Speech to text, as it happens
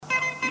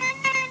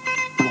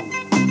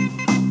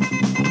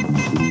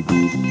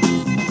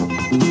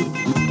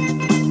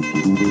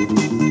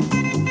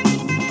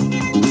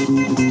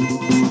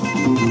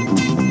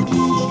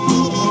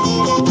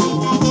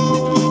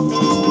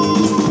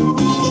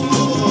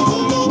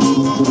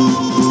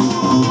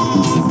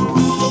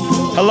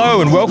Hello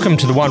and welcome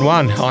to the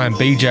 1-1. I am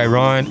BJ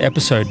Ryan.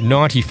 Episode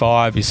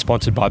 95 is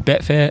sponsored by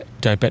Betfair.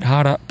 Don't bet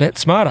harder, bet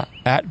smarter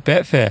at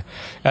Betfair.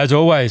 As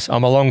always,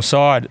 I'm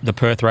alongside the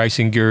Perth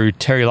Racing Guru,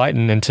 Terry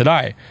Leighton, and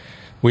today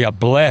we are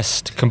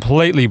blessed,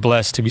 completely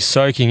blessed, to be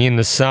soaking in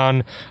the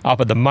sun up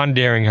at the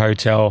Mundaring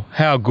Hotel.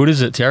 How good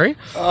is it, Terry?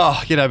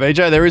 Oh,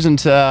 BJ, there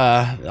isn't,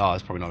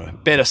 it's probably not a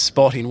better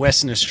spot in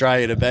Western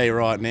Australia to be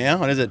right now.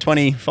 What is it,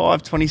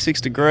 25, 26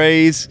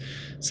 degrees,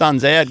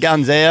 sun's out,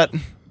 guns out.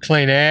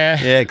 Clean air.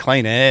 Yeah,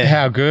 clean air.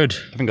 How good.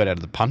 I haven't got out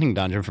of the punting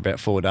dungeon for about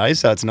 4 days,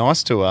 so it's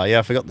nice to,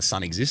 I forgot the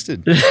sun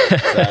existed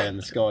and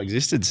the sky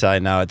existed. So,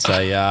 no, it's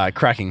a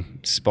cracking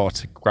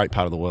spot, great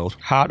part of the world.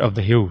 Heart of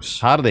the hills.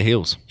 Heart of the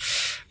hills.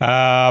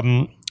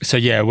 So,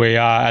 yeah, we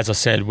are, as I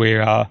said,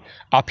 we're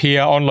up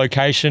here on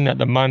location at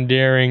the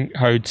Mundaring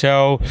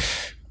Hotel.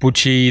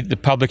 Butchy, the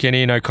publican,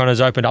 Ian O'Connor's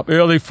opened up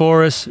early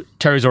for us.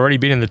 Terry's already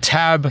been in the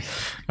tab.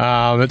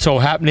 It's all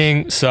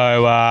happening.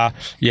 So,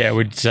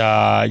 it's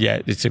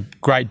a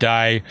great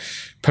day.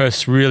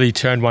 Perth's really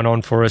turned one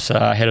on for us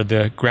ahead of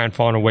the grand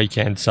final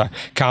weekend. So,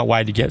 can't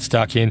wait to get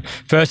stuck in.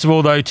 First of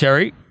all, though,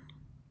 Terry,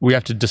 we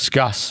have to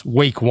discuss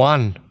week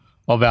one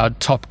of our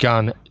Top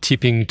Gun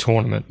tipping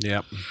tournament.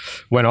 Yep.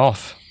 Went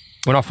off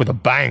with a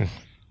bang.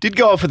 Did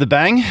go off with a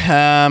bang.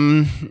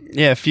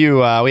 We had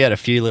a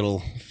few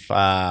little...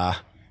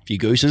 few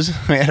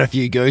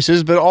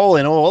gooses, but all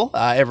in all,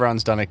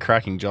 everyone's done a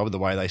cracking job of the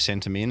way they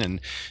sent them in,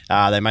 and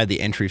they made the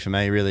entry for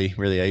me really,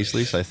 really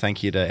easily. So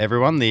thank you to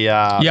everyone.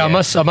 I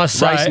must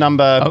say, race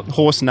number,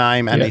 horse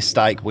name, and the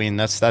stake win.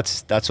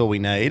 That's all we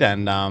need,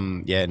 and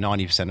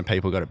 90% of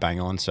people got it bang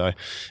on. So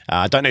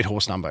don't need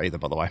horse number either,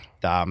 by the way.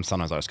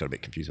 Sometimes I just got a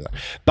bit confused with that,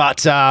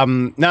 but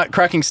no,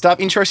 cracking stuff.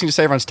 Interesting to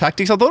see everyone's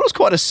tactics. I thought it was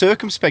quite a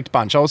circumspect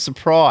bunch. I was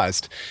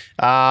surprised.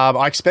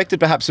 I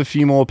expected perhaps a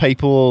few more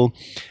people,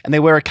 and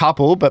there were a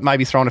couple, but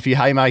maybe throwing a few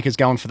haymakers,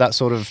 going for that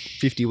sort of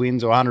 50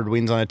 wins or 100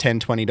 wins on a $10,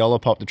 $20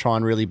 pop to try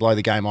and really blow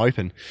the game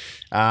open.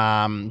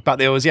 But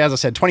there was, as I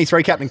said,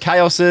 23 Captain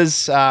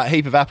Chaoses,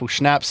 heap of Apple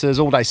Schnapses,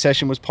 all-day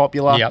session was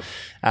popular. Yep.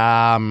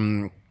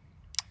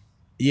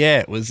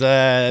 It was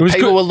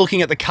people good. were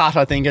looking at the cut,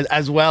 I think,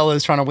 as well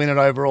as trying to win it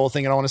overall,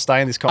 thinking I want to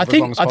stay in this comp as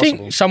long as possible. I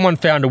think someone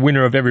found a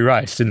winner of every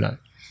race, didn't they?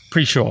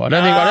 Pretty sure. I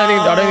don't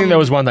think there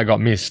was one that got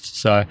missed.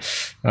 So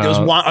there was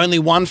only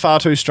one far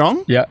too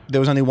strong. Yeah. There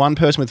was only one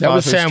person with far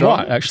too strong. That was Sam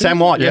White, actually. Sam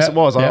White, yes, it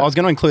was. Yeah. I was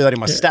going to include that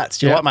in my stats.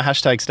 Do you like my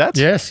hashtag stats?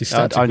 Yes, your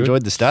stats I are good.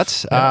 enjoyed the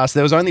stats. So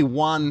there was only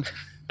one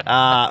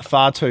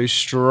far too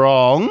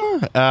strong.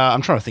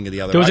 I'm trying to think of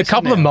the other. There was a races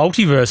couple of now.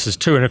 multiverses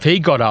too, and if he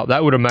got up,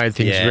 that would have made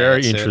things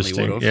very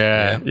interesting.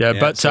 Yeah.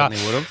 But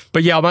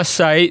I must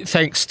say,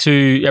 thanks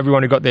to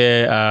everyone who got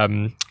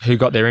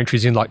their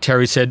entries in. Like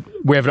Terry said,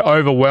 we have an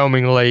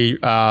overwhelmingly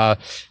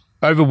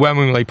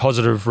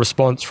positive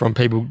response from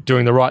people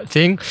doing the right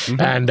thing,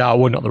 and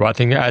not the right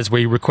thing, as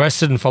we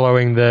requested and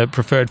following the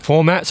preferred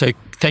format. So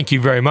thank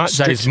you very much.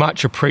 That is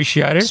much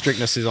appreciated.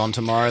 Strictness is on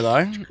tomorrow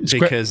though,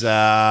 because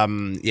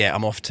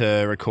I'm off to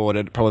record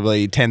at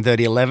probably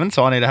 10:30, 11,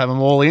 so I need to have them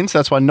all in. So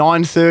that's why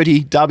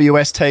 9:30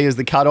 WST is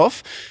the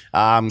cutoff,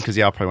 because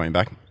I probably won't be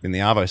back in the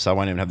Arvo, so I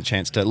won't even have the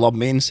chance to lob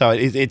them in. So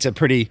it's a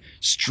pretty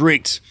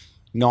strict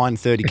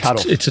 9:30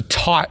 cutoff. It's a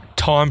tight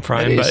time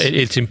frame, but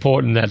it's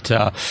important that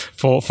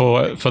for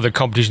the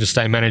competition to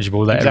stay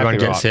manageable, that everyone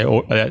gets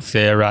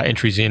their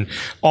entries in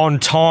on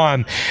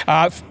time.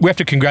 We have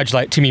to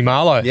congratulate Timmy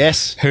Marlowe.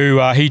 Yes, who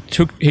he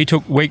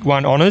took week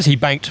one honours. He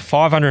banked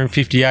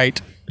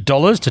 $558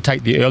 to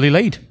take the early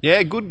lead.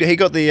 Yeah, good. He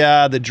got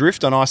the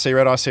drift on IC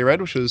Red,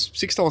 which was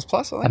 $6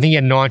 plus. I think he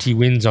had 90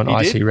 wins on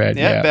IC Red.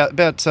 Yeah,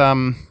 about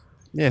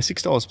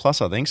 $6 plus,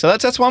 I think. So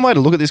that's one way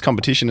to look at this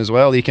competition as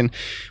well. We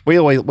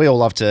all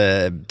love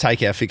to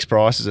take our fixed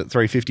prices at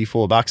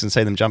 $354 and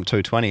see them jump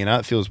 $220.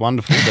 It feels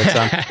wonderful.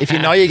 But if you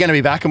know you're going to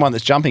be backing one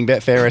that's jumping,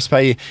 Betfair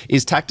SP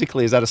is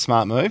that a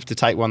smart move to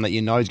take one that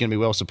you know is going to be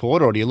well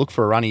supported, or do you look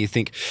for a runner you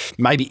think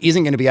maybe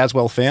isn't going to be as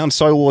well found?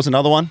 So War's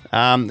another one. They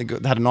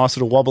had a nice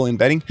little wobble in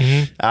betting.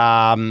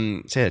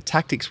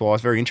 Tactics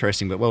wise, very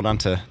interesting. But well done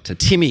to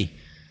Timmy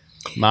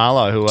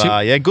Marlowe, who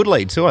good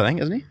lead too, I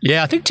think, isn't he?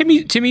 Yeah, I think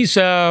Timmy's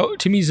a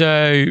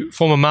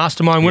former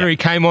Mastermind winner. He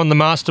came on the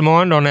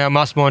Mastermind on our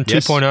Mastermind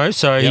 2.0,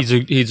 so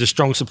he's a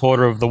strong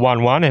supporter of the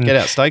 1-1 and Get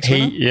Out Stakes.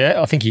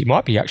 I think he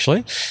might be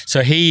actually.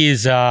 So he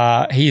is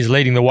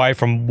leading the way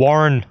from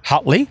Warren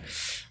Hutley.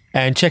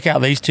 And check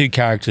out these two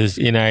characters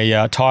in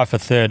a tie for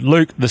third: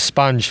 Luke the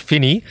Sponge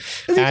Finney,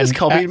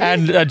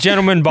 and a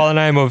gentleman by the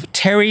name of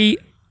Terry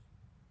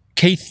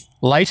Keith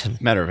Leighton.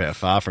 Matter of how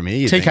far from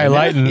here. TK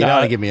Leighton. You don't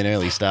want to give me an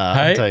early start.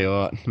 Hey? I'll tell you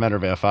what. Matter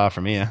of how far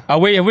from here.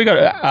 Have we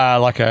got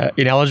like a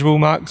ineligible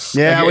marks?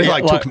 Yeah,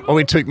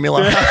 we took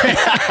Miller.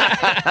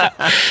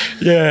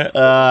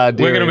 Yeah.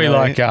 We're going to be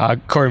like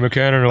Corey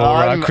McKernan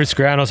or Chris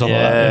Ground or something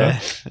like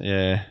that.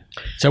 Yeah.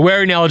 So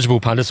we're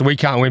ineligible punters, so we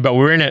can't win, but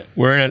we're in it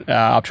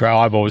up to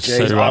our eyeballs.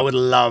 Jeez, I would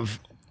love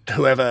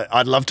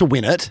I'd love to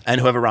win it,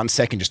 and whoever runs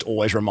second, just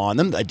always remind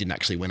them they didn't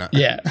actually win it.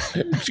 Yeah.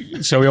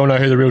 So we all know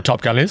who the real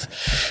Top Gun is.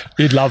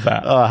 You'd love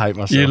that. Oh, I hate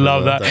myself. You'd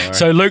love that.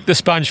 So Luke the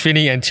Sponge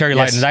Finney and Terry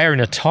Leighton, they are in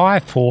a tie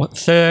for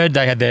third.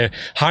 They had their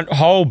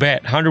whole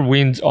bet, 100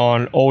 wins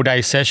on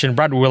all-day session.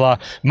 Brad Willer,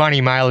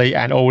 Money Maley,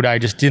 and all day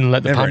just didn't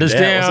let the punters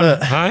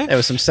down. Hey? There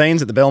were some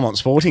scenes at the Belmont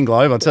Sporting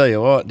Globe, I'll tell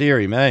you what.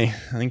 Dearie me.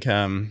 I think...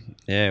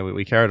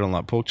 we carried on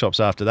like pork chops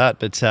after that.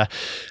 But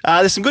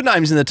there's some good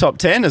names in the top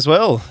 10 as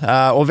well,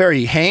 or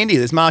very handy.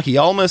 There's Marky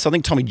Olmos, I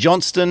think Tommy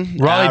Johnston,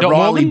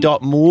 Riley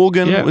Dot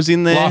Morgan was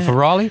in there. Life of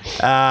Riley.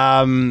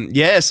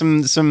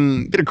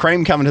 Some bit of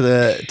cream coming to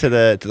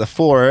the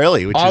fore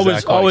early, which I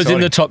was exciting.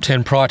 In the top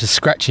 10 prior to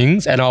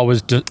scratchings, and I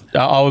was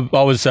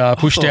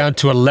pushed down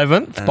to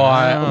 11th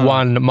by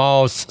one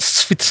Miles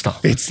Svitzner.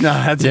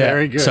 That's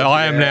very good. So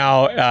I am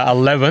now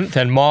 11th,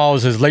 and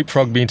Miles has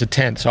leapfrogged me into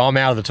 10th, so I'm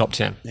out of the top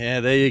 10.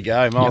 Yeah, there you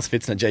go. Miles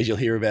Fitzner, geez, you'll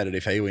hear about it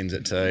if he wins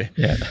it too.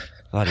 Yeah.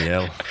 Bloody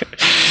hell.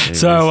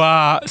 So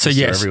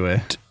yes,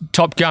 everywhere.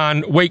 Top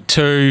Gun Week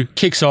 2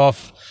 kicks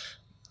off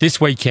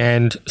this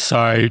weekend.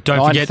 So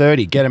don't forget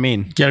 9:30. Get them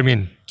in. Get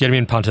them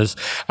in, punters.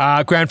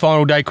 Grand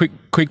final day. Quick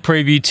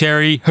preview.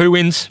 Terry, who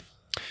wins?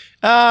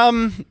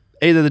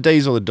 Either the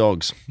D's or the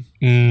Dogs.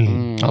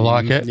 I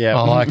like it. Yeah,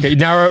 I like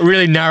it.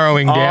 Really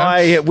narrowing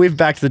down. We've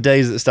backed the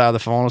D's at the start of the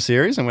final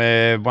series, and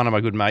one of my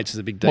good mates is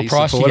a big D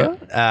supporter.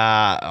 What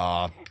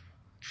price you get?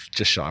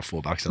 Just shy of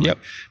 $4, I think.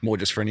 More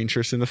just for an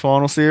interest in the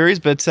final series.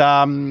 But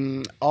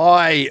I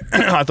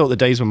thought the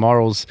D's were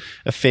morals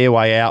a fair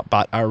way out,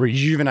 but are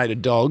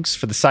rejuvenated Dogs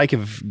for the sake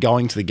of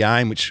going to the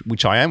game,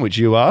 which I am, which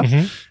you are.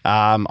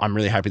 I'm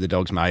really happy the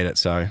Dogs made it.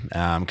 So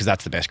because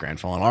that's the best grand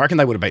final. I reckon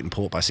they would have beaten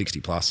Port by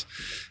 60+.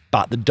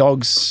 But the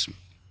Dogs,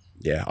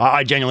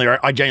 I genuinely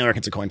reckon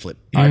it's a coin flip.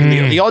 I reckon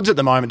the odds at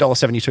the moment,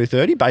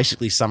 $1.72.30,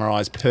 basically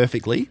summarise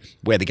perfectly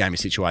where the game is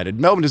situated.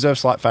 Melbourne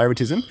deserves slight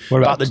favouritism,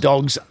 but the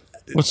Dogs.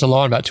 What's the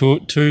line about? Two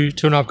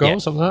and a half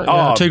goals, something like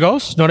that? 2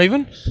 goals, not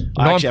even? 9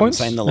 points? Haven't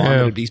seen the line,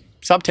 but it'd be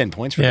sub 10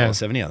 points for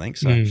 $1.70, I think.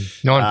 So 9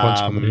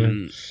 points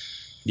probably.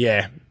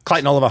 Yeah.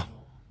 Clayton Oliver.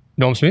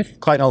 Norm Smith?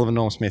 Clayton Oliver,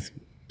 Norm Smith.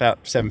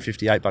 About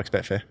 $7.50, $8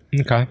 Betfair.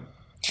 Okay.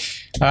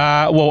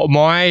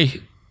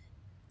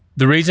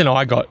 The reason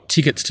I got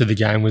tickets to the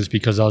game was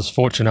because I was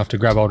fortunate enough to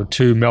grab hold of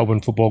 2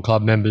 Melbourne Football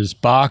Club members'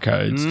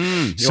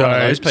 barcodes. So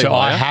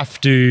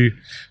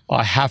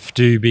I have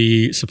to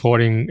be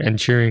supporting and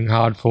cheering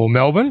hard for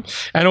Melbourne.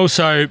 And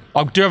also,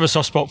 I do have a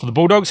soft spot for the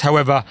Bulldogs.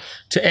 However,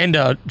 to end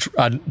a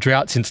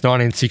drought since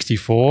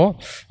 1964,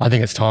 I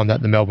think it's time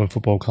that the Melbourne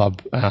Football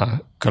Club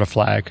got a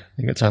flag. I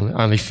think it's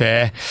only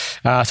fair.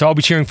 So I'll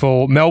be cheering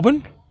for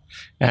Melbourne.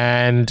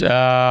 And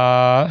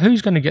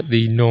who's going to get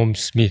the Norm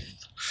Smith?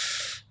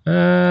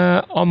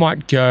 I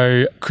might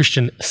go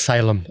Christian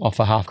Salem off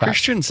a halfback.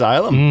 Christian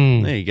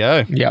Salem? There you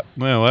go. Yep.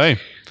 Well,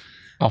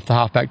 off the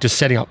halfback, just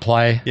setting up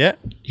play. Yeah.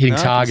 Hitting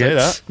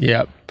targets.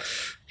 Yep.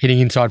 Hitting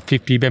inside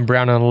 50. Ben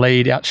Brown on a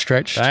lead,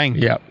 outstretched. Bang.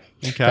 Yep.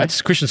 Okay.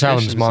 That's Christian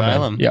Salem's my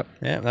man. Yep.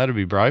 Yeah, that'd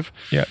be brave.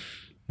 Yep.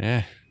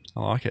 Yeah. I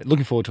like it.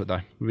 Looking forward to it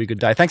though. It'll be a good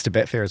day. Thanks to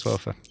Betfair as well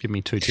for giving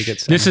me 2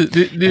 tickets.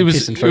 It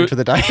was food for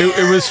the day.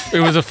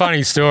 It was a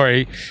funny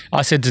story.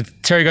 I said to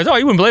Terry, goes, "Oh,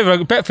 you wouldn't believe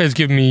it. Betfair's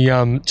given me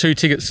 2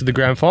 tickets to the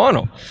grand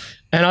final."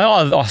 And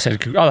I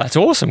said, "Oh, that's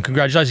awesome!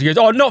 Congratulations." He goes,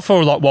 "Oh, not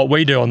for like what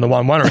we do on the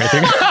 1-1 or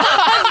anything."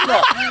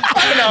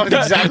 I know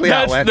exactly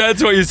how it went.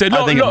 That's what you said.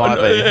 I think it might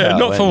be.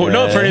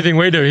 Not for anything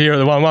we do here at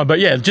the 1-1, but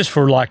yeah, just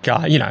for like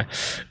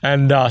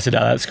And I said, "Oh,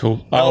 that's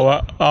cool."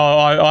 I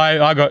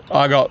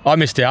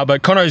missed out,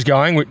 but Conno's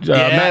going.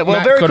 Matt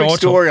very quick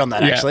story on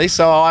that actually.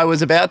 So I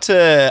was about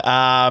to.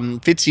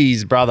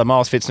 Fitzy's brother,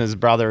 Miles Fitzner's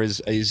brother,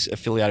 is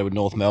affiliated with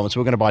North Melbourne, so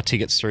we're going to buy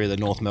tickets through the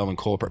North Melbourne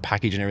corporate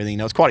package and everything.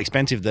 It was quite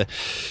expensive.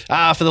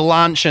 For the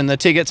lunch and the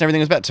tickets, and everything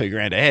was about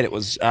 $2,000 a head. It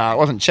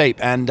wasn't cheap,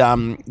 and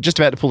just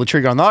about to pull the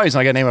trigger on those, and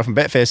I get an email from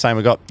Betfair saying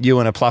we got you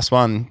and a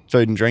 +1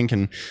 food and drink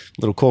and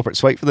a little corporate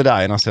suite for the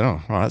day. And I said,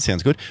 oh, right, that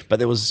sounds good. But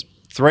there was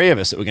 3 of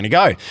us that were going to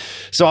go.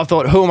 So I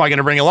thought, who am I going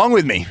to bring along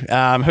with me?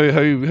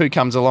 Who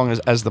comes along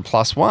as the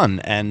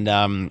 +1?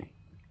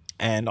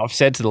 And I've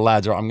said to the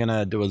lads, right, I'm going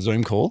to do a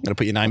Zoom call. I'm going to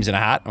put your names in a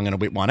hat. I'm going to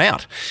whip one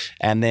out.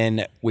 And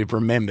then we've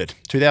remembered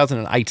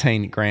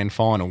 2018 grand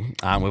final.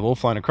 We've all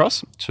flown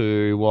across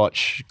to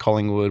watch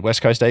Collingwood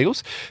West Coast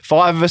Eagles.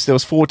 5 of us. There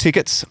was 4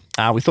 tickets.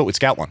 We thought we'd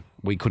scout one.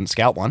 We couldn't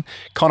scout one.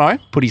 Conno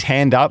put his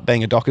hand up,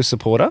 being a Dockers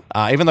supporter,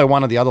 even though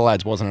one of the other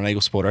lads wasn't an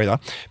Eagles supporter either,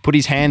 put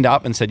his hand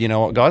up and said, you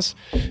know what, guys?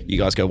 You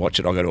guys go watch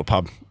it. I'll go to a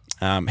pub.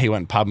 He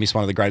went pub, missed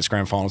one of the greatest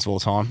grand finals of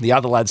all time. The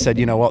other lad said,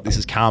 you know what, this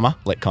is karma.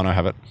 Let Conno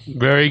have it.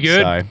 Very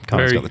good. So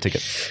Conno's got the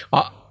ticket.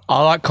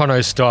 I like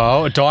Conno's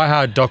style. A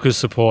diehard Dockers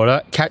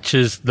supporter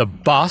catches the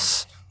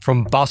bus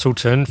from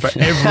Bustleton for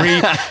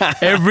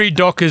every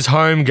Dockers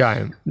home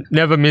game.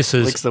 Never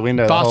misses. Licks the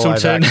window the whole way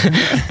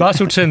back.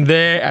 Bustleton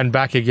there and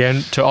back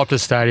again to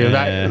Optus Stadium.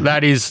 Yeah.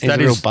 That is a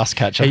real bus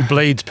catcher. He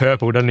bleeds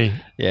purple, doesn't he?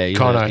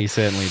 Yeah, he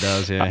certainly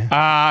does,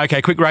 yeah.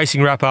 Okay, quick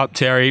racing wrap-up,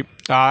 Terry.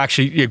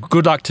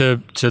 Good luck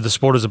to the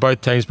supporters of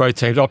both teams.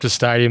 Optus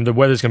Stadium. The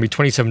weather's going to be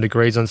 27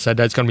 degrees on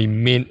Saturday. It's going to be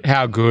mint.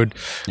 How good.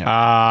 Yep.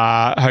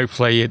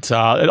 Hopefully it's...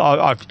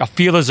 I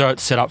feel as though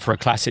it's set up for a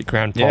classic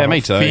grand final. Yeah,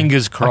 me too.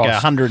 Fingers crossed.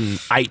 Like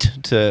 108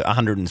 to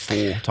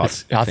 104 type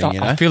thing,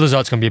 I feel as though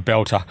it's going to be a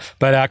belter.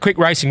 But quick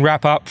racing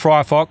wrap-up.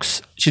 Fryer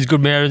Fox, she's a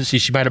good mare.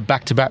 She made a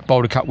back-to-back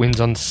Boulder Cup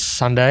wins on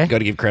Sunday. Got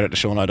to give credit to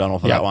Sean O'Donnell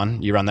for that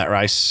one. You run that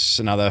race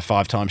another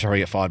 5 times, you'll probably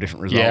get 5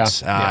 different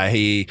results.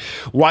 He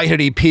waited,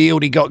 he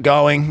peeled, he got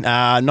going.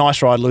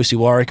 Nice ride, Lucy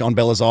Warwick on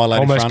Bella's Eye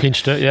later Almost front.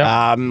 Pinched it,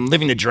 yeah.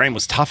 Living the Dream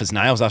was tough as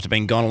nails after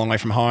being gone a long way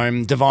from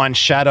home. Divine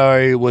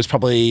Shadow was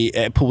probably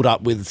pulled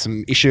up with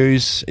some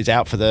issues. Is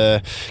out for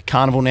the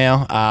carnival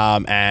now.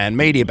 And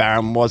Media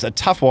Baron was a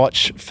tough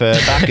watch for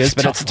backers,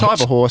 but it's a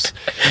type of horse.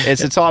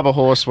 It's a type of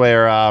horse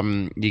where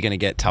you're going to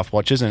get tough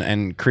watches.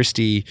 And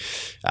Christy,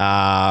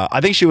 I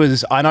think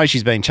I know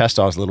she's been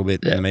chastised a little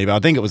bit in the media, but I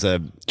think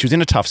she was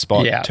in a tough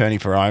spot turning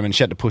for home, and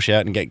she had to push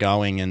out and get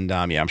going. And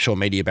I'm sure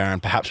Media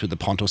Baron, perhaps with the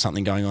Pont or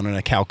something going on in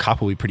a Cal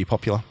Cup, will be pretty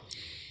popular.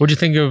 What do you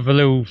think of a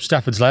little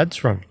Stafford's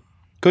Lads run?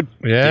 Good.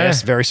 Yeah.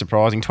 Yes, very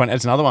surprising.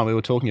 It's another one we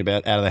were talking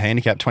about out of the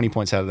handicap, 20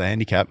 points out of the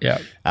handicap. Yeah.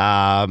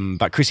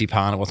 But Chrissy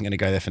Parner wasn't going to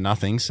go there for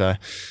nothing. So,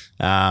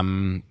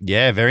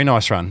 very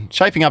nice run.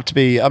 Shaping up to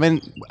be, I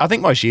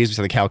think most years we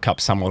say the Cal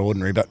Cup's somewhat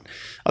ordinary, but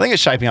I think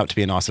it's shaping up to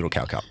be a nice little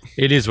Cal Cup.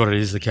 It is what it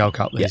is, the Cal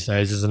Cup these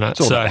days, isn't it?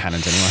 It's all about the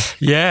Hannons anyway.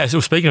 Yeah, so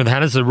speaking of the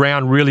Hannons, the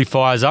round really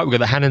fires up. We've got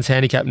the Hannons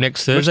handicap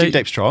next Thursday. Dig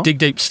Deep's trial? Dig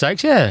Deep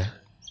Stakes, yeah.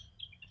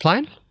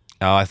 Plain?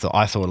 Oh, I thought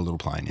a little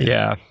plain.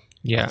 Yeah.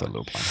 A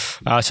little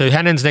plain. So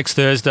Hannons next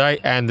Thursday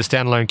and the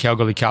standalone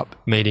Kalgoorlie Cup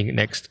meeting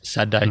next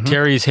Saturday. Mm-hmm.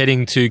 Terry is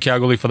heading to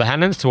Kalgoorlie for the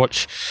Hannons to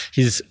watch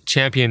his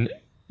champion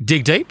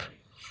Dig Deep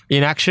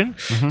in action.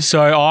 Mm-hmm.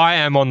 So I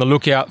am on the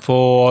lookout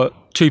for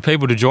 2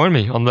 people to join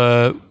me on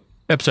the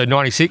episode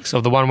 96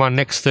 of the 1-1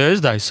 next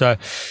Thursday. So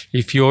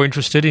if you're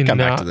interested in... Come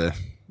back to the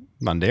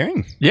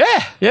Mundaring.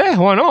 Yeah,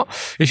 why not?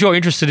 If you're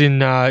interested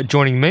in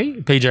joining me,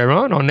 BJ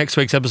Ryan, on next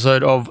week's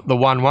episode of the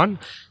 1-1,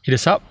 hit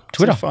us up,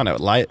 Twitter. So find out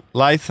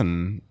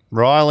Leighton,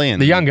 Riley and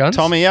the young guns.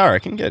 Tommy, I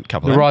reckon, get a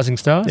couple of the rising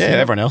stars. Yeah,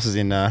 everyone else is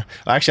in.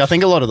 Actually, I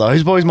think a lot of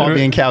those boys might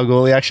be in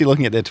Kalgoorlie. Actually,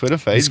 looking at their Twitter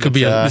feeds.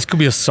 This could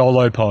be a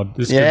solo pod.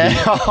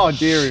 Oh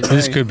dear.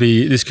 This could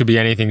be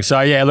anything. So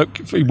yeah, look,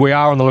 we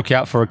are on the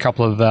lookout for a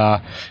couple of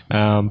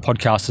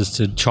podcasters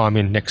to chime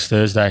in next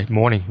Thursday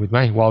morning with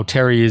me while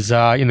Terry is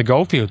in the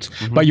goldfields.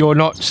 Mm-hmm. But you're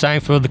not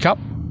staying for the Cup.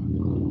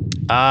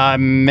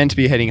 I'm meant to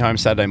be heading home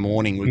Saturday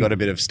morning. We've got a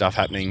bit of stuff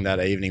happening that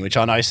evening, which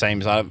I know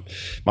seems...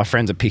 my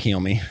friends are picking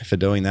on me for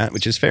doing that,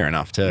 which is fair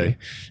enough too.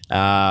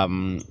 But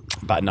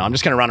no, I'm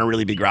just going to run a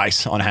really big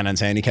race on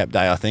Hannon's Handicap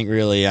Day, I think.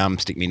 Really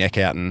stick my neck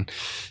out and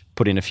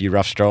put in a few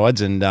rough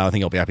strides, and I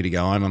think I'll be happy to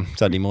go home on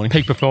Saturday morning.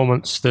 Peak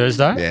performance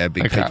Thursday? Yeah,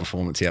 peak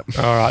performance, yep.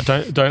 All right,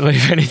 don't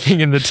leave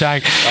anything in the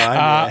tank.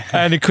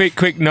 And a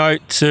quick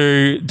note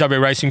to W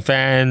Racing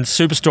fans,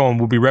 Superstorm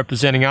will be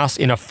representing us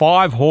in a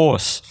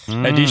 5-horse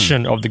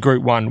edition of the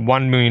Group 1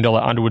 $1 million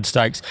Underwood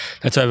Stakes.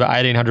 That's over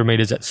 1,800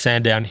 metres at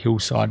Sandown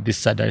Hillside this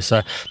Saturday.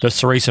 So the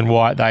Cerise and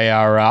White, they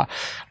are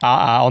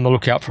on the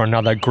lookout for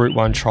another Group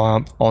 1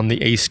 triumph on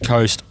the East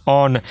Coast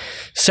on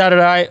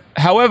Saturday.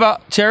 However,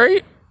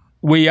 Terry,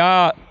 we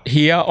are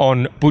here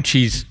on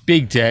Butchy's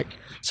big deck,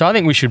 so I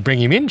think we should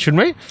bring him in,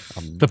 shouldn't we?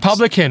 The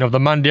publican of the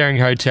Mundaring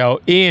Hotel,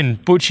 Ian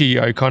Butchy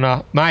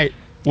O'Connor. Mate,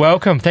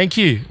 welcome. Thank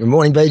you. Good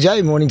morning, BJ.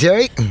 Good morning,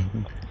 Terry.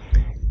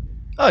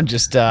 I'm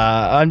just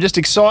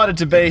excited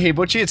to be here,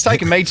 Butchy. It's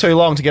taken me too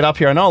long to get up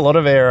here. I know a lot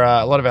of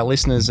our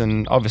listeners,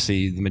 and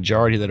obviously the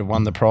majority that have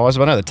won the prize.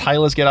 But I know the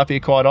Taylors get up here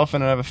quite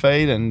often and have a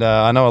feed, and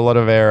I know a lot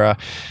of our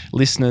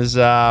listeners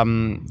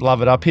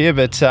love it up here.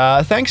 But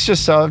thanks,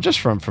 just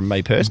from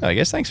me personally, I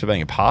guess. Thanks for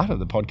being a part of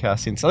the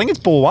podcast since I think it's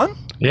ball 1.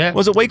 Yeah,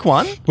 was it week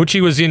 1? Butchy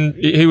was in.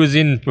 He was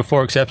in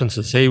before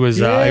acceptances. He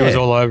was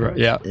all over it.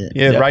 Yeah.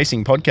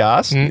 Racing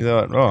podcast. You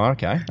thought,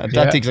 okay,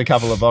 that ticks a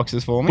couple of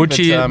boxes for me.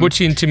 Butchy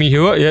and Timmy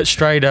Hewitt. Yeah,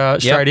 straight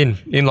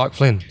in like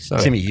Flynn. So.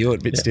 Timmy Hewitt,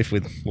 a bit stiff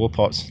with war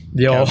pots.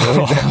 Yeah,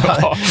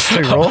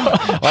 too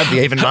raw. I'd be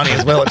even money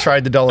as well at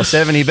trade the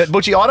 $1.70. But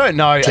Butchy, I don't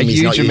know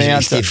Timmy's a huge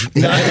amount.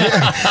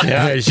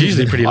 Yeah, it's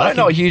usually pretty lucky. I don't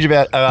know a huge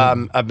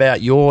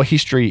about your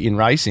history in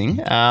racing.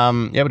 You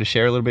able to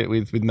share a little bit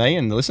with me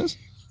and the listeners?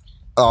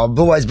 Oh, I've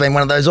always been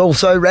one of those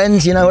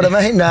also-rans, you know what I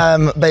mean?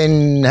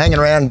 Been hanging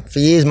around for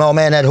years. My old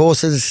man had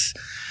horses.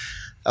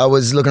 I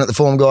was looking at the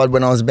form guide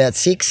when I was about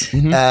 6.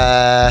 Mm-hmm.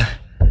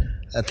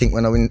 I think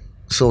when I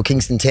saw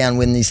Kingston Town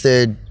win his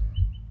 3rd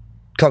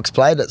Cox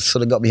Play, that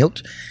sort of got me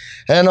hooked.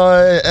 And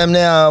I am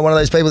now one of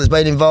those people that's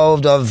been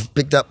involved. I've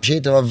picked up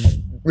shit. I've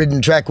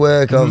ridden track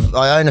work. Mm-hmm.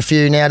 I own a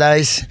few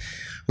nowadays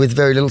with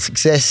very little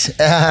success.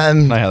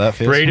 Know how that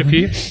feels. Breed a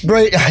few?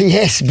 Breed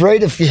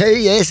a few.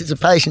 Yes, it's a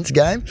patience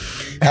game.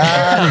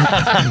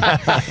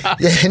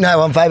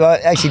 On paper, I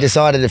actually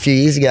decided a few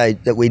years ago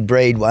that we'd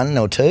breed 1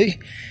 or 2.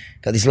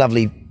 Got this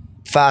lovely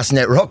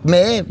Fastnet Rock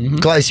mare,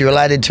 closely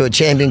related to a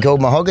champion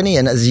called Mahogany,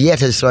 and as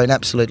yet has thrown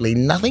absolutely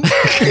nothing.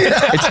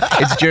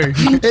 It's due.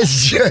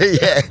 It's true,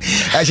 yeah.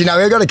 Actually, no,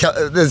 we've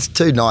got there's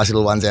 2 nice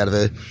little ones out of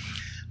her.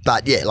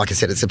 But yeah, like I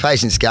said, it's a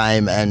patience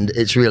game, and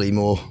it's really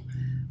more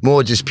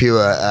just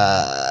pure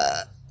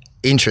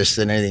interest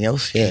than anything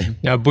else. Yeah.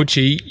 Now,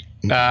 Butchy,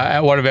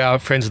 one of our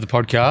friends of the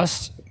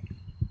podcast,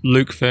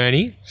 Luke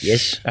Fernie.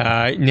 Yes.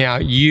 Now,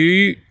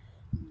 you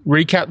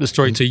recap the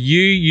story. So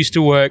you used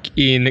to work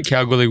in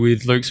Kalgoorlie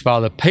with Luke's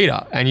father,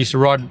 Peter, and used to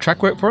ride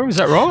track work for him. Is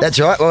that right? That's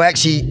right. Well,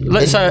 actually,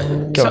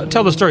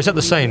 tell the story. Set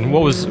the scene.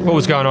 What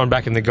was going on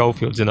back in the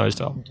goldfields in those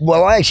times?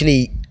 Well, I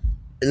actually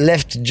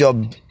left a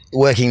job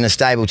working in a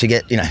stable to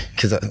get,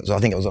 because I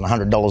think it was on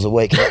 $100 a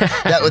week.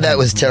 that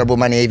was terrible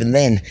money even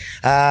then.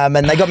 And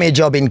they got me a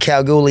job in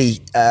Kalgoorlie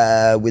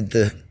with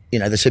the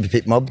Super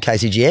Pit mob,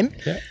 KCGM,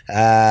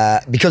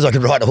 because I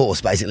could ride a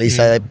horse, basically.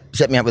 So they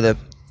set me up with a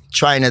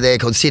trainer there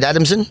called Sid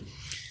Adamson.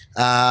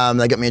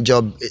 They got me a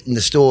job in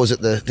the stores at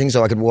the thing,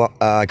 so I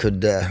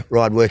could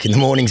ride work in the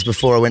mornings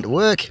before I went to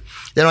work.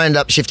 Then I ended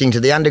up shifting to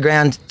the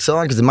underground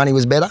side because the money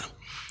was better.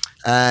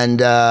 And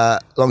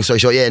long story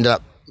short, ended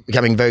up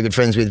becoming very good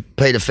friends with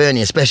Peter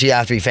Fernie, especially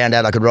after he found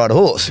out I could ride a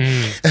horse.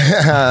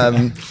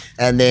 And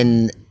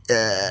then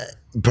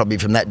probably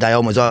from that day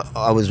onwards,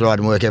 I was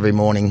riding work every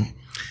morning.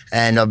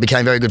 And I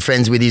became very good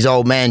friends with his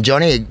old man,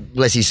 Johnny,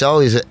 bless his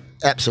soul. He's an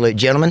absolute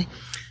gentleman.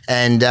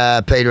 And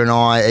Peter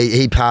and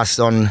he passed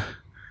on a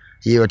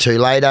year or 2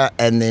 later.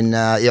 And then,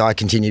 I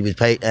continued with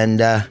Pete,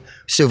 and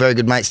still very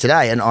good mates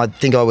today. And I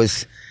think I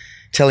was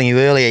telling you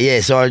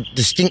earlier, so I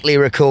distinctly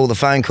recall the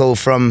phone call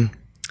from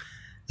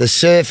the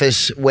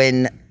surface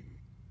when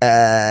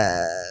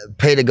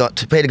Peter got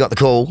the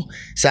call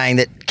saying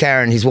that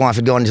Karen, his wife,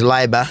 had gone into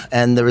labour,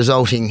 and the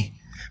resulting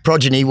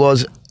progeny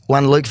was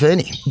one Luke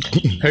Fernie.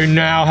 Who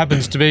now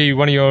happens to be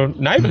one of your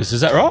neighbours,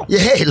 is that right?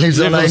 Yeah, he lives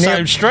on the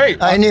same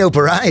street. O'Neill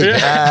Parade.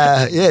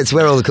 Yeah. It's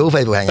where all the cool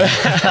people hang out.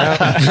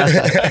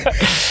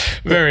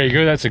 Very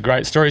good, that's a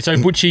great story. So,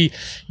 Butchie,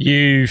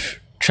 you've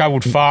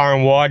travelled far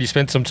and wide. You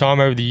spent some time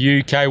over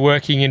the UK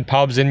working in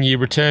pubs, and you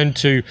returned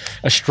to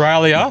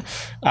Australia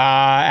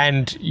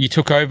and you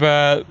took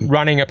over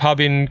running a pub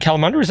in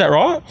Kalamunda, is that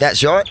right?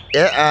 That's right.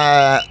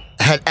 Yeah,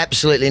 had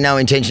absolutely no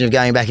intention of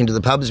going back into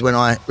the pubs when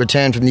I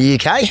returned from the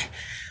UK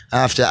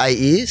after 8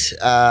 years.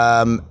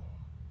 Funny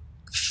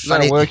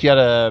work, you had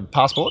a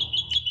passport?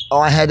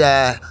 I had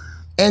a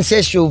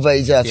ancestral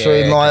visa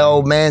through my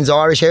old man's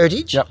Irish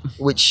heritage,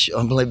 which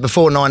I believe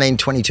before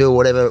 1922 or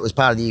whatever, it was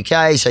part of the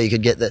UK, so you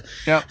could get the...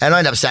 And I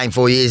ended up staying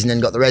 4 years and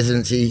then got the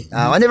residency.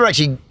 I never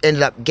actually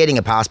ended up getting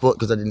a passport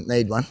because I didn't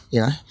need one,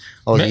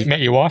 Met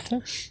your wife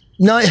then?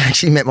 No, I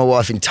actually met my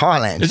wife in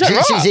Thailand. Is that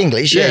right? She's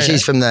English,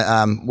 she's from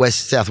the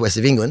southwest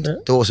of England,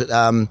 Dorset.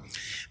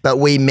 But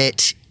we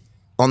met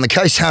on the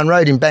Koh San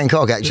Road in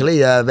Bangkok,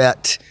 actually,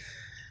 about...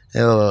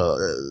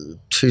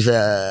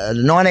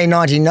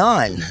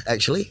 1999,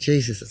 actually.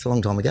 Jesus, that's a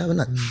long time ago,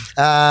 isn't it?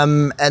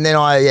 And then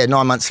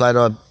 9 months later,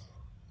 I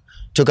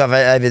took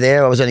over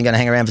there. I was only going to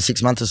hang around for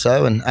 6 months or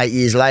so, and 8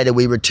 years later,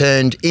 we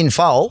returned in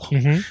foal,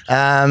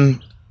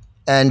 and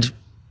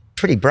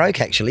pretty broke,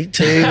 actually.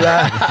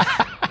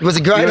 It was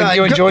a great idea.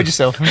 You enjoyed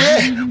yourself.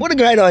 Yeah, what a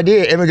great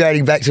idea,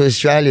 emigrating back to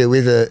Australia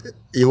with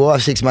your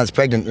wife 6 months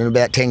pregnant and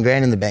about 10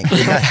 grand in the bank.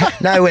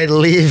 Nowhere to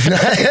live.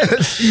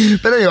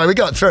 But anyway, we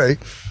got through.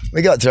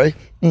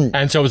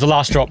 And so it was the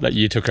last drop that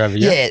you took over,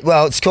 Yeah,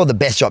 well, it's called the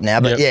Best Drop now,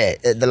 but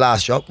the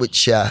last drop,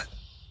 which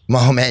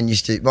my old man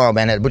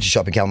had a butcher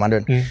shop in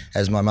Kalamunda, and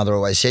as my mother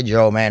always said, your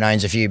old man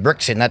owns a few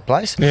bricks in that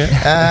place.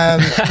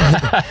 And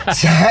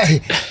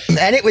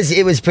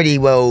it was pretty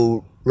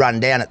well run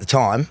down at the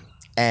time,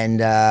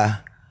 and I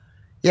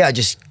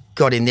just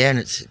got in there, and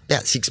it's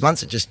about 6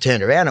 months, it just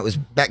turned around, it was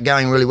back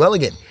going really well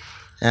again.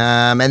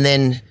 And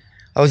then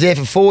I was there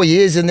for 4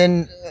 years, and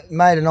then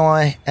mate and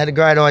I had a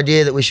great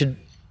idea that we should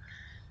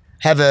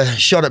have a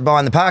shot at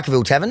buying the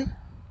Parkerville Tavern,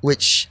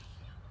 which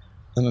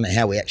I don't know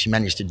how we actually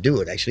managed to do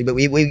it, actually, but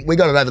we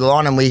got it over the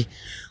line, and we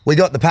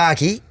got the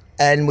Parky,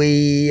 and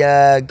we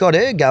got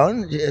her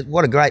going.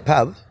 What a great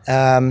pub.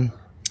 And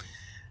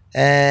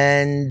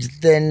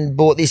then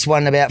bought this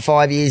one about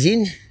 5 years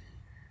in,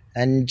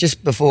 and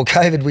just before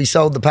COVID we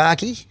sold the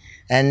Parky,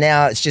 and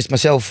now it's just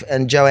myself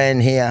and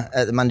Joanne here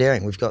at the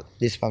Mundaring. We've got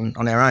this one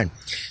on our own.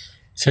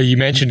 So you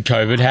mentioned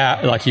COVID,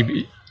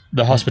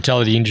 the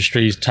hospitality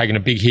industry has taken a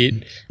big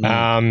hit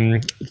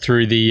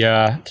through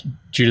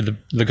due to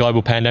the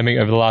global pandemic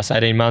over the last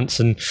 18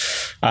 months, and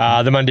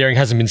the Mundaring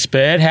hasn't been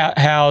spared.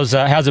 How's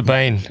it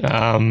been?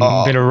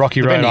 Been a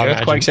rocky road. Any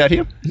earthquakes out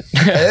here?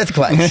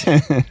 Earthquakes?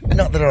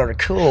 Not that I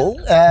recall.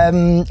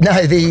 No,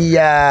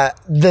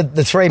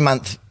 the 3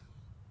 month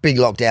big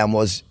lockdown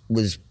was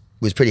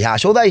pretty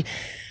harsh. Although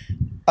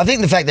I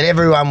think the fact that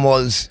everyone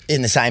was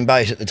in the same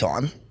boat at the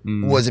time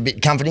was a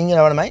bit comforting, you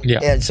know what I mean?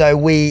 Yeah.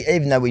 So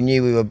even though we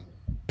knew we were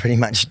pretty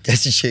much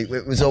destitute,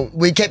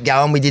 we kept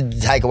going. We did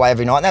the takeaway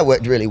every night, and that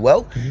worked really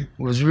well. It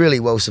was really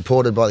well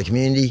supported by the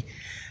community.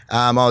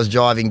 I was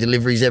driving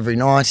deliveries every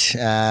night.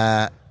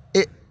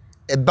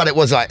 but it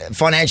was like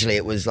financially,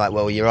 it was like,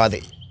 well, you're either,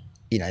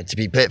 you know, to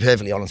be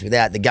perfectly honest,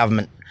 without the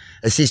government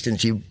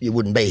assistance, you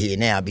wouldn't be here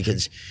now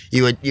because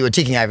you were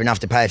ticking over enough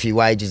to pay a few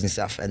wages and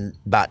stuff.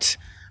 But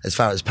as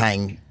far as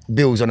paying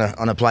bills on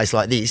a place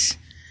like this,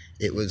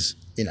 it was,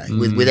 you know,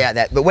 without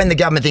that. But when the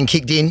government thing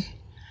kicked in,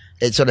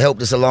 it sort of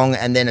helped us along.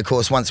 And then, of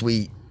course, once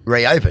we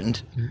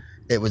reopened,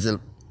 it was a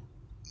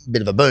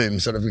bit of a boom,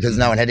 sort of, because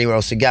no one had anywhere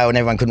else to go and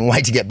everyone couldn't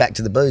wait to get back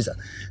to the boozer.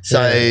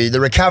 So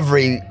the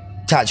recovery,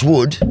 touch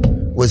wood,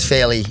 was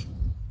fairly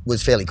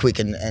quick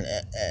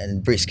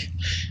and brisk.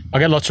 I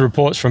get lots of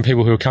reports from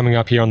people who are coming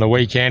up here on the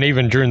weekend,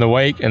 even during the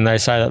week, and they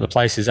say that the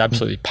place is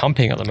absolutely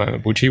pumping at the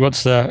moment. Butchie,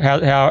 what's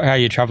how are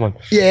you travelling?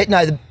 Yeah,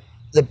 no,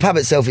 the pub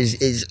itself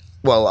is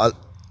well,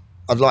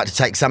 I'd like to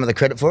take some of the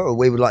credit for it, or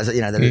we would like to,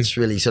 you know, that it's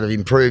really sort of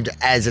improved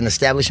as an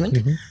establishment.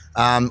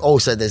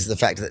 Also, there's the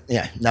fact that, you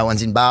know, no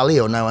one's in Bali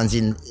or no one's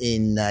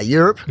in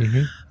Europe.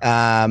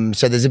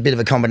 So there's a bit of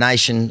a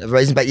combination of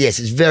reasons. But yes,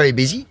 it's very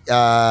busy.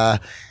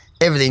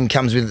 Everything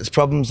comes with its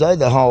problems,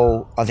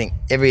 though. I think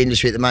every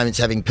industry at the moment is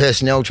having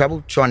personnel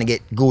trouble, trying to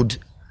get good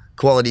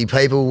quality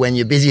people when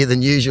you're busier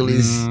than usual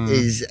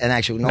is an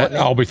actual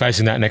nightmare. I'll be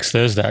facing that next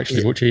Thursday,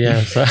 actually, Butchie,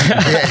 So.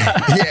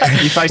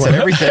 You face it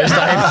every Thursday.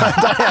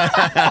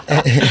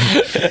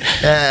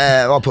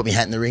 I'll put my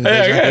hat in the ring. No,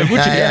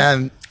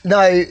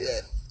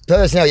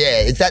 personnel,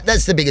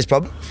 that's the biggest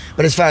problem.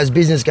 But as far as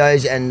business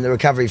goes and the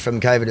recovery from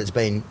COVID, it's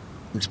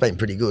been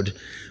pretty good.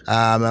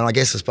 And I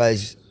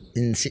suppose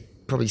in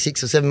probably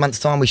 6 or 7 months'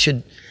 time, we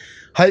should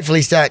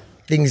hopefully start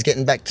things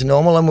getting back to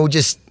normal, and we'll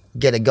just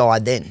get a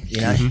guide then,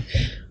 you know.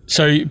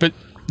 So, but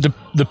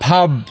the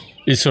pub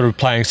is sort of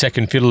playing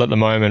second fiddle at the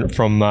moment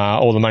from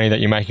all the money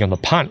that you're making on the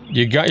punt.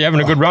 You're having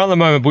a good run at the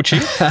moment,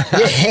 Butchie.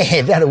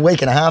 Yeah, about a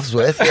week and a half's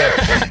worth. Yeah.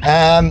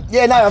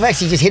 I've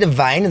actually just hit a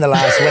vein in the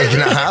last week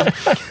and a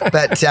half.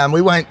 But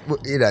we won't,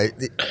 you know.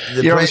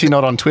 You're obviously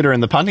not on Twitter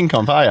in the punting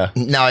comp, are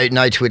you?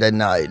 No Twitter,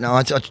 no.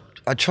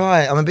 I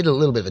try. I'm a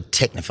little bit of a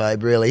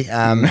technophobe, really.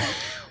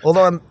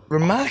 Although I'm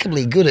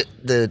remarkably good at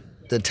the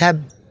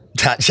tab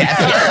touch app.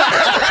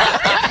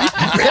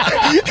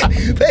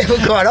 People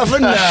quite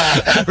often.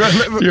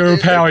 You're a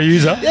power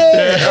user.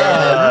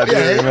 Yeah.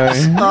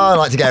 I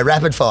like to go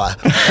rapid fire.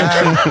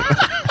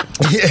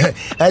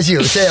 As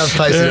you'll see, I've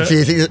posted a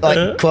few things.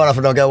 Like quite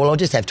often, I'll go, well, I'll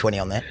just have 20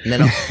 on that, and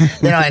then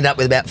I end up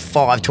with about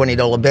 $5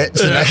 $20 bets.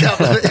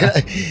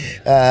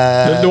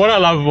 And What I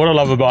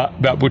love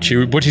about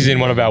Butchie's in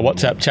one of our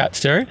WhatsApp chats,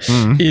 Terry,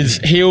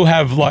 is he'll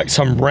have like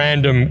some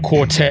random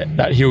quartet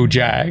that he'll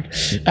jag,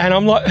 and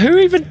I'm like, who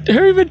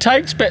even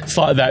takes bets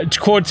like that,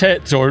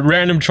 quartets or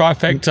random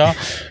trifecta?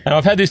 And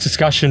I've had this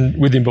discussion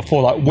with him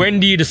before, like, when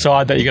do you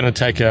decide that you're going to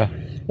take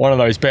one of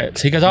those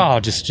bets? He goes,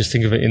 just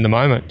think of it in the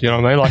moment. You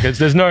know what I mean? Like,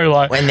 there's no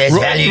like when there's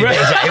value,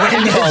 BJ.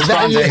 When there's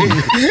value.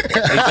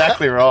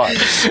 Exactly right.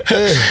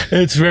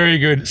 It's very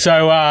good.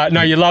 So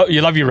you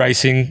love your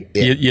racing.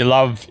 Yeah. You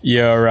love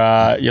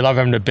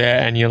having a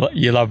bet, and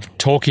you love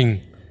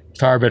talking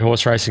thoroughbred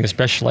horse racing,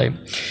 especially.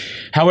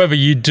 However,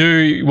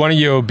 one of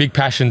your big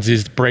passions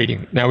is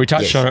breeding. Now, we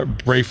touched on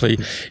it briefly.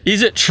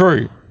 Is it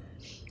true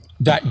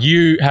that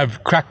you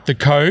have cracked the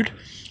code?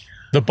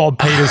 The Bob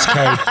Peters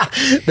code.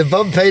 The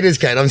Bob Peters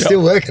code. I'm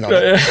still working on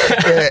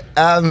it.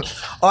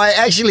 I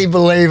actually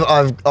believe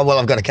I've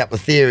got a couple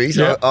of theories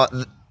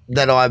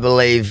that I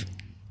believe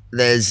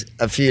there's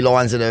a few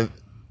lines that are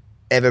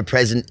ever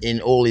present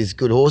in all his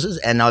good horses,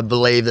 and I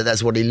believe that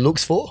that's what he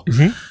looks for.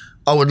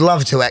 I would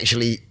love to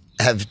actually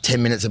have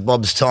 10 minutes of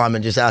Bob's time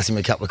and just ask him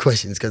a couple of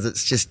questions, because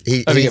it's just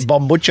he's get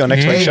Bob Butcher on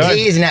next week's show.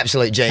 He is an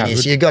absolute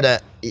genius. You got to,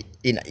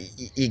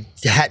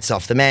 hats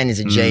off. The man is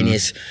a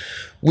genius.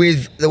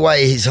 With the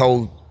way his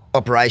whole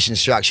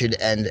operation's structured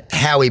and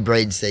how he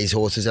breeds these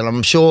horses. And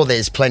I'm sure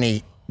there's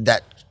plenty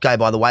that go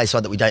by the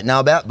wayside that we don't know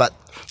about, but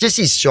just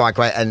his strike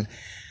rate, and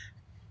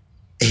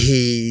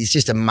he's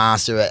just a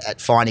master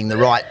at finding the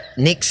right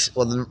nicks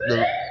or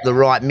the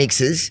right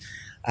mixes.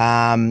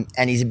 And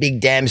he's a big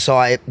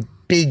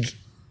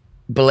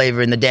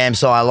believer in the damn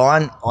sire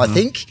line, I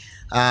think.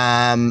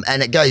 And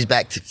it goes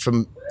back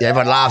from,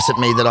 everyone laughs at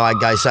me that I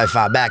go so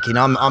far back. You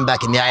know, I'm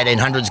back in the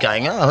 1800s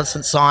going,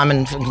 it's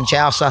Simon from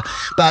Chaucer.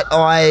 But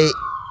I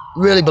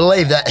really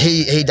believe that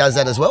he does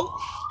that as well.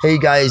 He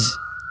goes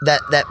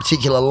that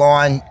particular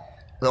line,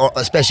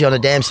 especially on a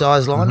damn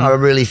size line. I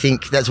really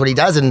think that's what he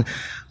does, and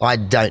I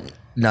don't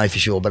know for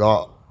sure,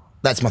 but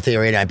that's my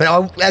theory anyway.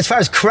 But as far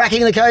as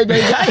cracking the code,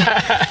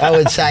 BJ, I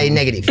would say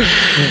negative.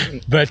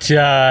 But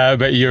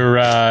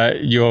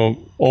you're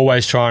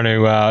always trying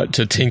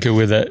to tinker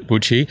with it,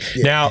 Butchie.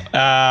 Yeah.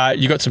 Now,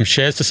 you got some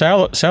shares to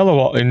sell or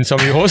what in some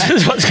of your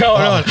horses? What's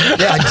going on?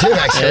 Yeah, I do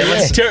actually.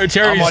 Terry's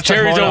always keen.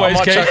 I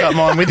might chuck up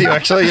mine with you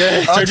actually.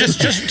 Yeah. So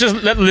just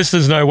let the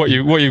listeners know what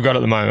you've got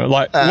at the moment.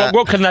 Like,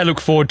 what can they look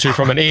forward to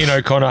from an Ian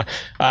O'Connor?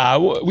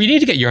 We need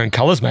to get your own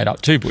colours made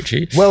up too,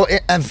 Butchie. Well,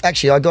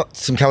 actually, I got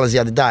some colours the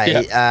other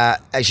day. Yeah.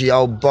 Actually,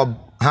 old Bob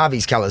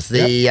Harvey's colours,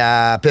 the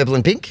purple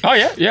and pink. Oh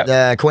yeah.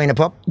 The Queen of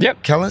Pop.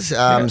 Yep. Colours.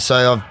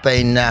 So I've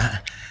been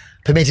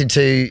permitted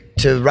to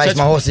race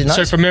my horses in those.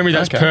 So from memory,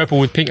 that's purple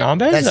with pink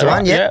armbands? That's the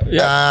one, right?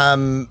 yeah.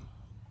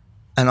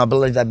 And I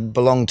believe they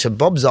belong to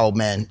Bob's old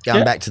man,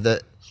 going back to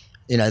the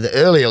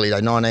early,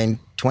 the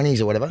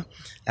 1920s or whatever.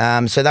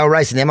 So they were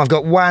racing them. I've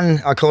got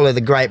one, I call her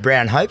the Great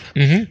Brown Hope,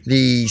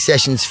 the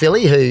Sessions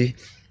filly, who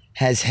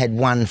has had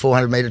one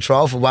 400-metre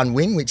trial for one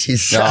win, which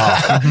is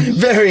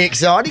very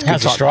exciting.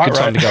 That's a strike, good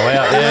time to go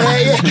out.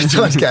 Yeah, good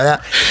time to go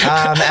out.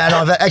 And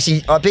I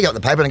pick up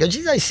the paper and I go,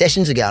 geez, those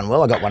Sessions are going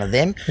well. I got one of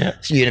them. Yeah.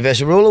 It's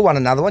Universal Ruler, won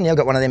another one. Yeah, I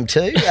got one of them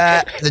too.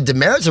 The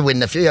Demerits are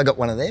winning a few. I got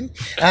one of them.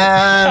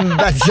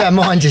 But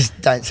mine just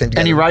don't seem to go.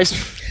 Any race?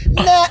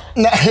 No.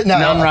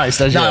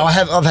 Non-race, as No,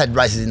 I've had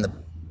races in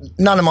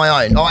none of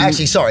my own. Oh,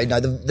 actually, sorry. No,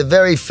 the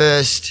very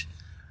first,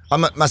 I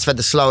must have had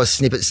the slowest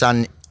snippet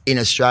son in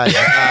Australia.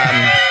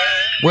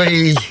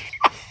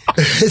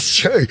 It's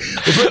true.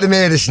 We put the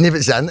mare to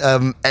Snippet Son,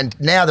 and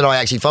now that I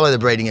actually follow the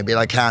breeding a bit,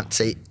 I can't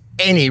see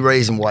any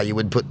reason why you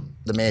would put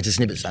the mare to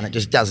Snippet Son. It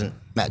just doesn't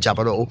match up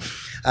at all.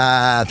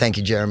 Thank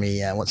you,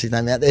 Jeremy. What's his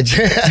name out there?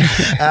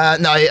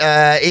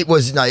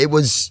 It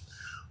was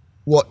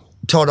what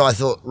Todd, I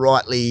thought,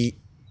 rightly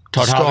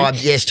described. Harvey?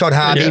 Yes, Todd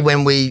Harvey.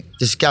 When we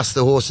discussed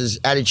the horse's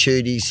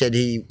attitude, he said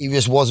he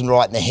just wasn't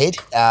right in the head.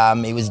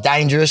 He was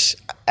dangerous.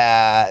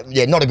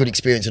 Not a good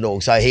experience at all.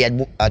 So he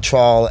had a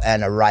trial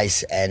and a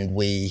race, and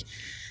we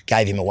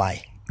gave him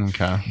away.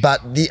 Okay.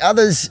 But the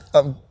others,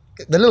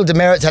 the little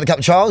Demerits had a couple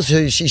of trials.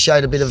 She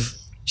showed a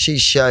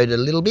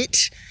little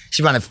bit.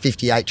 She ran a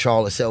 58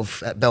 trial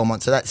herself at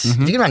Belmont. So that's if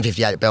you can run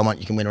 58 at Belmont,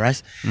 you can win a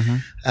race.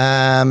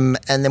 And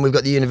then we've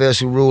got the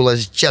Universal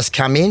Rulers just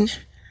come in.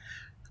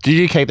 Do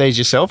you keep these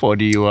yourself, or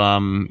do you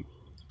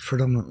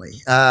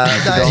Predominantly.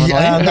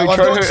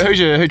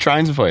 Who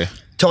trains them for you?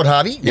 Todd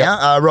Harvey. Yep.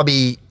 Yeah.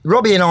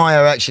 Robbie and I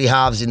are actually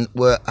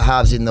were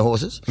halves in the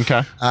horses.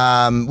 Okay.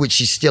 Which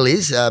he still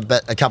is,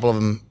 but a couple of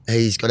them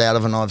he's got out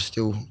of and I've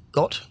still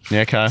got.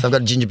 Yeah, okay. So I've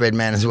got a gingerbread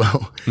man as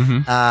well.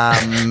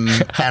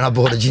 And I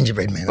bought a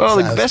gingerbread man. Well,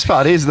 the best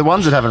part is the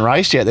ones that haven't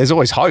raced yet, there's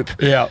always hope.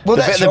 Yeah. Well,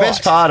 the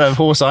best part of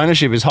horse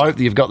ownership is hope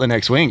that you've got the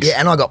next Winx.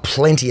 Yeah, and I got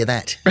plenty of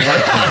that.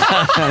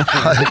 I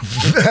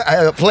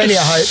got plenty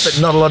of hope,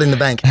 but not a lot in the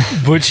bank.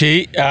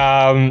 Butchy,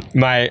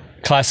 mate,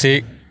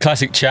 classic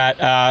chat.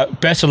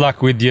 Best of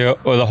luck with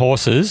the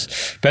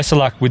horses. Best of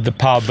luck with the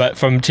pub. But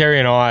from Terry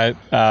and I,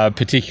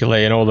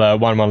 particularly, and all the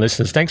 1-1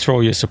 listeners, thanks for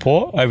all your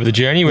support over the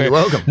journey. You're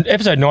welcome.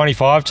 Episode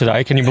 95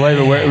 today. Can you believe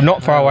it? We're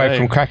not far away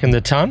from cracking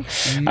the ton.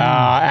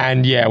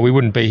 And yeah, we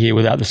wouldn't be here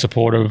without the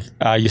support of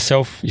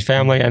yourself, your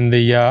family, and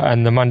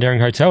the Mundaring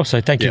Hotel. So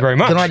thank you very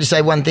much. Can I just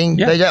say one thing?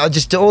 Yeah.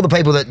 Just to all the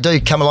people that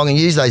do come along and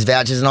use those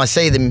vouchers, and I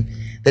see them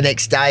the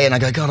next day and I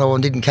go, God, I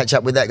didn't catch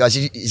up with that, guys.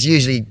 It's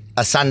usually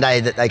a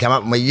Sunday that they come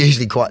up and we're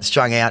usually quite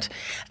strung out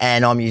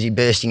and I'm usually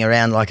bursting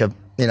around like a,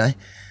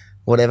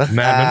 whatever.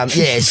 But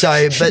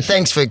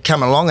thanks for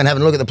coming along and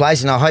having a look at the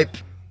place, and I hope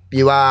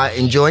you are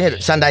enjoying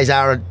it. Sundays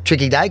are a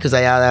tricky day because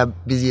they are our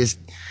busiest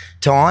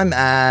time.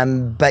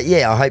 But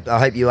yeah, I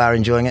hope you are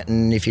enjoying it,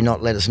 and if you're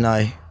not, let us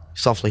know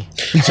softly.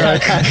 So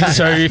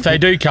if they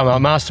do come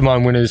up,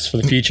 Mastermind winners for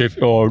the future,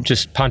 or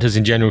just punters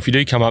in general, if you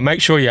do come up,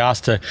 make sure you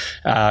ask to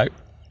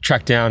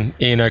track down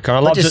Ian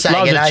O'Connor. Love to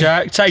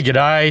chat, say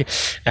g'day,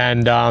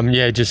 and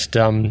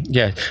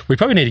we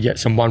probably need to get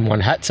some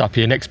 1-1 hats up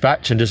here next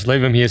batch and just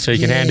leave them here so you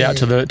can hand out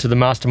to the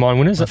Mastermind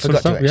winners. I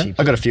forgot to actually.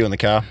 I got a few in the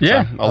car.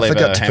 Yeah, so I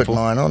forgot to put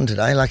mine on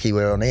today. Lucky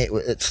we're on air.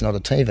 It's not a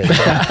TV.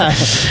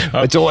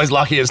 It's always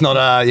lucky it's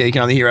not you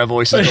can only hear our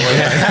voices.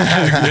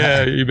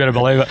 Yeah, you better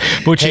believe it.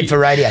 Butchie, head for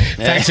radio.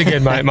 Thanks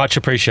again, mate. Much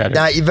appreciated.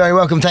 No, you're very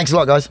welcome. Thanks a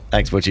lot, guys.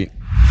 Thanks, Butchie.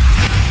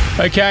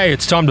 Okay,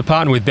 it's time to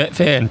partner with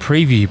Betfair and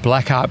preview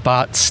Black Heart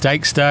Bart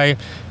Stakes Day.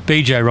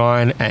 BJ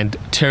Ryan and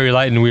Terry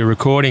Leighton, we're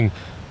recording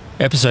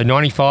episode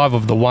 95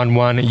 of the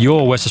 1-1,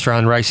 your West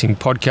Australian Racing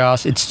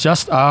podcast. It's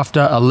just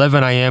after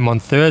 11 a.m.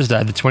 on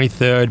Thursday, the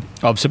 23rd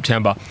of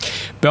September.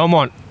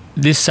 Belmont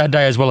this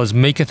Saturday, as well as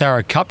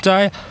Meekatharra Cup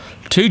Day,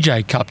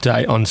 2J Cup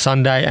Day on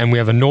Sunday, and we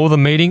have a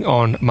Northern meeting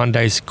on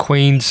Monday's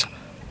Queen's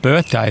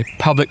birthday,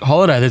 public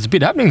holiday. There's a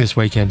bit happening this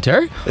weekend,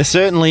 Terry. There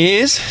certainly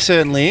is.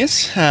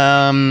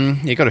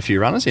 You got a few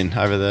runners in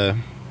over the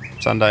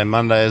Sunday and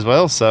Monday as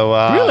well. So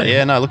really?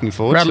 Yeah, no, looking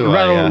forward to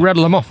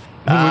rattle them off.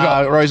 Who we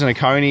got? Rosa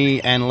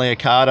Coney and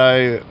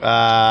Leocardo,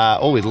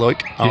 all with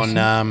Luke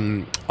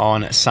on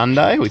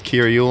Sunday with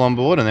Kira Yule on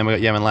board, and then we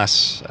got Yemen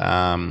Lass.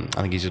 I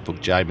think he's just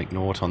booked Jade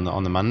McNaught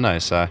on the Monday.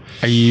 So,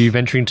 are you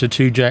venturing to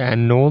 2J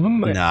and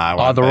Northern? No,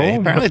 either or.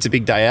 Apparently, it's a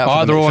big day out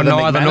either for the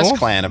neither McManus nor?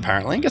 clan.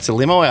 Apparently, gets a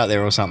limo out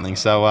there or something.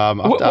 So, I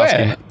have to ask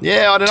him.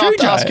 Yeah, I don't know. I have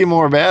to ask him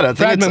more about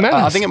it.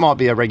 I think it might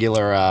be a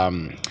regular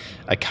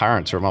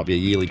occurrence, or it might be a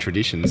yearly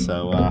tradition.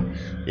 So,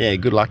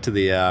 good luck to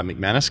the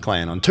McManus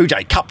clan on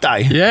 2J Cup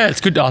Day. Yeah,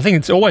 it's good. I think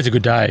it's always a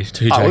good day,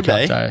 2J Cup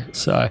Day.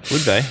 So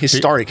would be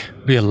historic.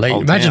 Be elite.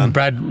 Imagine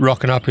Brad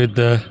rocking up in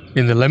the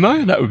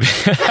limo.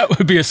 That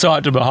would be a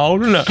sight to behold,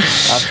 wouldn't it?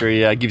 After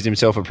he gives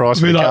himself a prize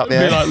for the cup.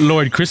 Be like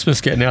Lloyd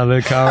Christmas getting out of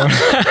the car.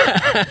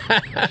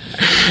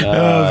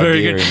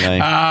 Very good.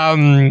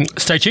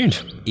 Stay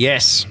tuned.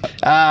 Yes.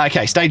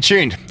 Okay, stay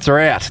tuned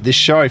throughout this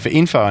show for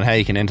info on how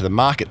you can enter the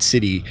Market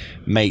City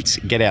Meets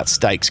Get Out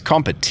Stakes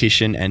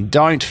competition. And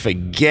don't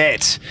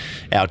forget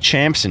our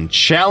Champs and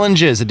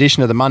Challengers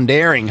edition of the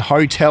Mundaring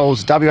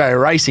Hotel's WA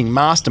Racing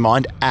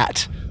Mastermind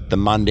at the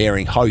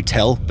Mundaring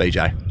Hotel,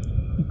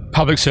 BJ.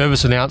 Public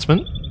service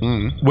announcement.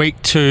 Week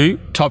 2,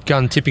 Top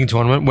Gun tipping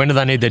tournament. When do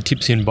they need their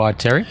tips in by,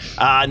 Terry?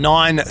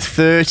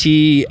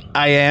 9:30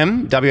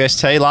 a.m.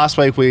 WST. Last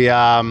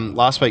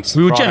week's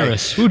We were Friday,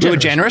 generous. We were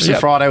generous, Yep.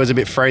 and Friday was a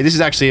bit free. This is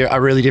actually a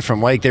really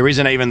different week. There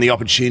isn't even the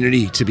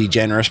opportunity to be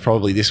generous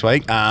probably this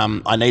week.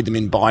 I need them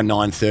in by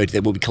 9:30. They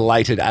will be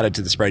collated, added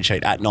to the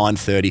spreadsheet at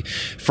 9:30.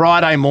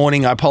 Friday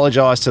morning, I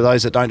apologise to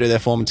those that don't do their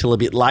form until a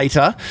bit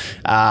later,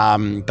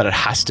 but it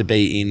has to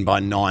be in by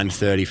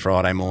 9:30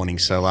 Friday morning.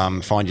 So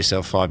find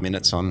yourself 5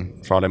 minutes on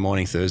Friday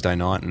morning, Thursday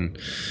night, and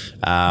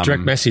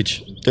Direct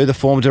message. do the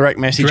form, direct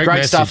message. Direct Great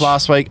message. stuff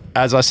last week.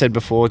 As I said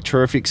before,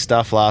 terrific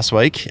stuff last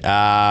week.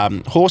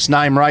 Horse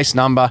name, race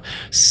number,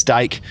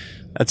 stake.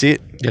 That's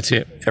it. That's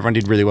it. Everyone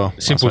did really well.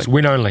 Simples.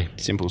 Win only.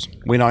 Simples.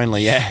 Win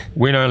only, yeah.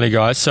 Win only,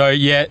 guys. So,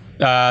 yeah,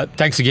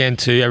 thanks again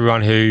to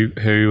everyone who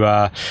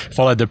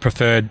followed the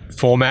preferred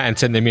format and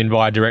sent them in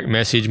via direct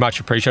message.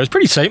 Much appreciated. It's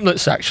pretty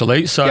seamless,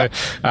 actually. So, Yep.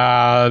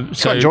 I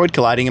enjoyed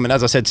collating them, and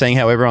as I said, seeing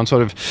how everyone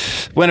sort of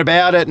went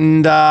about it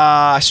and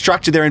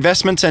structured their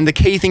investments. And the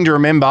key thing to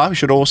remember, we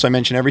should also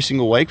mention every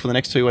single week for the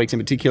next 2 weeks in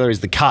particular,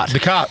 is the cut. The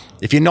cut.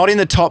 If you're not in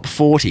the top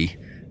 40...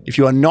 If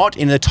you are not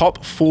in the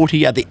top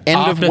 40 at the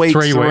end After of week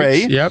 3,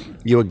 weeks, yep.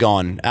 you are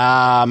gone.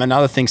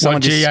 Another thing, someone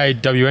What,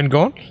 just... GAWN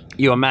gone?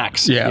 You are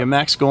max. Yeah. You're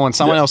max gone.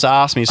 Someone else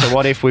asked me, so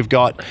what if we've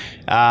got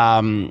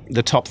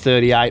the top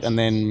 38 and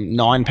then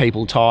 9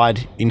 people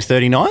tied in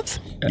 39th?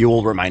 You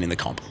all remain in the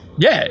comp.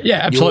 Yeah,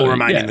 absolutely. You all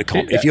remain in the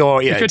comp. If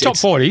you're top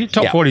 40,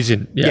 top 40's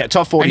in. Yeah,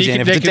 top 40's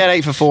in. If it's a dead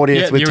 8 for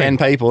 40th with 10 in.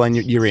 people, then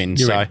you're in.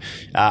 You're in.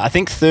 I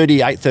think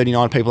 38,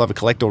 39 people have a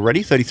collect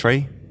already,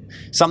 33.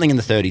 Something in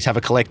the 30s have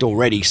a collect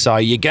already. So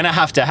you're going to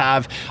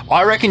have,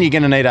 I reckon you're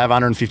going to need to have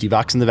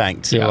 $150 in the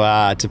bank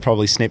to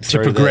probably snip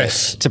through. To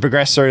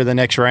progress through to the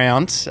next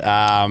round.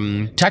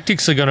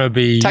 Tactics are going to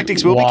be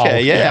Tactics will wild.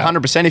 be key,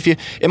 100%.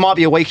 It might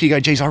be a week you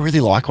go, geez, I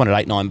really like one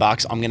at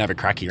 $8-9. I'm going to have a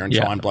crack here and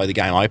try and blow the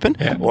game open.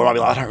 Yeah. Or I'll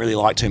be like, I don't really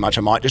like too much.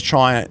 I might just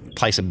try and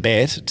place a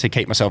bet to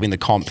keep myself in the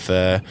comp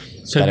for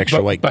that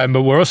extra week. But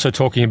we're also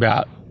talking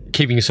about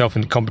keeping yourself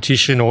in the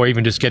competition or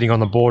even just getting on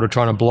the board or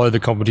trying to blow the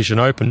competition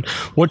open.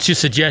 What's your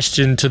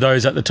suggestion to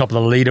those at the top of the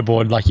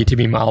leaderboard, like your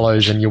Timmy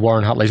Marlowe's and your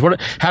Warren Huntleys?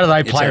 How do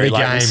they play the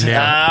game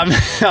now?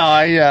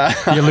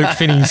 Your Luke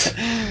Finneys.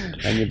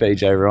 And your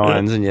BJ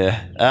Ryans and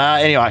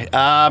anyway,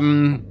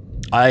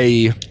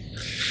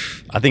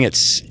 I think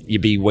it's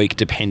you'd be week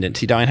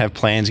dependent. You don't have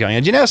plans going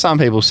on. Do you know how some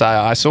people say,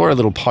 I saw a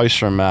little post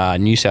from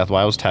New South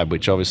Wales tab,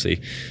 which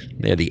obviously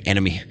they're the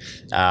enemy,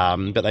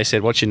 but they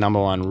said, what's your number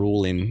one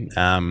rule in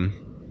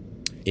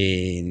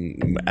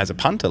as a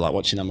punter? Like,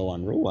 what's your number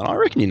one rule? And I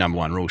reckon your number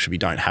one rule should be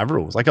don't have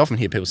rules. Like, I often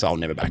hear people say, I'll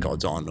never back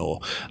odds on,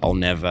 or I'll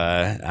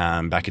never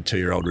back a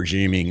 2-year-old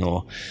resuming,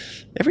 or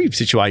every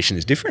situation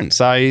is different.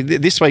 So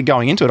this week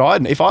going into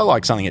it, if I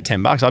like something at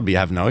 $10, I'd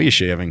have no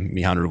issue having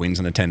me 100 wins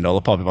and a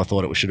 $10 pop if I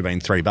thought it should have been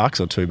 $3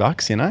 or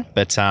 $2, you know.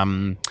 But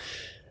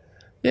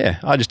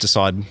I just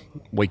decide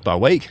week by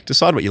week,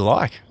 decide what you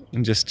like,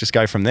 and just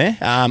go from there.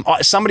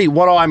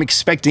 What I'm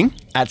expecting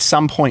at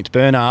some point,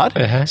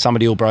 Bernard,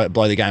 somebody will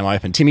blow the game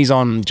open. Timmy's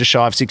on just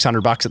shy of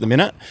 $600 at the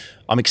minute.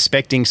 I'm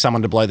expecting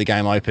someone to blow the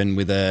game open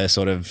with a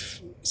sort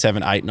of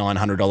 $700, $800,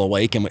 $900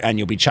 week, and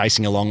you'll be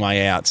chasing a long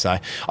way out. So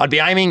I'd be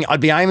aiming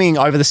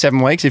over the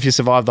 7 weeks, if you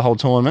survive the whole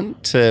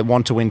tournament, to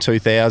want to win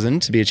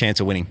 2,000 to be a chance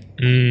of winning.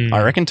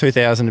 I reckon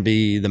 2,000 to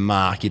be the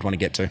mark you'd want to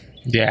get to.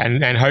 Yeah,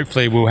 and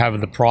hopefully we'll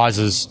have the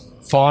prizes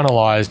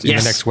finalised in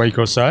the next week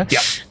or so.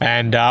 Yep.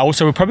 And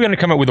also we're probably going to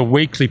come up with a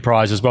weekly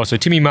prize as well. So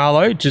Timmy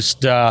Marlowe,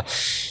 just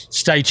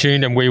stay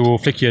tuned and we will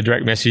flick you a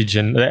direct message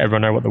and let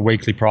everyone know what the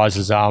weekly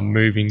prizes are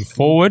moving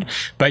forward.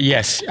 But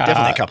yes,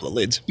 definitely a couple of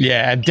lids.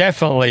 Yeah, and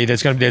definitely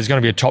there's going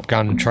to be a Top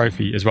Gun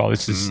trophy as well.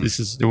 This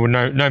is there were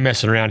no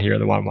messing around here at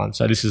the 1-1.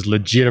 So this is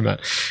legitimate.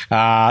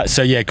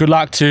 So yeah, good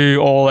luck to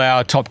all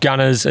our Top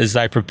Gunners as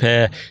they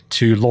prepare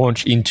to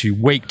launch into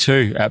week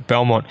 2 at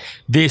Belmont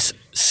this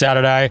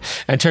Saturday.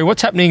 And Terry,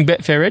 what's happening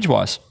Betfair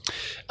edge-wise?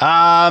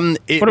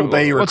 It will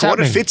be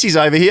recorded. Fitzy's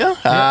over here.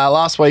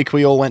 Last week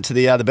we all went to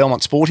the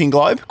Belmont Sporting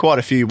Globe. Quite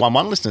a few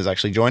 1-1 listeners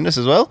actually joined us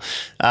as well.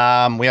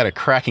 We had a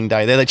cracking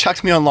day there. They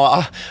chucked me on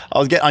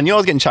I knew I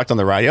was getting chucked on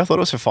the radio. I thought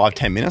it was for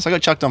 5-10 minutes. I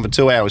got chucked on for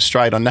 2 hours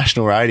straight on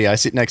national radio. I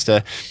sit next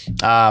to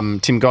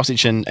Tim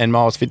Gossage and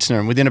Miles Fitzner,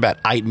 and within about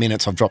 8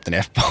 minutes I've dropped an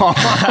F-bomb.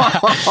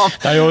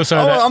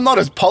 I'm not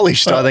as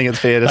polished, I think it's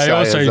fair to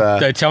say.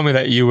 They tell me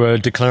that you were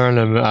declaring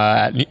them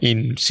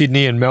in in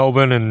Sydney and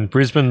Melbourne and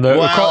Brisbane.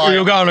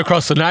 You're going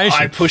across the nation.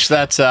 I pushed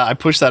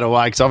that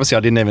away because obviously I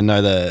didn't even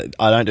know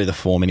I don't do the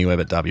form anywhere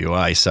but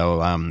WA. So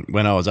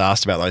when I was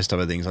asked about those type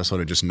of things, I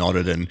sort of just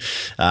nodded and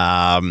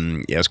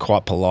it was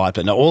quite polite.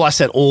 But no, all I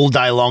said all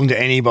day long to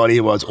anybody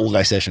was all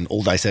day session,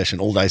 all day session,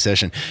 all day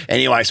session.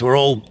 Anyway, so we're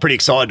all pretty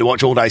excited to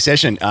watch all day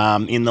session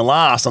in the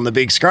last on the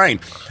big screen,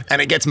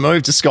 and it gets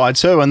moved to Sky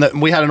 2,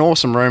 and we had an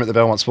awesome room at the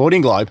Belmont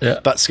Sporting Globe,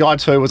 but Sky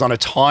 2 was on a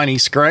tiny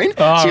screen,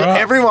 so you got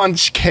everyone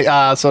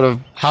sort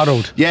of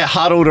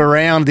huddled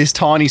around this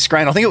tiny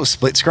screen. I think it was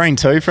split screen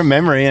too, from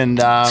memory. And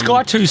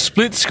Sky 2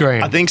 split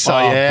screen. I think so.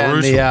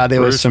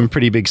 There was some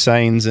pretty big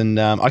scenes, and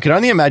I could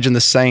only imagine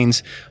the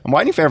scenes. I'm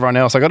waiting for everyone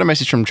else. I got a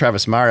message from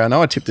Travis Murray. I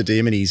know I tipped the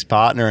Diomedes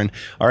partner, and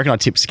I reckon I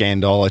tipped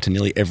Scandolo to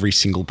nearly every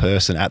single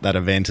person at that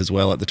event as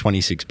well, at the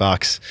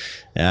 $26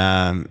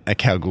 at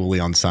Kalgoorlie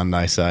on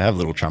Sunday. So I have a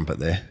little trumpet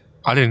there.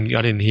 I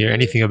didn't hear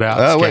anything about.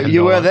 Oh, wait,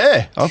 you were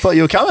there. I thought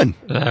you were coming.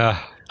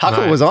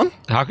 Huckle was on.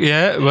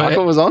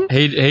 Huckle was on.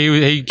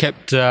 He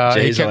kept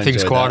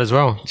things quiet as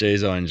well.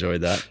 Jeez, I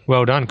enjoyed that.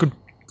 Well done. Good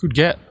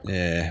get.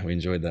 Yeah, we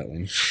enjoyed that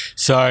one.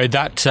 So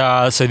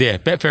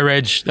Betfair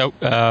Edge.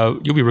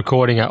 You'll be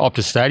recording at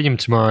Optus Stadium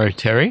tomorrow,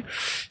 Terry.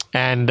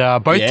 And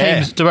both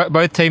teams,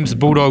 the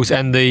Bulldogs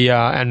and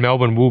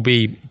Melbourne, will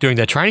be doing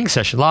their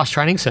last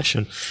training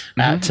session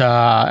at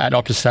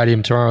Optus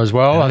Stadium tomorrow as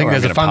well. I think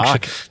there's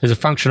a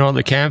function on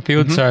at the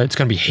Campfield, so it's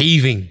going to be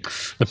heaving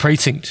the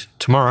precinct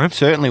tomorrow.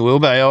 Certainly will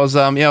be. I was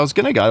going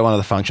to go to one of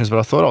the functions, but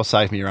I thought I'll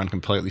save me run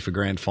completely for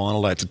grand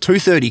final day. It's a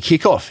 2:30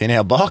 kickoff in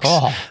our box,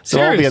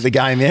 so I'll be at the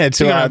game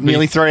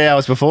nearly 3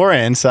 hours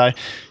beforehand. So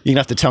you're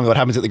gonna have to tell me what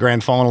happens at the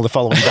grand final the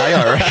following day,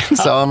 I reckon.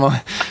 So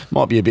I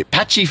might be a bit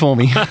patchy for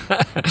me.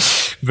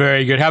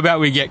 Very good. How about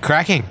we get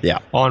cracking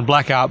on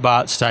Black Heart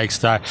Bart Stakes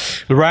Day?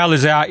 The rail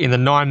is out in the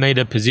 9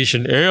 metre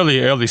position.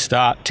 Early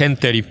start,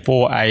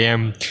 10:34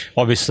 a.m.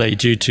 Obviously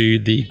due to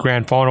the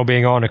grand final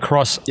being on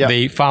across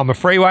the Farmer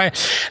Freeway.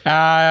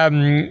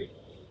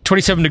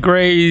 27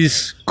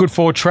 degrees, good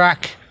forward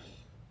track.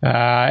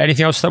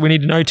 Anything else that we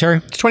need to know, Terry?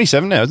 It's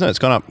 27 now, isn't it? It's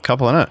gone up a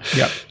couple, isn't it?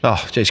 Yep.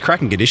 Oh, geez,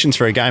 cracking conditions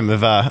for a game of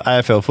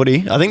AFL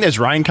footy. I think there's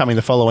rain coming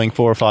the following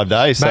 4 or 5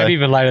 days. Maybe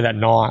even later that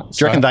night. Do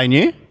you reckon they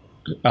knew?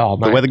 Oh,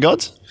 mate. The weather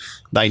gods?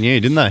 They knew,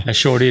 didn't they? They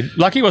sure did.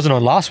 Lucky he wasn't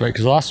on last week,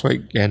 because last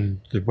week the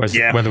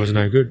weather was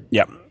no good.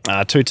 Yep.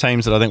 Two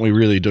teams that I think we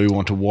really do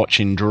want to watch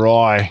in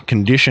dry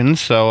conditions.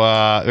 So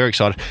very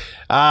excited.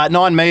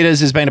 9 metres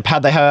has been a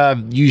pad they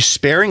have used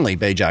sparingly,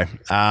 BJ.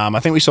 I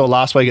think we saw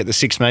last week at the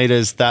 6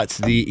 metres that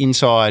the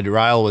inside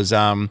rail was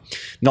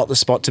not the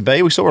spot to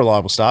be. We saw a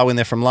reliable start when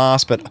they're from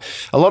last, but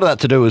a lot of that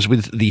to do was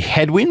with the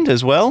headwind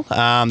as well.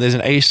 There's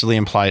an easterly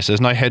in place. There's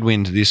no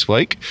headwind this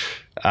week.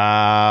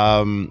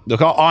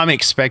 Look, I'm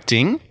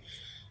expecting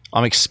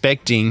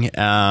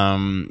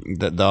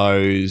that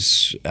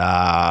those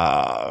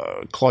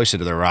closer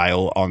to the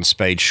rail on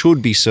speed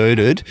should be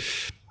suited.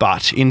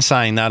 But in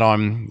saying that, I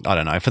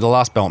don't know, for the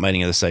last belt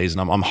meeting of the season,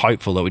 I'm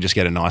hopeful that we just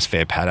get a nice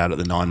fair pad out at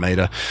the 9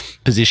 metre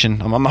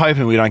position. I'm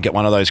hoping we don't get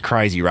one of those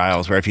crazy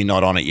rails where if you're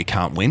not on it, you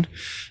can't win.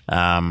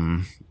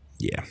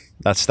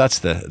 That's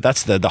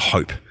the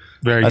hope.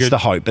 That's the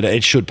hope, but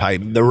it should play.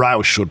 The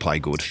rail should play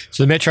good.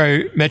 So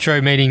the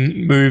Metro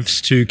meeting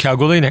moves to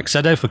Kalgoorlie next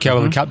Saturday for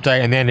Kalgoorlie Cup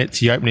Day, and then it's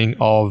the opening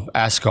of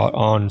Ascot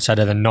on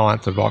Saturday the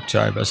 9th of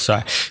October.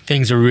 So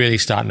things are really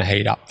starting to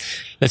heat up.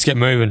 Let's get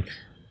moving.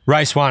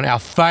 Race 1, our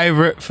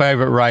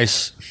favourite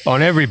race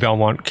on every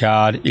Belmont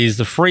card is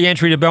the free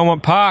entry to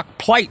Belmont Park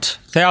Plate,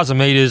 1,000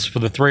 metres for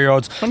the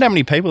 3-year-olds. I wonder how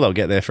many people they'll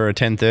get there for a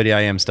 10:30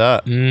 a.m.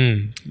 start.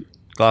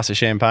 Glass of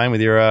champagne with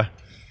your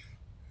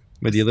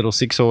little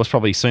 6-horse,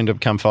 probably soon to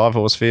become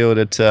 5-horse field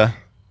at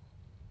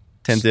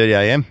 10:30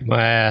 a.m.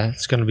 Wow,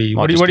 it's going to be.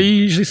 What do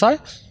you usually say?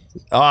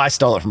 Oh, I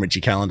stole it from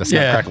Richie Callender.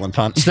 Snap, crackle, and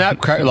punt. Snap,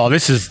 crackle. Oh,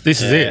 this is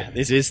it.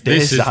 This is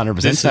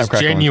 100% snap, crackle,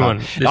 genuine.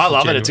 And punt. I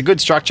love it. It's a good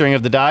structuring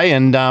of the day,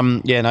 and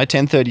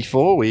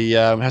 10:34. We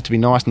have to be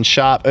nice and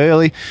sharp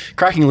early.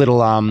 Cracking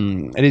little.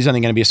 It is only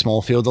going to be a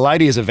small field. The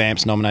Lady is a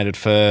Vamps nominated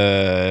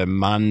for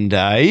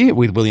Monday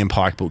with William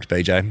Pike booked,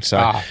 BJ. So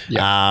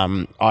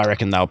I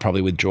reckon they'll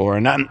probably withdraw,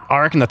 and I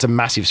reckon that's a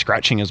massive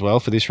scratching as well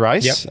for this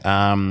race.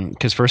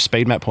 Because for a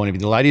speed map point of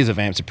view, the Lady is a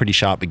Vamps a pretty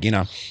sharp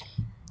beginner.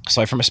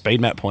 So from a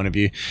speed map point of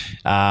view,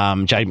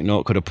 Jade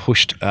McNaught could have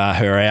pushed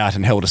her out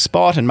and held a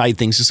spot and made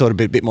things sort of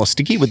a bit more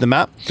sticky with the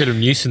map. Bit of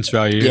nuisance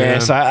value. Yeah,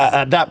 so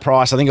at that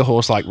price, I think a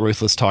horse like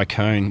Ruthless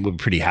Tycoon would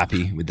be pretty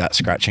happy with that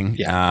scratching.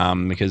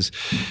 Because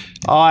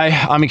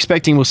I'm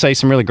expecting we'll see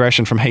some real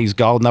aggression from He's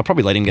Gold, and they'll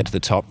probably let him get to the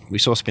top. We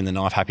saw Spin the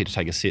Knife happy to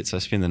take a sit, so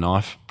Spin the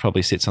Knife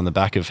probably sits on the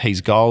back of He's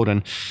Gold,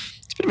 and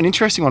it's a bit of an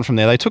interesting one from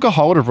there. They took a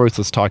hold of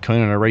Ruthless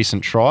Tycoon in a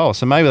recent trial,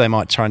 so maybe they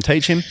might try and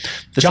teach him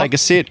to take a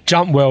sit.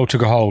 Jump well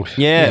took a hold.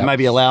 Yeah,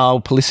 maybe allow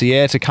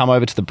Polissier to come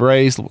over to the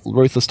breeze.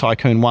 Ruthless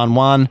Tycoon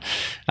 1-1.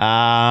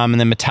 And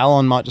then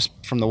Metallon might just,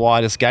 from the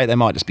widest gate, they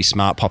might just be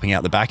smart popping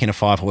out the back in a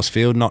 5-horse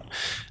field, not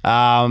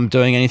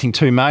doing anything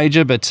too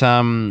major. But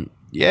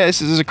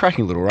this is a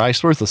cracking little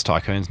race. Ruthless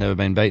Tycoon's never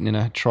been beaten in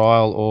a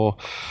trial or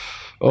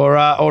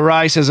or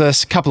race. There's a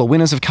couple of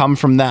winners have come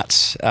from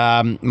that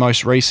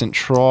most recent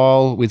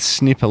trial with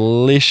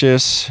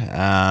Snipperlicious.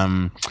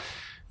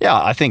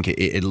 I think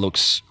it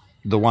looks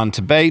the one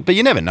to beat, but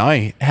you never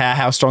know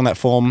how strong that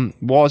form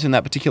was in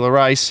that particular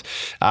race.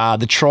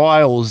 The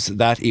trials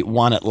that it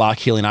won at Lark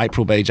Hill in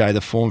April, BJ,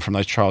 the form from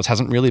those trials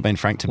hasn't really been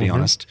frank, to be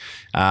honest.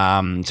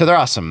 So there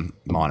are some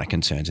minor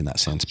concerns in that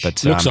sense.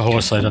 But looks a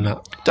horse, doesn't it?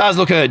 Does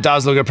look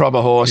a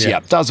proper horse. Yeah,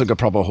 does look a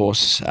proper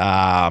horse.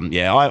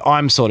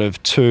 I'm sort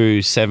of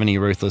 270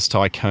 Ruthless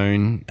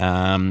Tycoon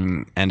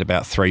and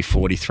about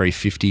 340,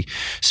 350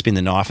 Spin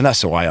the Knife, and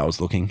that's the way I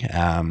was looking.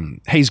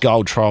 He's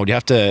Gold trialled. You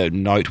have to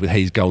note with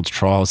He's Gold's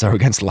trials, they're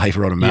against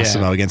Leverod and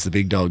Massimo, against the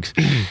big dogs.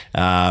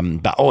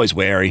 But always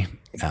wary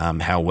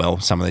how well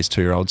some of these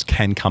 2-year-olds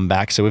can come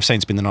back. So we've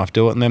seen Spin the Knife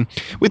do it. And then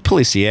with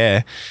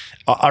Polissier,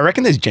 I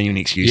reckon there's genuine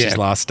excuses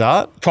last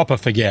start. Proper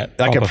forget.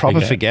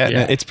 Proper forget.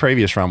 Yeah. Its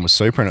previous run was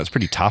super and it was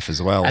pretty tough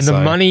as well. And the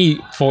money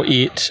for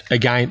it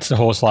against a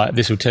horse like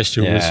This Will Test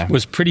You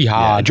was pretty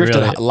hard. It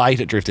drifted really.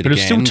 Late, it drifted but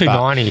again. But it was still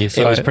 290.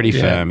 So it was pretty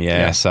firm,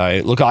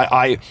 So, look,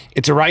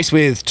 it's a race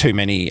with too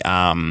many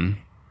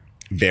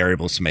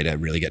variables for me to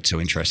really get too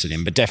interested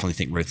in, but definitely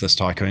think Ruthless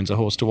Tycoon's a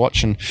horse to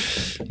watch, and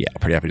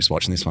pretty happy just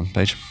watching this one,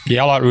 Paige.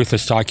 Yeah, I like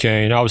Ruthless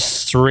Tycoon. I was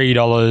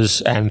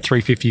 $3 and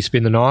 $3.50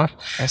 Spin the Knife.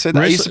 So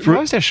are you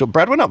surprised how short?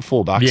 Brad went up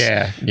 $4.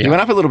 Yeah. He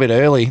went up a little bit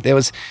early. There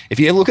was, if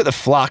you look at the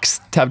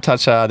flux tab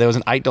touch, there was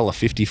an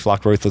 $8.50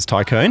 fluck Ruthless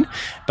Tycoon,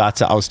 but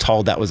I was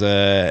told that was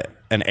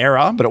an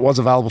error, but it was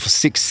available for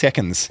 6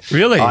 seconds.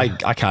 Really?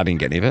 I can't even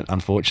get any of it,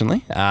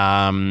 unfortunately.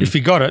 If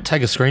you got it,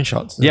 take a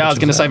screenshot. Yeah, I was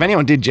going to say, if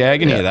anyone did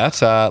jag any of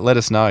that, let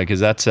us know, because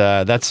that's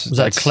was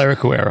that a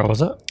clerical error,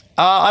 was it?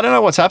 I don't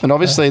know what's happened.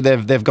 Obviously,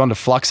 they've gone to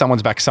fluck.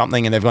 Someone's back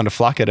something, and they've gone to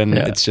fluck it, and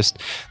it's just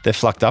they're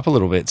flucked up a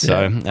little bit.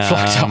 So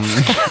flucked up.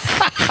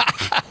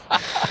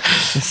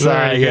 So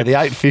the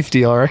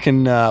 850, I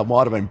reckon,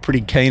 might have been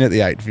pretty keen at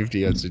the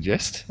 850. I'd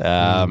suggest.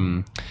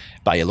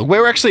 But yeah, look,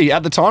 we're actually,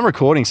 at the time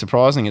recording,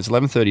 surprisingly, it's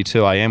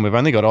 11:32 a.m. We've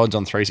only got odds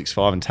on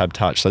 365 and Tab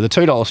Touch. So the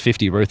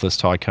 $2.50 Ruthless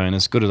Tycoon,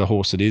 as good as a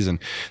horse it is, and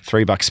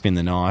 $3 Spin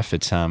the Knife,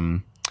 it's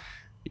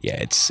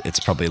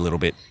probably a little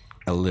bit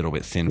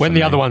thin. When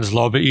the other one's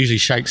low, but it usually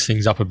shakes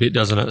things up a bit,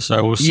 doesn't it?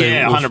 So we'll see.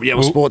 Yeah, 100.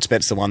 Well, sports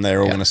bet's the one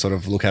they're all going to sort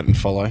of look at and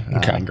follow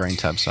in green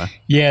tab. So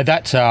yeah,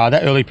 that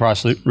early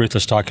price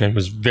Ruthless Tycoon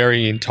was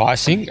very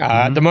enticing.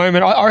 At the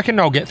moment, I reckon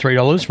I'll get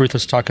 $3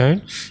 Ruthless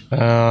Tycoon.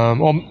 I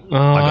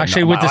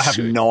have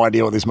no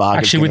idea what this market.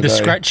 Actually, with the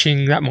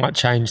scratching, that might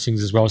change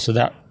things as well. So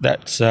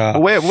that's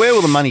where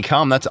will the money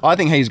come? I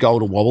think He's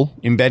Gold will wobble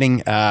in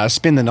betting.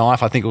 Spin the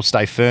Knife, I think, will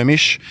stay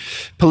firmish.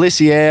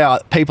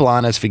 Polissier, people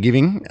aren't as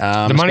forgiving.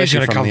 The money's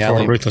going to come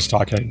for a Ruthless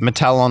Tycoon.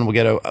 Metallon will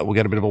get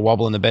a bit of a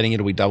wobble in the betting.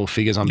 It'll be double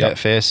figures on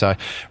Betfair. So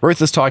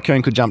Ruthless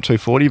Tycoon could jump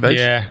 240. But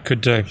yeah,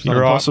 could do.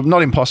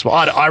 Not impossible.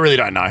 I really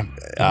don't know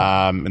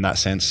in that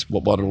sense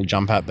what it'll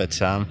jump at,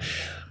 but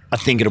I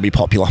think it'll be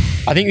popular.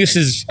 I think this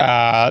is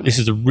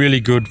a really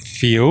good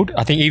field.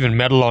 I think even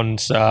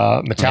Metallon's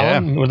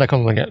Metallon, what do they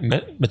call it?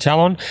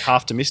 Metallon?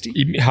 Half to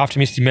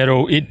Misty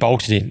Medal, it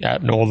bolted in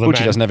at Northern.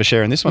 Butchy doesn't have a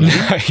share in this one.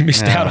 No, he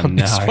missed out on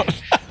this one.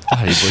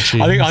 I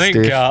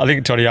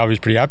think Toddy Harvey's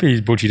pretty happy.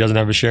 Butchy doesn't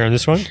have a share in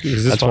this one.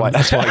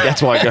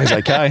 That's why it goes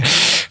okay.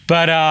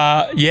 But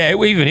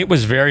even it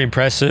was very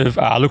impressive.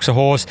 Looks a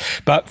horse,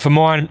 but for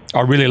mine,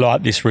 I really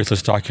like this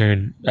Ruthless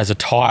Tycoon as a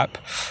type.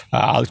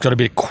 It's got a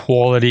bit of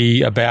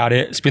quality about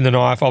it. Spin the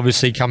Knife,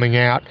 obviously coming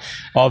out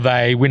of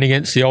a win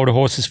against the older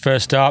horses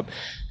first up.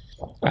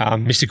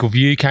 Mystical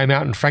View came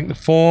out and franked the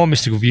form.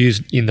 Mystical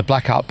View's in the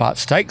Black Heart Bart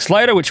Stakes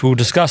later, which we'll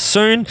discuss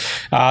soon.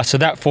 So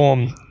that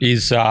form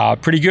is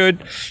pretty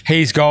good.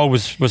 He's Gold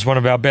was one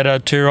of our better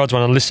two-year-olds,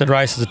 one of the listed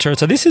races of two.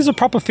 So this is a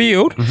proper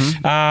field.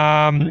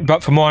 But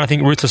for mine, I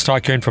think Ruthless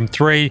Tycoon from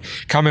 3,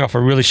 coming off a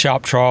really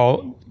sharp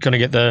trial, going to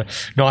get the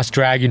nice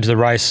drag into the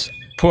race.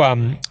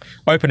 Open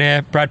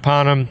air, Brad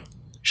Parnham,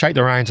 shake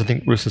the reins. I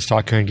think Ruthless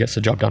Tycoon gets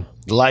the job done.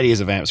 The Lady is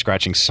a vamp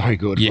scratching so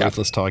good.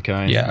 Ruthless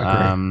Tycoon. Yeah,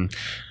 I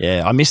agree.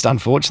 I missed,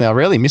 unfortunately, I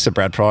rarely miss a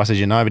Brad Price, as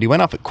you know, but he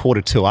went up at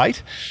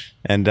 7:45.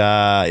 And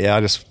I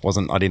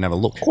didn't have a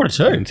look.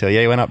 7:45? Until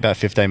he went up about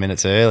 15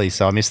 minutes early,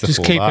 so I missed the $4.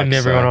 Just keeping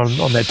everyone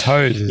on their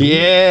toes.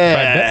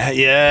 Yeah.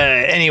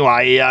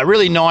 Anyway,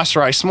 really nice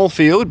race. Small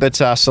field, but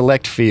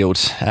select field.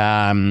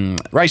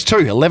 Race 2,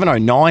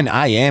 11:09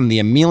 a.m. The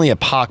Amelia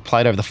Park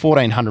Plate over the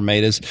 1,400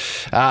 metres.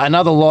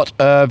 Another lot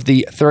of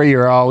the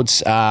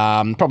 3-year-olds.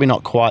 Probably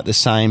not quite the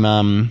same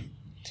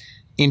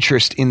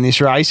interest in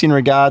this race in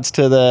regards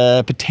to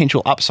the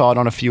potential upside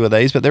on a few of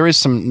these, but there is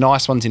some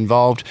nice ones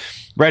involved.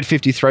 Red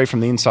 53 from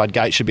the inside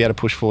gate should be able to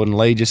push forward and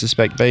lead, you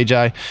suspect,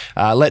 BJ.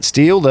 Let's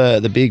Deal,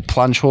 the big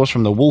plunge horse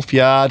from the Wolf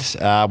Yard,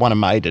 won a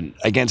maiden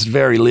against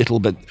very little,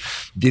 but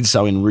did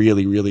so in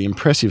really, really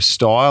impressive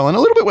style. And a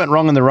little bit went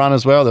wrong in the run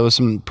as well. There was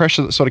some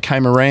pressure that sort of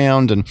came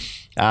around and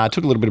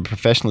took a little bit of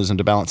professionalism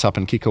to balance up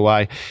and kick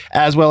away,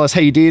 as well as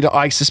he did.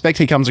 I suspect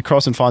he comes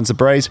across and finds the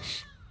breeze.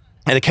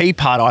 And the key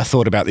part I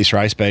thought about this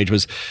race, Beach,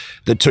 was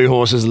the two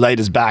horses,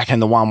 Leaders Back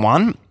and the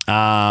 1-1.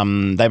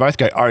 They both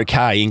go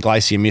okay in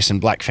Glacier Miss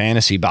and Black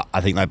Fantasy, but I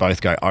think they both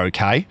go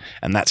okay,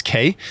 and that's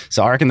key.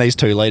 So I reckon these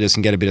two leaders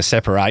can get a bit of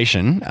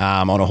separation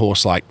on a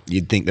horse like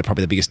you'd think that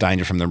probably the biggest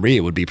danger from the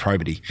rear would be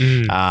Probity.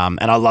 And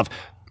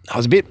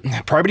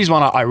Probity's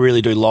one I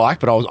really do like,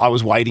 but I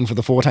was waiting for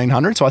the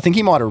 1400, so I think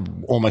he might have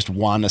almost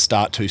won a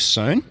start too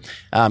soon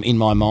in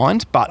my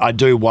mind, but I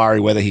do worry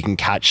whether he can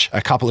catch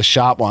a couple of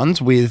sharp ones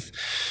with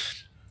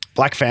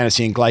Black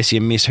Fantasy and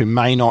Glacier Miss, who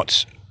may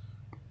not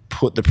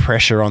put the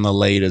pressure on the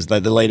leaders. The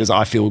leaders,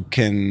 I feel,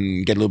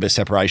 can get a little bit of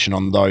separation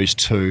on those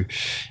two.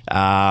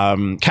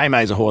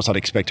 K-May is a horse I'd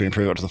expect to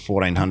improve up to the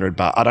 1400,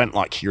 but I don't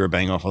like Kira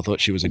being off. I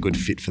thought she was a good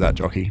fit for that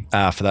jockey,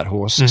 for that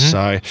horse.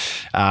 So,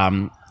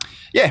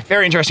 yeah,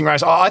 very interesting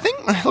race. I think,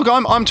 look,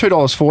 I'm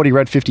 $2.40,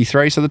 red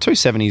 53, so the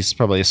 270 is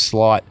probably a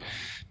slight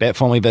bet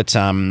for me, but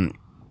I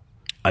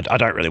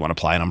don't really want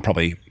to play, and I'm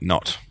probably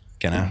not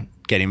going to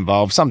get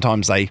involved.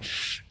 Sometimes they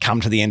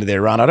come to the end of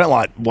their run. I don't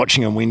like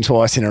watching them win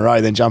twice in a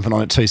row, then jumping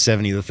on at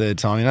 270 the third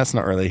time. That's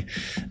not really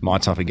my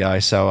type of go.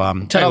 So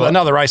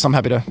another race I'm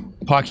happy to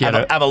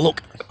have a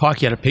look.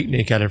 Pikey had a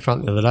picnic out in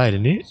front the other day,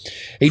 didn't he?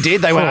 He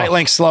did. They went 8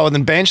 lengths slower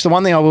than bench. The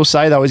one thing I will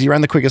say, though, is he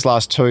ran the quickest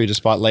last 2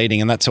 despite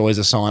leading, and that's always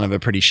a sign of a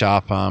pretty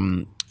sharp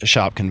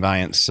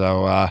conveyance.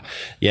 So,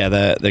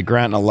 the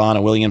Grant and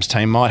Alana Williams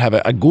team might have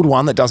a good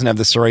one that doesn't have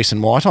the cerise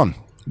and white on.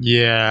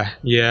 Yeah.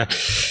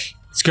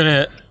 It's going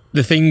to...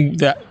 The thing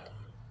that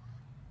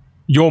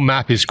your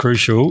map is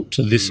crucial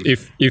to this.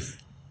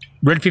 If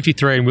Red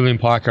 53 and William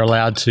Pike are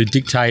allowed to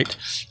dictate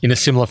in a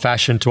similar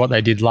fashion to what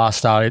they did last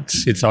start,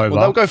 it's over.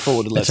 Well, they'll go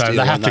forward with Let's Deal.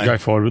 They have to go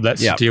forward with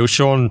Let's Deal.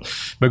 Sean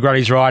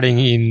McGrady's riding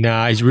in,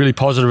 he's really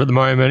positive at the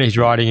moment. He's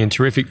riding in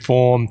terrific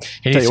form.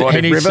 He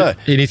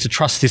needs to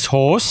trust this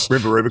horse.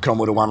 River Rubicon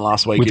would have won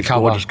last week if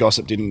Gorgeous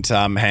Gossip didn't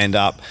hand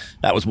up.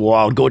 That was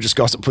wild. Gorgeous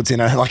Gossip puts in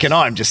and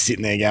I'm just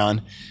sitting there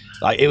going...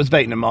 it was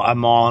beating a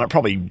mile, and it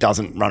probably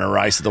doesn't run a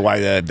race the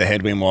way the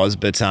headwind was.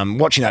 But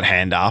watching that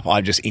hand up,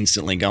 I just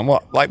instantly gone,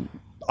 what?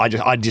 I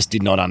just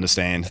did not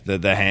understand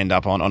the hand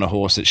up on a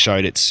horse that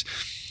showed its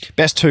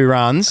best 2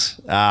 runs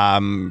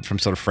from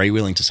sort of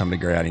freewheeling to some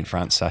degree out in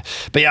front. So,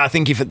 but yeah, I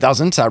think if it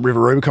doesn't, River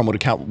Rubicon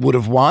would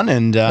have won,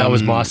 and that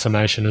was my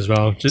summation as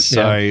well. This is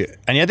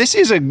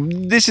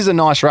a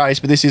nice race,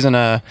 but this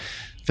isn't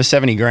for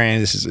 70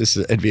 grand.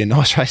 It'd be a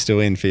nice race to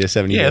win for your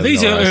 70. Yeah,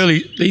 these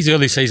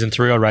early season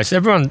 3-year races,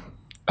 everyone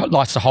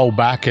likes to hold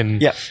back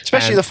and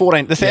especially the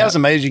 14, the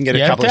 1,000 metres. You can get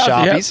a couple of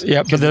sharpies.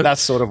 Yeah, but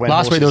that's sort of when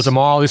last week there was a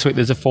mile. This week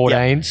there's a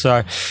 14. Yep.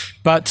 So,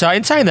 but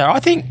in saying that, I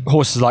think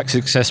horses like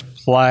Success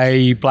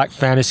Play, Black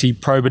Fantasy,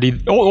 Probity,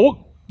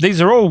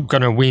 these are all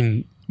going to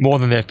win more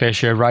than their fair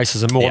share of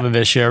races and more than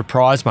their share of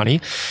prize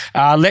money.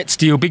 Let's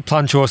Deal, big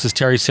plunge horse, as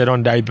Terry said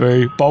on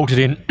debut, bolted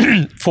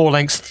in 4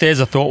 lengths. There's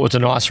a thought was a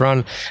nice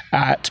run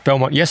at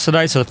Belmont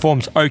yesterday, so the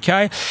form's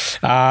okay.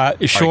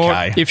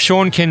 If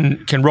Sean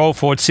can roll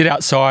forward, sit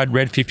outside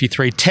Red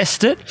 53,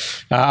 test it,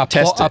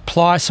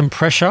 apply some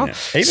pressure,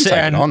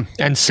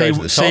 and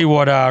see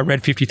what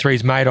Red 53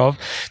 is made of.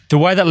 The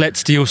way that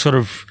Let's Deal sort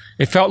of...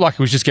 It felt like it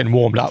was just getting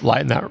warmed up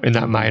late in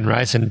that main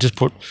race, and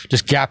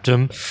just gapped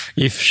him.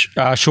 If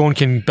Sean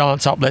can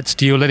balance up Let's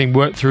Deal, let him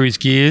work through his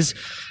gears,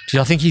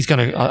 I think he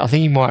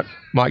might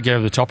get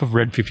over the top of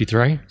Red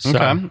 53.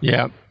 So,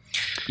 yeah.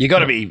 You got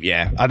to be,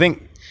 I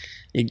think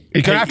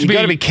you got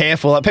to be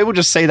careful. Like, people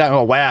just see that,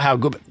 oh wow, how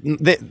good.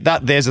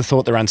 There's a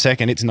thought they ran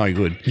second. It's no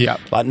good. Yeah.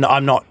 Like, no,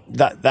 I'm not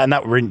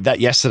that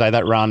yesterday,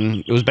 that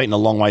run, it was beaten a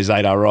long way.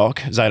 Zadar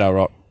Rock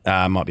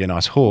might be a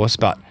nice horse,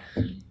 but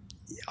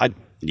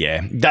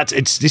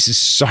this is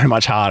so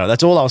much harder.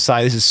 That's all I'll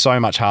say. This is so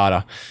much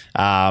harder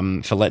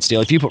for Let's Deal.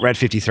 If you put Red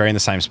 53 in the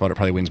same spot, it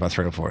probably wins by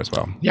 3 or 4 as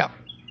well. Yeah.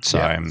 So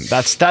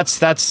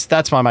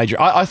that's my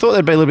major. I thought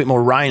there'd be a little bit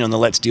more rain on the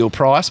Let's Deal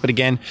price, but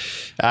again,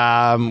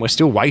 we're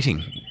still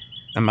waiting.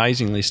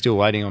 Amazingly, still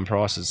waiting on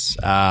prices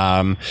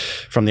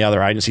from the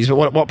other agencies.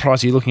 But what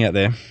price are you looking at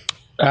there?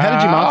 How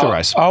did you mark the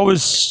race? I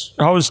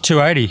was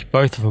 280,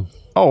 both of them.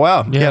 Oh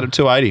wow, you had a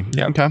 280.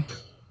 Yeah. Okay.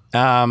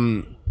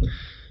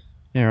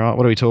 Yeah, right.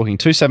 What are we talking?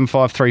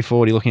 275,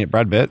 340. Looking at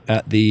Bradbet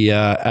at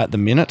the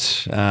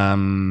minute.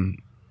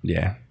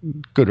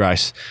 Good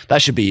race. That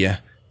should be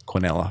a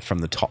Quinella from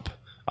the top,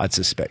 I'd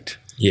suspect.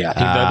 Yeah, I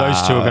think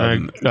those two are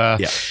going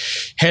to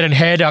head and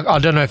head. I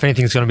don't know if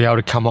anything's going to be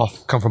able to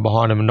come from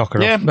behind them and knock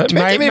it off. But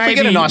maybe if we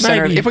get a nice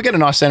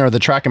center, of the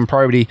track and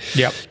Probity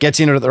gets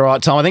in it at the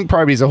right time, I think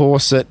Probity's a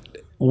horse that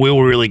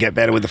will really get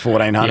better with the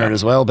 1400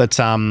 as well. But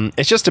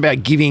it's just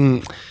about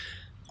giving.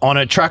 On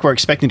a track we're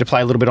expecting to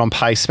play a little bit on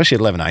pace, especially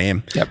at 11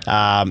 a.m. Yep.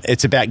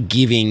 It's about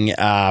giving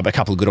a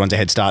couple of good ones a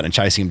head start and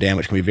chasing them down,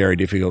 which can be very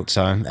difficult.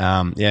 So,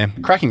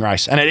 cracking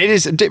race. And it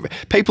is.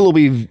 People will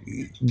be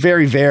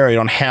very varied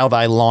on how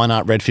they line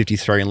up Red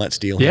 53 and Let's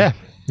Deal. Yeah.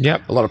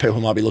 Yep. A lot of people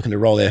might be looking to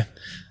roll their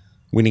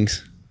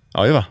winnings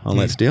over on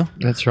Let's Deal.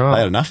 That's right. They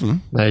had enough of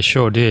them. They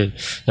sure did.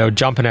 They were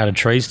jumping out of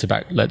trees to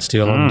back Let's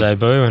Deal on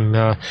debut,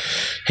 and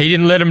he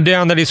didn't let them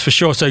down, that is for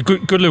sure. So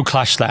good little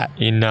clash that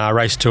in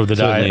race 2 of the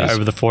day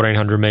over the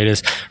 1,400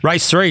 metres.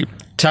 Race 3,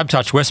 Tab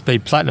Touch West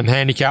Speed Platinum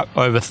Handicap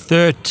over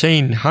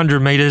 1,300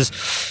 metres.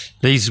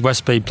 These West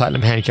Speed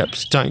Platinum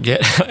handicaps don't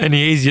get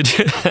any easier.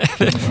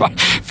 They're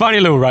funny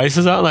little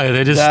races, aren't they?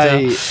 They're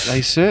just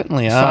they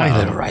certainly are funny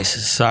little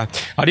races. So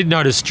I did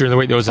notice during the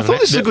week there was. I thought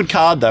this is a good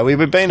card though. We've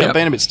been a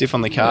bit stiff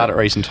on the card at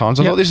recent times.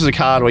 I thought this was a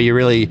card where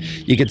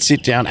you could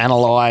sit down,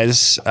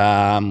 analyse,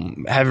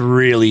 have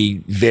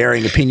really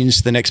varying opinions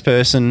to the next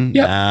person.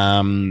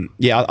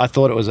 I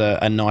thought it was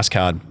a nice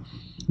card.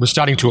 We're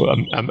starting to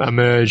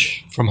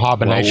emerge from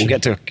hibernation. Well, we'll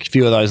get to a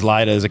few of those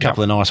later. There's a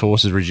couple of nice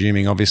horses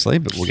resuming, obviously,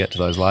 but we'll get to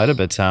those later.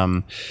 But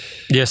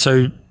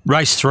so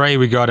race 3,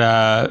 we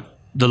got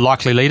the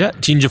likely leader,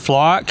 Ginger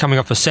Flyer, coming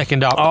off a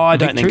second up. I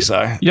don't think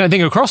so. You don't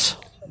think across?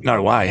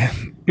 No way.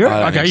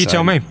 Okay, you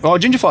tell me. Oh,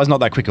 Ginger Flyer's not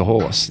that quick a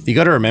horse. You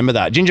got to remember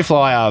that. Ginger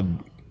Flyer.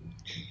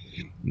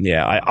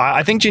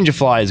 I think Ginger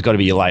Flyer's got to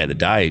be your lay of the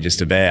day, just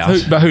about.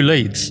 But who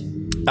leads?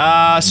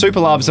 Super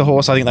Love's a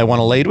horse I think they want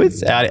to lead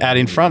with out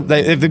in front.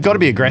 They've got to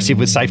be aggressive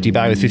with Safety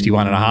Bay with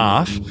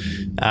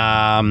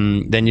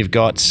 51.5. Then you've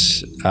got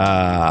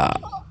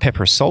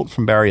Pepper Assault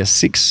from barrier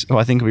 6, who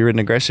I think will be ridden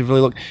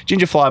aggressively. Look,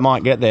 Ginger Flyer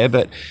might get there,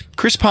 but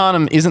Chris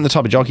Parnham isn't the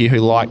type of jockey who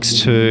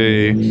likes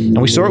to,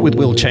 and we saw it with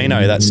Will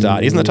Chino that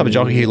start, isn't the type of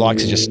jockey who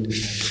likes to just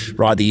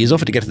ride the ears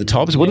off it to get to the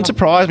top. So it wouldn't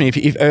surprise me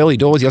if early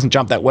doors he doesn't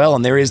jump that well,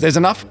 and there's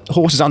enough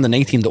horses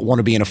underneath him that want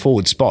to be in a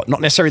forward spot, not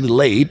necessarily the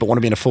lead, but want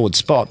to be in a forward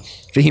spot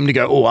for him to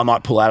go, oh, I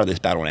might pull out of this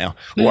battle now,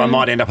 or I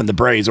might end up in the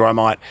breeze, or I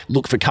might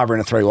look for cover in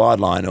a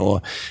 3-wide line,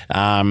 or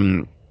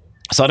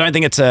so I don't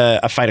think it's a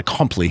fait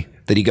accompli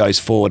that he goes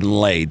forward and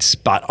leads.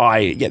 But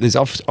there's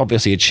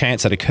obviously a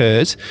chance that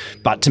occurs.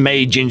 But to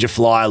me, Ginger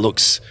Flyer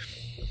looks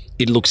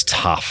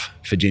tough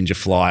for Ginger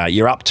Flyer.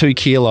 You're up 2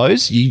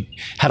 kilos. You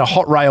had a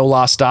hot rail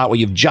last start where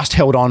you've just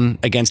held on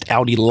against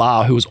Aldi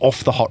La, who was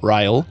off the hot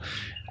rail.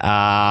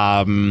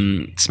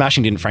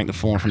 Smashing didn't frank the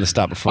form from the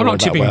start before. I'm not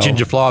tipping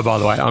Ginger Flyer, by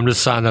the way. I'm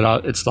just saying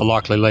that it's the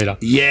likely leader.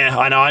 Yeah,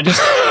 I know.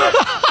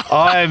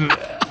 I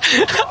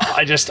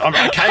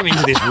came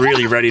into this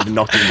really ready to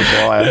knock Ginger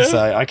Flyer, so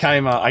I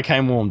came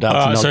warmed up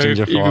to knock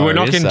Ginger Flyer. We're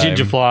knocking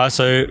Ginger Flyer.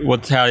 So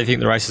how do you think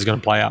the race is going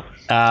to play out?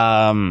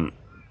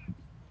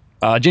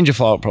 Ginger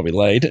Flyer will probably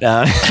lead.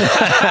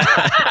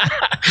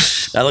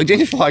 Look,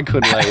 Ginger Flyer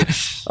could lead.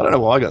 I don't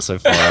know why I got so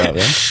far out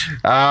there.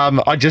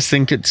 I just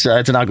think it's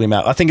an ugly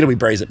map. I think it'll be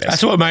breeze at best.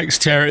 That's what makes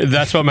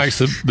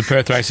the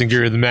Perth Racing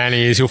Guru the man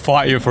he is. He'll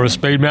fight you for a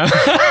speed map.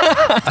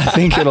 I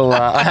think it'll.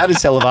 I had his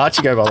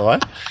Salavachi go, by the way.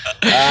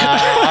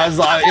 I was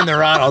like in the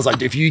run. I was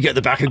like, if you get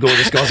the back of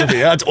Gorgeous Gossip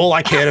here, that's all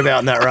I cared about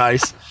in that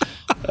race.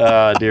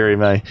 Dearie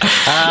me.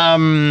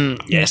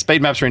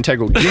 Speed maps are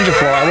integral. Ginger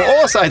Flyer.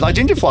 Well, also,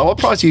 Ginger Flyer. What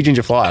price are you,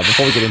 Ginger Flyer?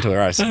 Before we get into the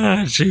race,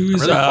 she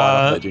was.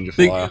 Ginger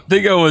Flyer. I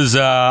think it was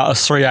a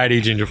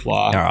 380 Ginger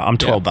Flyer. All right, I'm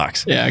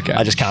 $12. Yeah, okay.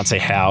 I just can't see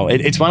how.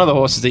 It's one of the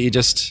horses that you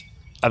just.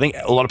 I think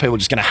a lot of people are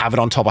just going to have it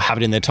on top or have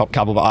it in their top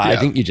couple, but I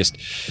think you just.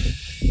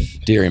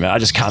 Dearie me, I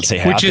just can't see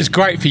how. Which is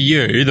great for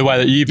you, the way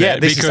that you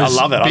bet. I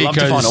love it. I love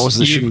to find horses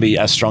that shouldn't be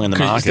as strong in the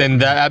market. Then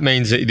that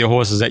means that the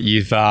horses that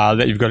you've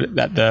got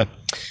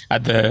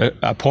at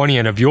the pointy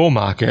end of your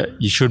market,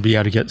 you should be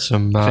able to get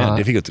some. Found it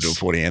difficult to do a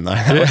 40 end though.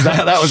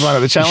 That was one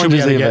of the challenges.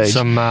 You should be able to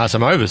get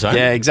some overs, eh?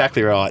 Yeah,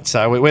 exactly right.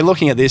 So we're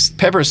looking at this.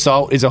 Pepper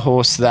Assault is a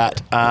horse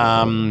that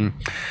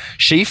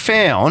she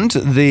found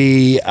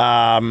the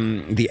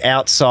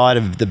outside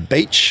of the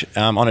beach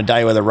on a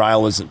day where the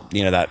rail was,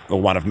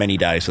 or one of many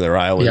days where the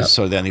rail was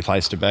sort of the only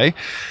place to be.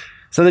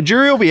 So the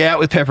jury will be out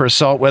with Pepper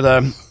Assault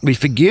whether we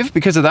forgive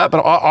because of that, but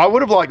I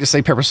would have liked to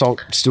see Pepper Assault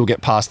still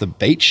get past the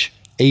beach,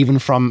 even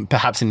from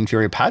perhaps an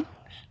inferior pad.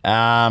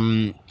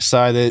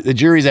 So the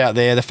jury's out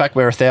there. The fact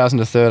we're 1,000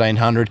 to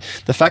 1,300,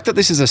 the fact that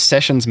this is a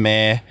sessions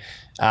mare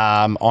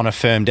on a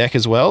firm deck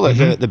as well.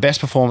 The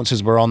best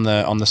performances were on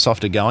the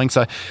softer going.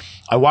 So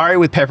I worry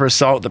with Pepper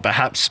Assault that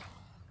perhaps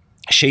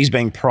she's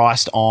being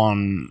priced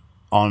on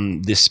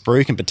this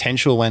spruik and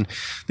potential when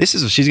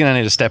she's going to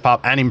need to step up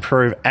and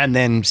improve and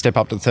then step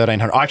up to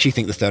 1,300. I actually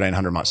think the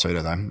 1,300 might suit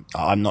her though.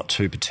 I'm not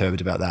too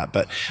perturbed about that.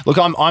 But look,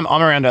 I'm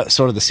around at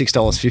sort of the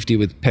 $6.50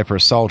 with Pepper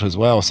Assault as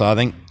well. So I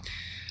think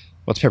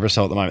what's Pepper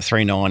Assault at the moment?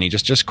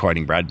 $3.90. Just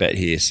quoting Brad Bet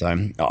here. So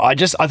I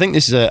think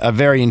this is a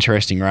very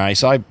interesting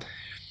race. I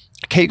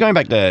keep going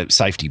back to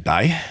Safety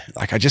Bay.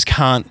 I just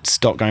can't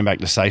stop going back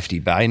to Safety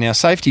Bay. Now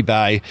Safety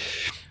Bay,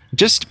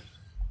 just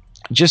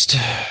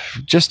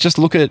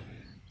look at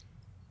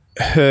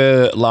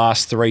her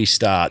last 3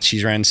 starts.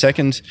 She's ran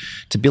second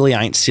to Billy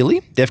Ain't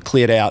Silly. They've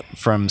cleared out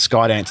from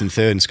Skydance in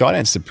third, and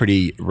Skydance is a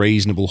pretty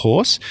reasonable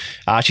horse.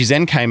 She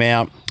then came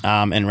out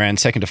and ran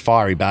second to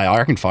Fiery Bay. I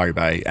reckon Fiery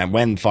Bay, and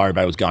when Fiery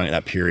Bay was going at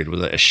that period,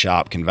 was a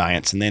sharp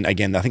conveyance. And then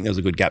again, I think there was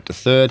a good gap to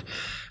third.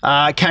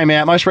 Came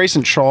out, most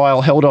recent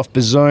trial, held off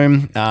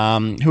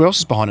Bazoom. Who else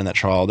is behind in that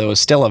trial? There was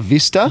Stella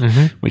Vista,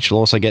 which we'll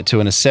also get to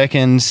in a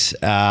second.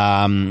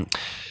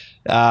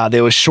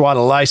 There was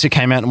Schweider Lace who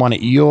came out and won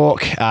at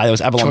York. There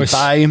was Avalon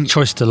Bay.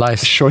 Choice to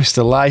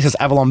Lace. There's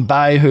Avalon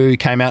Bay who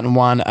came out and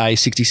won a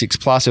 66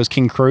 plus. There was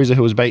King Cruiser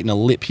who was beaten a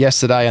lip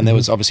yesterday, and there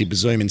was obviously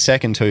Bazoom in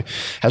second who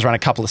has run a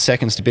couple of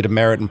seconds to a bit of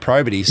merit and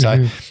probity. So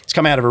it's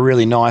come out of a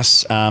really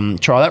nice trial.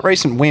 That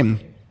recent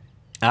win,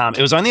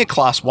 it was only a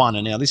Class 1,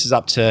 and now this is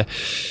up to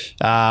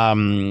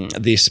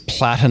this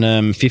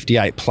Platinum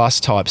 58 plus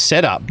type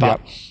setup, but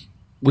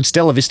would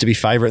Stella Vista be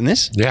favourite in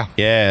this? Yeah.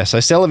 Yeah,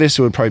 so Stella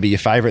Vista would probably be your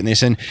favourite in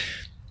this. And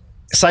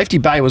Safety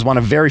Bay was one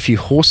of very few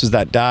horses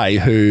that day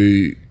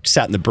who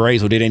sat in the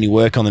breeze or did any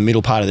work on the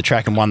middle part of the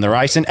track and won the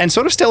race. And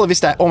sort of Stella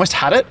Vista almost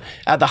had it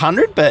at the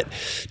 100, but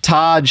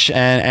Taj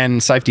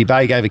and Safety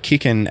Bay gave a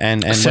kick and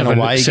went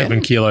away again. 7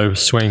 kilo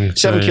swing.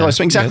 7 kilo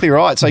swing, exactly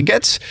right. So it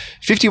gets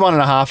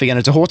 51.5 again.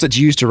 It's a horse that's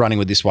used to running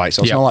with this weight,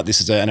 so it's not like this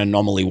is an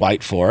anomaly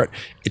weight for it.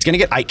 It's going to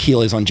get 8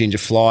 kilos on Ginger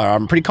Flyer.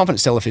 I'm pretty confident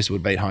Stella Vista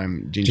would beat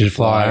home Ginger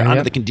Flyer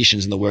under the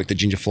conditions and the work that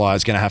Ginger Flyer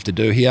is going to have to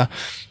do here.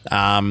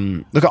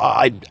 Look,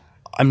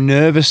 I'm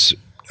nervous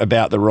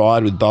about the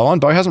ride with Bo on.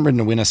 Bo hasn't ridden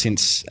a winner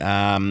since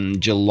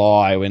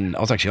July when I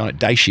was actually on at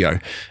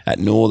Dacio at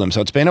Northam. So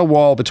it's been a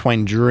while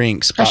between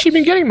drinks. Has she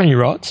been getting many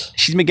rides?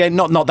 She's been getting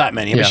not that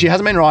many, but she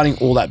hasn't been riding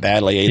all that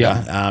badly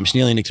either. She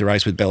nearly nicked a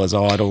race with Bella's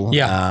Idol.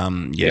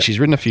 She's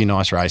ridden a few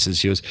nice races.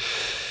 She was...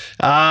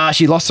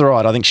 she lost the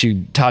ride. I think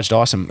she charged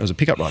Dyson. It was a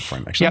pickup ride for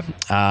him, actually.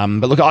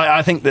 But look,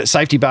 I think that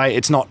Safety Bay,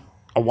 it's not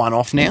a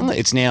one-off now.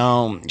 It's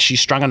now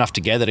she's strung enough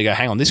together to go,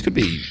 hang on, she could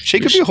be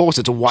a horse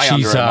that's way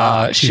under her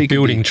mark. She's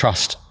building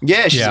trust.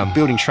 Yeah, she's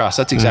building trust.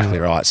 That's exactly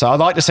right. So I'd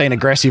like to see an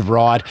aggressive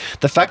ride.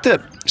 The fact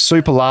that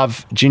Super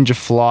Love, Ginger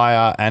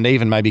Flyer, and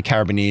even maybe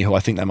Carabinier, who I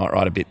think they might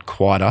ride a bit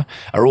quieter,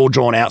 are all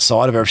drawn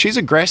outside of her. If she's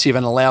aggressive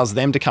and allows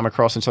them to come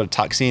across and sort of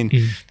tucks in,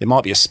 there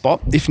might be a spot.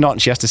 If not,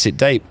 and she has to sit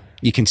deep,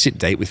 you can sit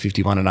deep with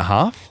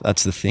 51.5.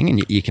 That's the thing,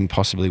 and you can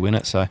possibly win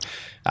it. So,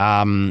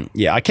 there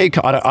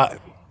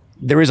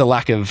is a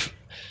lack of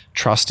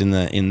trust in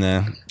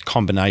the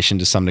combination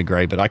to some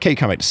degree, but I keep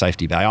coming back to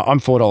Safety Bay. I'm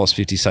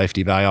 $4.50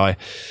 Safety Bay.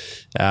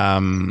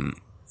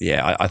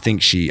 I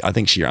think she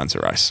runs a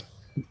race.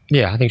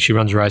 Yeah, I think she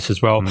runs a race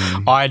as well.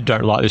 I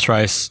don't like this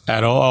race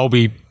at all. I'll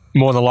be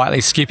more than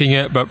likely skipping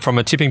it, but from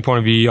a tipping point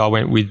of view, I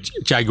went with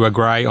Jaguar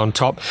Grey on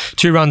top.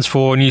 2 runs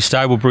for new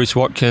stable, Bruce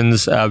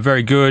Watkins,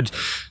 very good.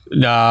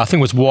 I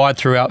think it was wide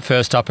throughout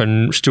first up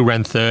and still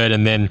ran third,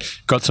 and then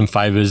got some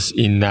favours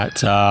in that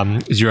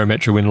Zero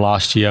Metro win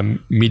last year,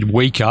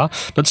 midweeker,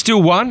 but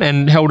still won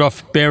and held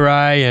off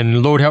Beret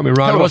and Lord Help Me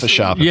Run. Held off a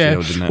sharper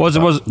field, didn't it? Was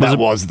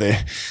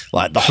the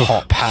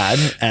hot pad,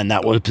 and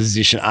that was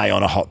position A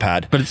on a hot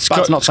pad. But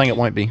it's not saying it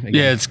won't be. Again.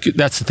 Yeah,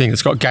 that's the thing.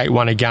 It's got gate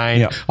 1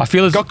 again. Yep. I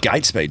feel it's got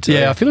gate speed too.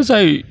 Yeah, I feel as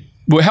though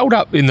we're held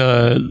up in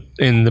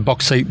the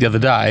box seat the other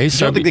day.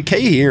 So I think the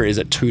key here is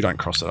that 2 don't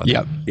cross it.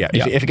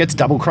 If it gets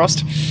double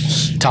crossed,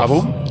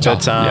 trouble.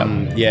 But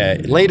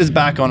leader's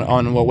back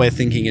on what we're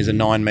thinking is a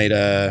 9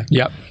 metre.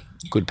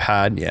 Good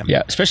pad,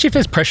 yeah. Especially if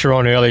there's pressure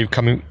on early,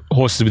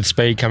 horses with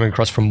speed coming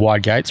across from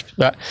wide gates.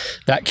 That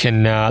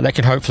can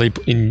hopefully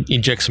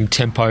inject some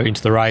tempo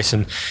into the race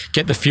and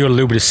get the field a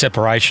little bit of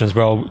separation as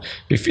well.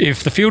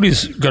 If the field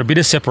has got a bit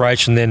of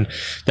separation, then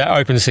that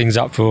opens things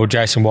up for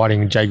Jason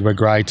Whiting and Jaguar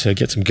Grey to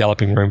get some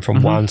galloping room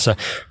from one. So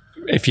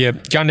if you're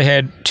gun to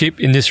head tip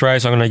in this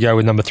race, I'm going to go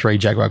with number 3,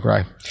 Jaguar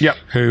Grey.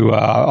 Who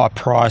I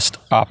priced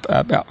up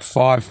about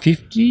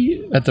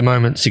 $5.50 at the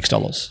moment,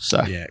 $6.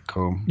 So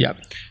cool.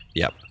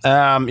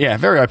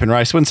 Very open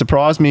race. Wouldn't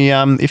surprise me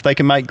if they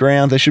can make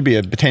ground. There should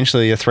be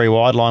potentially a 3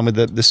 wide line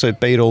with the suit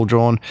beat all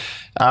drawn.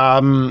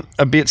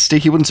 A bit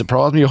sticky. Wouldn't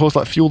surprise me. A horse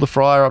like Fuel the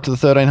Fryer up to the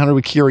 1300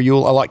 with Kira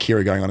Yule. I like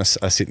Kira going on a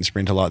sit and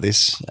sprinter like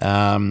this.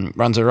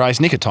 Runs a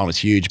race. Nick of Time is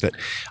huge, but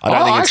I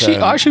don't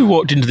think I actually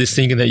walked into this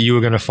thinking that you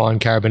were going to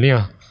find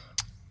Carabinier.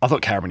 I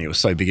thought Carabinier was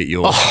so big at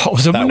yours. Oh, it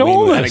was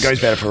enormous. And it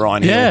goes better for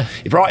Ryan Hill. Yeah.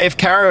 If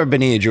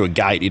Carabinier drew a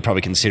gate, you'd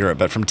probably consider it,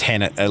 but from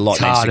 10, a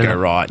lot needs to go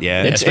right.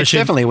 Yeah, it's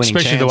definitely a winning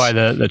chance. Especially the way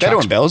the Better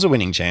and Bell's a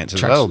winning chance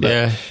as well. But,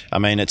 yeah. I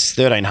mean, it's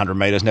 1,300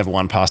 metres, never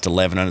won past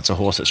 11, and it's a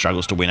horse that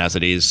struggles to win as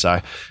it is. So,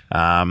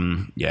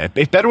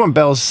 if Better and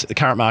Bell's the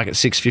current market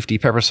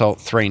 $650, Pepper Salt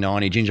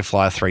 $390, Ginger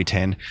Flyer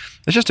 $310,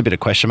 there's just a bit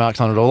of question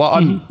marks on it all.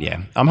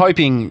 I'm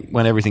hoping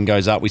when everything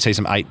goes up, we see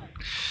some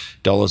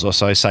 $8 or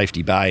so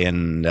Safety Bay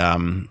and...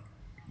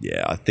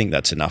 I think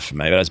that's enough for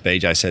me. But as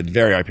BJ said,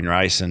 very open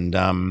race, and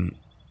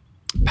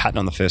pattern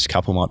on the first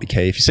couple might be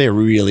key. If you see a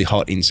really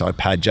hot inside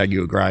pad,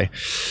 Jaguar Grey,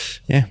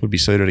 would be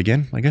suited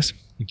again, I guess.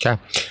 Okay.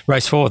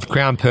 Race 4, the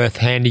Crown Perth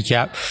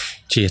Handicap.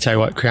 Gee, I tell you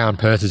what, Crown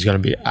Perth is going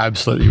to be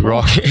absolutely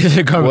rocking. It's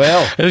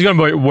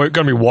going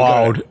to be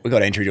wild. We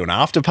got entry to an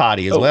after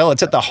party as well.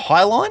 It's at the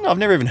High Line. I've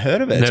never even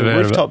heard of it. It's a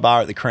rooftop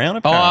bar at the Crown.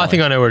 Apparently. I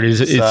think I know where it is.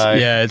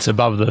 It's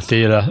above the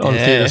theatre on the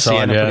theatre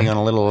side. Putting on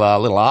a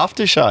little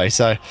after show.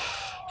 So.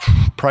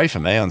 Pray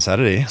for me on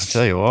Saturday, I'll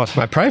tell you what.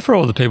 Mate, pray for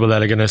all the people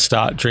that are going to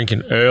start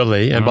drinking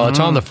early, and by the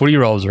time the footy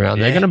rolls around,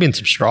 they're going to be in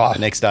some strife.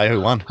 The next day, who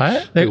won?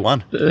 Hey? Who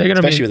won?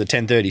 Especially with a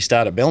 10:30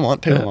 start at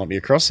Belmont, people might be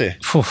across there.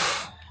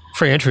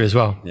 Free entry as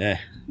well. Yeah.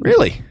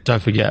 Really?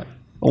 Don't forget.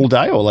 All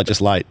day or just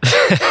late?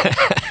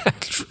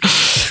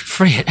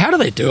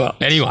 they do it?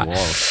 Anyway,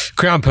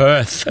 Crown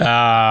Perth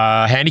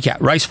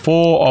handicap, race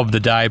 4 of the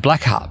day,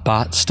 Black Heart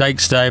Bart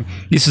Stakes Day.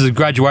 This is a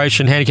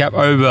graduation handicap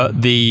over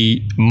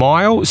the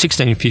mile,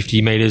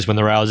 1650 metres when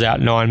the rail's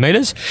out, 9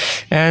 metres.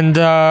 And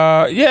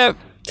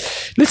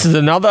this is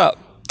another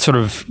sort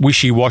of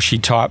wishy-washy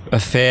type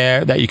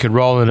affair that you could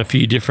roll in a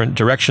few different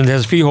directions.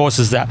 There's a few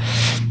horses that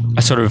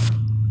are sort of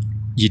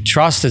you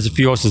trust. There's a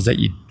few horses that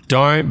you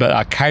don't, but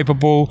are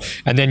capable.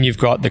 And then you've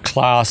got the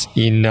class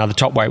in the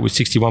top weight with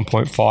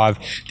 61.5,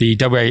 the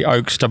WA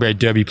Oaks, WA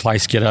Derby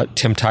place getter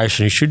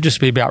Temptation, who should just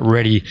be about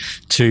ready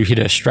to hit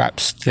her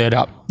straps third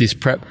up this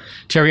prep.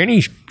 Terry,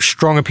 any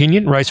strong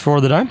opinion, race 4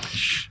 of the day?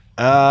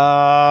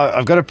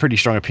 I've got a pretty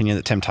strong opinion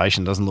that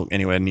Temptation doesn't look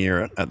anywhere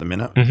near it at the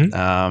minute.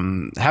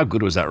 How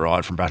good was that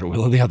ride from Bradford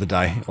Wheeler the other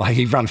day? Like,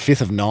 he run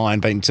 5th of 9,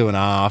 beaten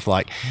 2.5.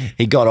 Like,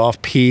 he got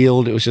off,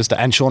 peeled. It was just,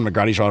 and Sean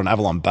McGrady's ride on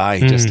Avalon Bay.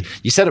 Just,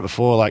 you said it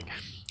before, like,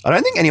 I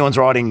don't think anyone's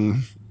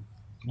riding,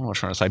 what am I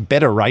trying to say,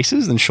 better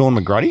races than Sean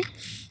McGrady.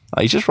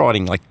 He's just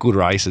riding like good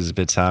races,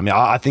 but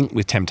I think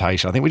with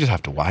Temptation, I think we just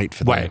have to wait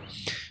for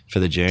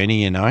the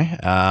journey, you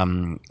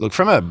know. Look,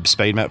 from a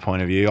speed map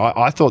point of view,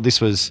 I thought this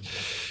was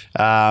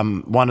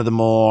one of the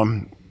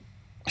more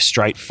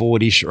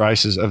straightforward-ish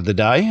races of the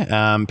day.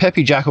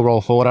 Peppy Jack will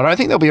roll forward. I don't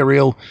think there'll be a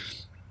real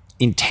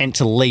intent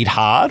to lead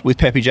hard with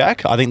Peppy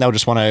Jack. I think they'll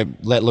just want to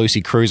let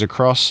Lucy cruise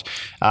across,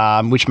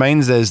 which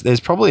means there's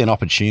probably an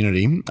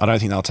opportunity. I don't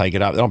think they'll take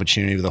it up. An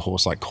opportunity with a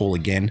horse like Call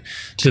Again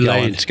to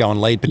go and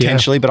lead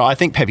potentially. But I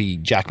think Peppy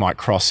Jack might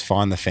cross,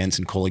 find the fence,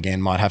 and Call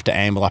Again might have to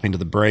amble up into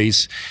the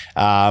breeze.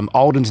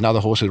 Alden's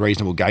another horse with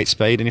reasonable gate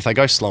speed, and if they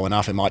go slow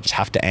enough, it might just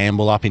have to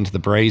amble up into the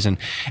breeze and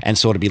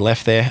sort of be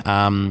left there.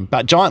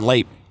 But Giant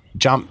Leap,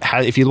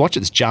 if you watch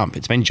its jump,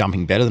 it's been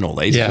jumping better than all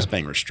these. It's just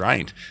being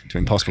restrained to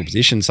impossible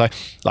positions. So,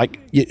 like,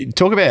 you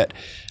talk about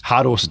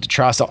hard horses to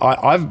trust.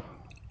 I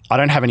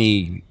don't have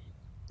any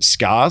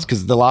scars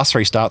because the last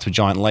 3 starts with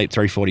Giant Leap,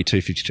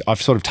 342, 52.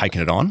 I've sort of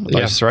taken it on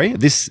those 3.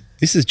 This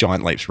is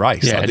Giant Leap's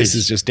race. Yeah, this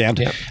is just down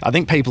to. I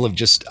think people are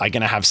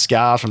going to have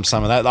scars from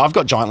some of that. I've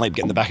got Giant Leap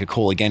getting the back of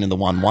Call Again in the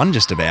 1-1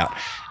 just about.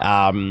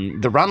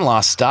 The run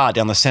last start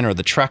down the centre of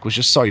the track was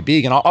just so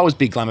big, and I was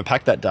big Glamour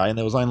Pack that day, and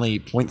there was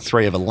only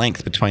 0.3 of a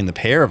length between the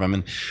pair of them,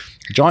 and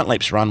Giant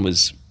Leap's run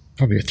was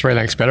probably a 3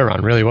 lengths better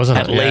run, really, wasn't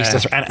it? At least,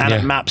 it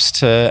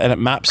maps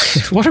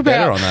what about,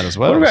 better on that as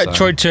well. What about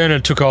Troy Turner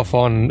took off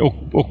on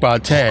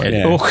Ukbar Ted,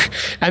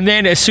 and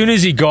then as soon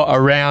as he got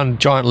around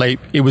Giant Leap,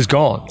 it was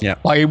gone. Yeah,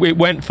 like it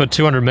went for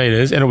 200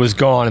 metres and it was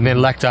gone, and then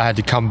Lactar had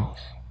to come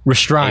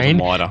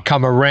restrained,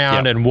 come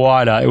around and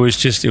wider. It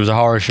was a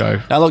horror show.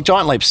 Now look,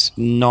 Giant Leap's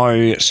no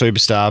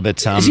superstar,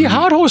 but is he a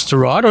hard horse to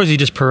ride, or is he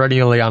just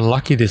perennially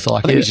unlucky this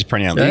I think he's just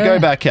perennially. You go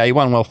back, he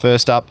won well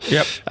first up.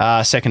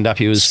 Second up,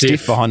 he was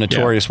stiff behind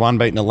Notorious One,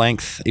 beaten a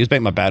length. He was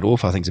beaten by Bad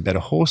Wolf. I think is a better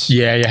horse.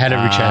 Yeah, you had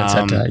every chance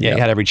that day. Yeah, he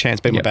had every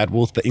chance. Beaten by Bad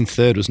Wolf, but in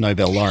third was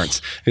Nobel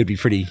Lawrence, who'd be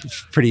pretty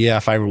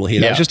favourable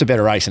here. That was just a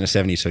better race in a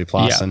 72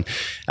 plus. And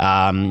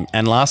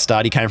last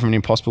start, he came from an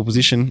impossible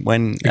position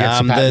when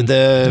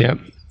the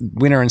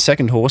winner and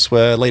second horse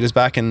were leaders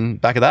back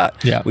of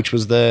that, which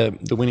was the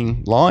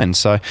winning line.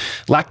 So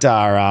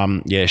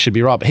Lactar, should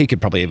be right, but he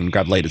could probably even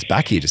grab leaders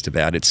back here just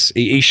about.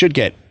 He should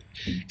get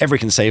every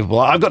conceivable.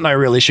 I've got no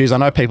real issues. I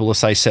know people will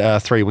say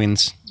 3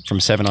 wins from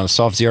 7 on a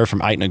soft, 0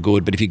 from 8 in a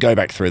good, but if you go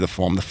back through the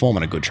form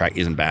on a good track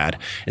isn't bad.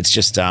 It's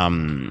just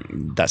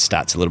that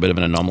stat's a little bit of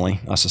an anomaly,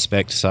 I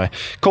suspect. So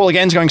Call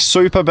Again's going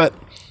super, but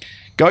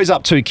goes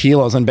up 2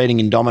 kilos on beating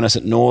Indominus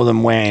at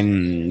Northern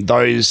when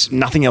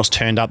nothing else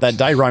turned up that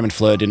day. Roman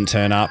Fleur didn't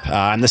turn up.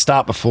 And the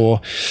start before,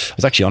 I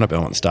was actually on at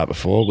Belmont the start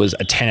before, was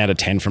a 10 out of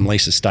 10 from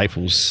Lisa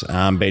Staples,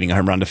 beating a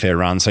home run to fair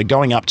run. So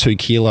going up 2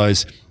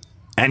 kilos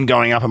and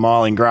going up a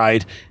mile in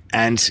grade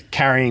and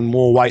carrying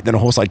more weight than a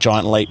horse like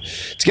Giant Leap,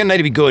 it's going to need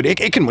to be good.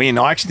 It can win.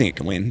 I actually think it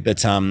can win,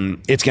 but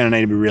it's going to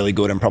need to be really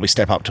good and probably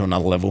step up to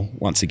another level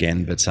once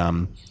again. But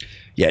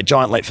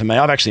Giant Leap for me.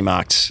 I've actually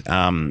marked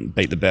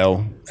Beat the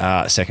Bell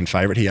second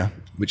favourite here,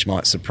 which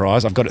might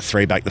surprise. I've got it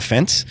 3 back the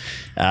fence.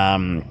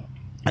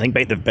 I think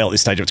Beat the Bell at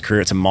this stage of its career,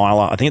 it's a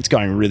miler. I think it's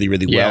going really,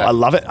 really well. I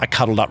love it. I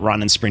cuddled up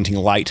run and sprinting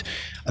late.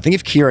 I think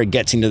if Kira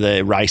gets into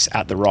the race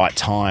at the right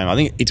time, I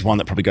think it's one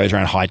that probably goes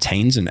around high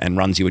teens and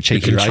runs you a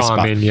cheeky race. But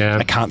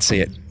I can't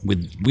see it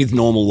with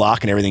normal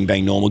luck and everything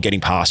being normal,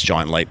 getting past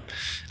Giant Leap.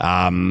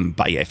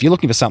 If you're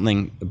looking for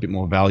something a bit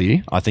more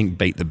value, I think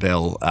Beat the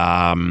Bell.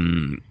 As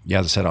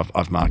I said,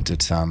 I've marked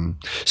it. I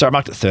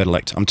marked it third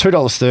elect. I'm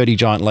 $2.30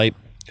 Giant Leap,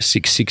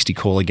 $6.60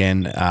 Call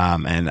Again,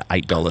 and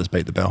 $8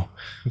 Beat the Bell.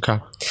 Okay,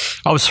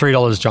 I was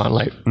 $3 Giant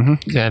Leap,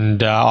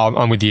 and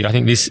I'm with you. I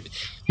think this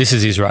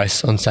is his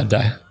race on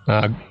Saturday.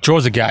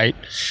 Draws a gate.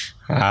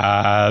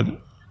 Lactar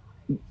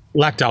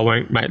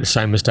won't make the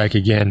same mistake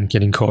again,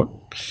 getting caught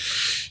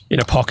in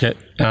a pocket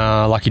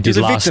like he did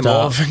last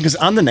start. Because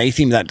underneath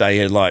him that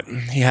day,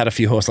 he had a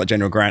few horses like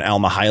General Grant,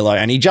 Alma Halo,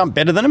 and he jumped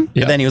better than him.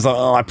 But then he was like,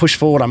 I push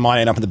forward, I might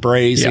end up in the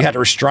breeze. So he had to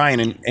restrain,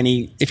 and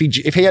if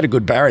he had a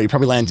good barrier, he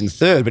probably lands in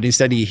third. But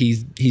instead,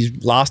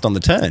 he's last on the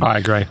turn. I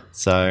agree.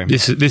 So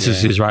this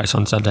is his race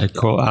on Sunday.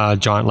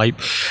 Giant Leap.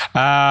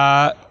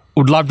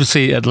 would love to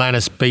see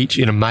Atlantis Beach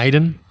in a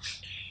maiden.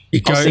 I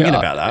was thinking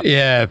about that.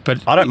 Yeah,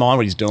 but I don't mind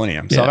what he's doing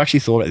here. So I've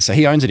actually thought about this. So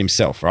he owns it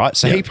himself, right?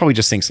 So he probably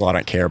just thinks, well, I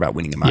don't care about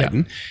winning a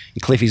maiden.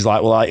 And Cliffy's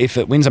like, well, if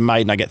it wins a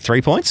maiden, I get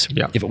 3 points.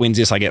 If it wins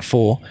this, I get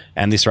 4.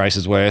 And this race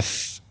is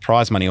worth,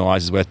 prize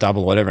money-wise, is worth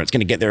double or whatever. It's going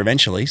to get there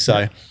eventually. So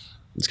I'm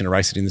just going to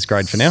race it in this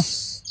grade for now.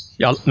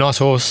 Yeah, nice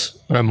horse.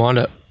 I don't mind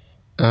it.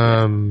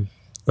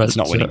 But it's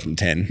not winning from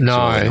 10.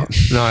 No,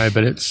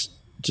 but it's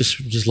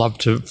just love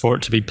for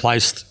it to be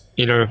placed,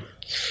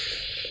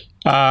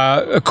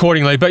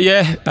 accordingly. But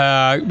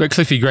but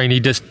Cliffy Green, he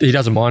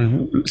doesn't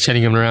mind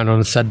sending him around on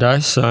a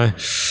Saturday. So,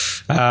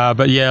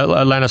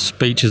 Atlantis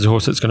Beach is a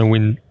horse that's going to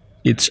win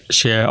its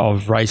share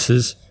of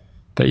races.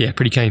 But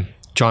pretty keen.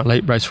 Giant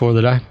Leap, race 4 of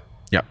the day.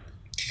 Yep.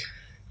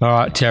 All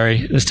right,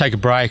 Terry, let's take a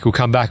break. We'll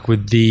come back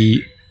with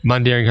the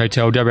Mundaring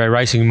Hotel WA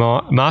Racing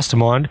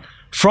Mastermind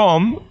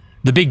from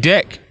the big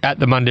deck at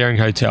the Mundaring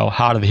Hotel,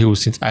 heart of the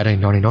hills since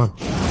 1899.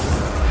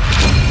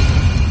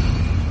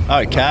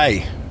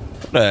 Okay.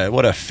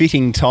 What a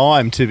fitting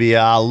time to be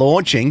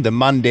launching the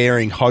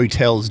Mundaring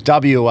Hotel's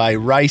WA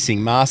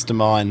Racing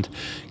Mastermind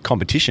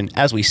competition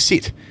as we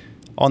sit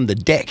on the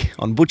deck,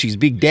 on Butchy's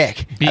big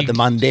deck at the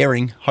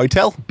Mundaring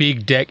Hotel.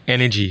 Big deck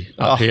energy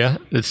up here.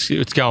 It's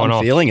going on.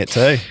 I'm feeling it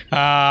too.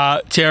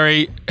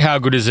 Terry, how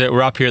good is it?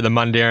 We're up here at the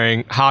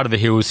Mundaring, heart of the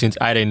hills since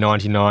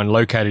 1899,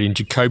 located in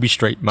Jacoby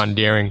Street,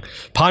 Mundaring.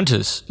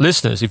 Punters,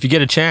 listeners, if you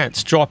get a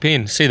chance, drop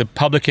in, see the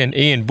publican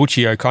Ian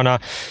Butchy O'Connor,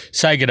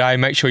 say good day,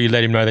 make sure you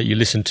let him know that you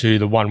listen to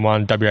the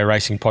 1-1 WA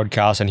Racing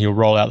podcast and he'll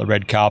roll out the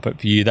red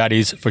carpet for you. That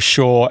is for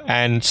sure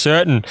and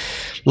certain.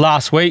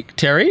 Last week,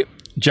 Terry,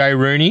 Jay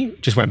Rooney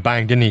just went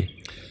bang, didn't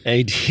he?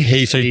 He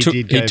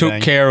did. He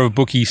took care of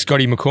bookie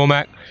Scotty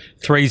McCormack,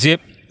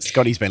 3-zip.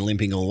 Scotty's been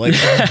limping all week.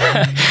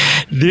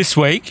 This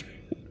week,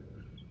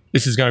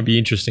 this is going to be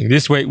interesting.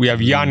 This week we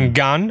have young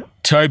gun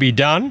Toby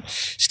Dunn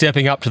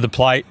stepping up to the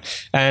plate,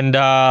 and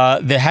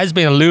there has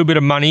been a little bit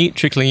of money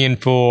trickling in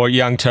for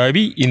young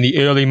Toby in the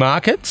early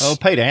markets. Well,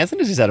 Pete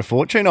Anthony has had a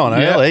fortune on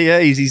early. Yeah,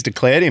 he's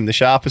declared him the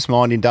sharpest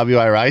mind in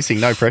WA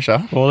racing. No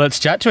pressure. Well, let's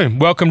chat to him.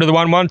 Welcome to the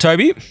 1-1,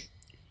 Toby.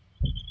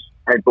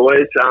 Hey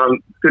boys,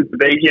 good to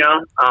be here.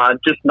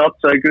 Just not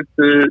so good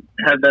to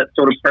have that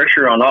sort of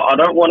pressure on. I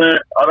don't want to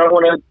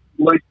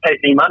lose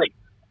any money.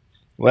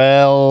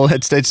 Well,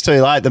 it's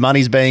too late. The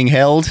money's being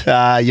held.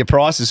 Your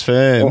price is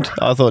firmed.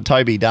 I thought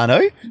Toby Dunn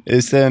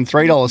is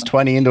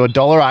 $3.20 into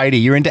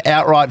 $1.80. You're into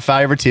outright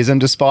favouritism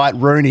despite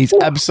Rooney's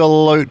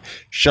absolute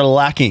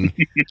shellacking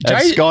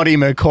of Scotty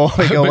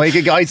McCormick a week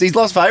ago. He's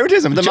lost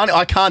favouritism. The money.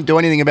 I can't do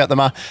anything about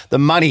the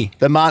money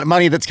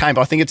that's came.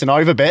 But I think it's an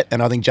overbet,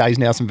 and I think Jay's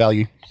now some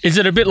value. Is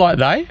it a bit like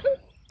they?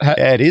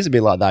 Yeah, it is a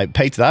bit like they.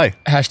 Pete's they.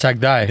 Hashtag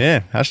they.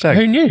 Yeah, hashtag.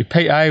 Who knew?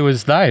 Pete A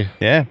was they.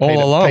 Yeah,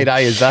 all along. Pete A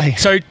is they.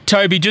 So,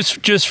 Toby,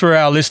 just for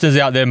our listeners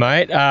out there,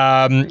 mate,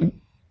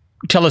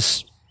 tell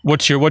us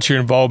what's your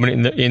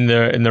involvement in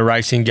the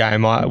racing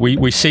game.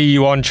 We see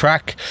you on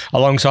track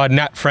alongside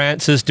Nat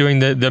Francis doing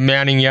the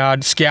mounting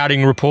yard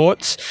scouting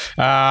reports.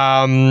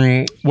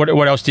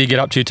 What else do you get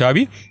up to,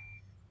 Toby?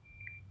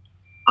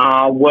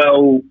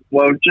 Well,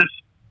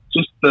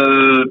 just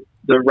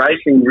the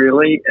racing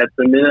really at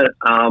the minute.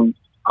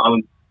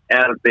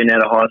 I've been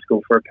out of high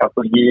school for a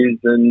couple of years,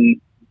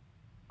 and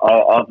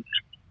I've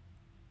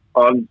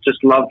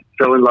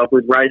fell in love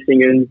with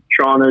racing and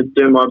trying to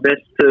do my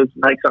best to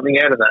make something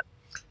out of that.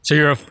 So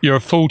you're a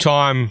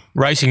full-time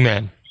racing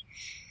man.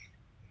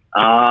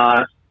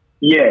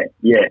 Yeah.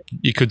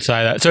 You could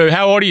say that. So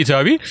how old are you,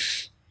 Toby?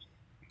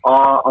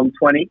 I'm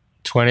 20.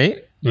 20.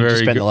 You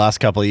just spent the last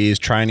couple of years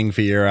training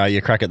for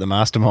your crack at the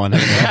Mastermind,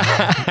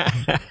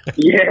 haven't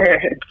you?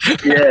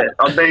 Yeah.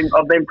 I've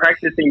been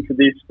practicing for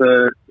this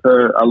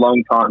for a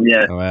long time.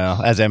 Yeah.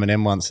 Well, as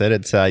Eminem once said,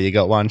 it's you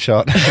got one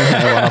shot,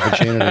 one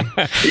opportunity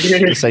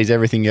to seize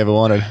everything you ever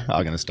wanted.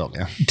 I'm going to stop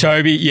now.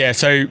 Toby, yeah.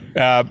 So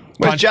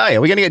where's Jay?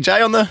 Are we going to get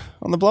Jay on the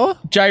blower?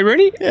 Jay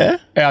Rooney? Yeah.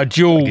 Our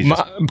dual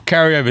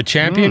carryover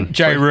champion,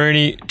 Jay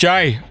Rooney.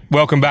 Jay,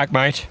 welcome back,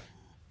 mate.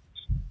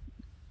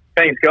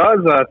 Thanks, guys.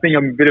 I think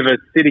I'm a bit of a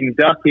sitting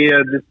duck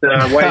here, just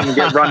waiting to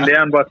get run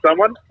down by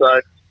someone.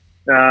 So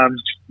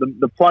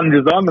the plunge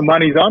is on, the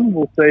money's on.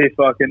 We'll see if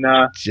I can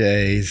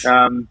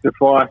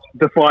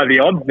defy the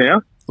odds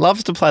now.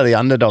 Loves to play the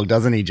underdog,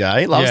 doesn't he,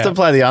 Jay? Loves to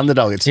play the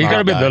underdog. He's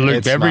got a bit of the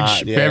Luke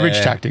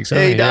Beveridge tactics.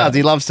 Yeah, he does.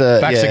 He loves to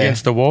backs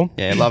against the wall.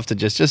 Yeah, loves to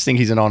just think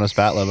he's an honest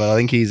battler, but I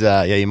think he's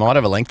he might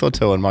have a length or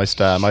two on most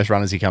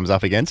runners he comes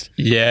up against.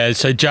 Yeah,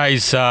 so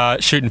Jay's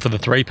shooting for the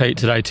three-peat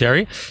today,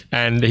 Terry,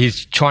 and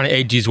he's trying to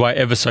edge his way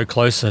ever so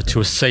closer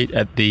to a seat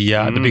at the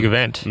big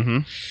event,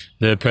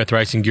 the Perth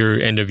Racing Guru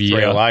end of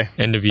year party.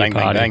 Bang,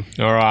 bang.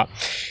 All right,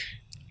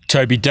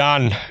 Toby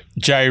Dunn,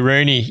 Jay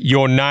Rooney,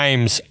 your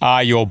names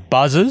are your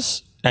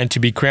buzzers. And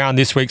to be crowned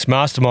this week's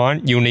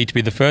Mastermind, you'll need to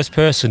be the first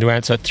person to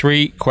answer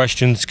 3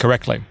 questions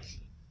correctly.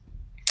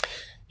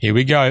 Here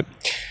we go.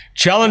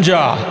 Challenger,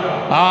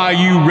 are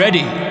you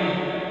ready?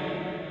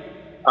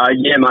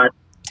 Yeah, mate.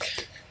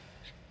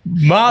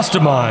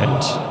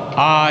 Mastermind,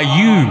 are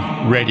you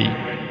ready?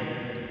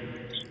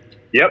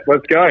 Yep,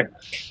 let's go.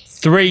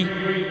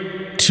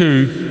 3,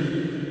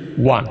 2,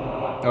 1.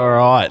 All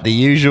right, the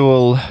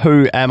usual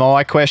who am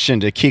I question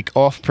to kick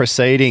off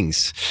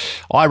proceedings.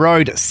 I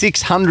rode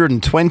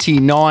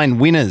 629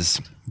 winners,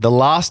 the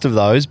last of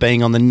those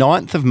being on the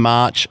 9th of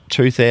March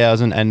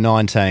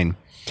 2019.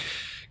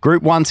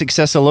 Group 1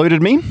 success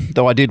eluded me,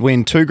 though I did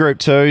win 2 Group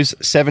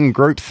 2s, 7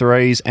 Group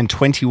 3s and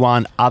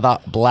 21 other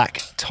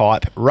black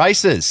type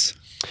races.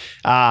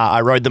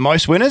 I rode the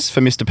most winners for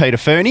Mr. Peter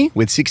Fernie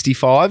with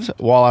 65,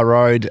 while I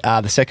rode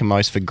the second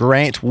most for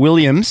Grant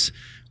Williams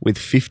with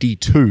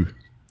 52.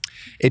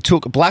 It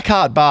took Black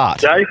Heart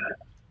Bart.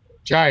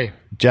 Jay.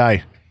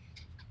 Glenn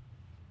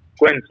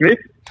Smith.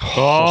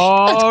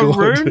 Oh,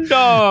 Rooney.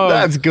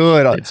 That's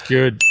good. It's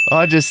good.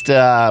 I just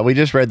we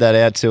just read that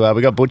out to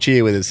we got Butchy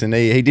here with us, and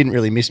he didn't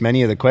really miss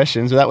many of the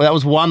questions. That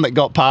was one that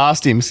got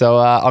past him, so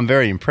I'm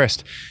very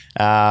impressed.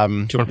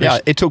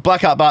 It took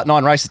Black Heart Bart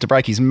 9 races to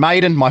break his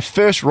maiden. My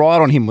first ride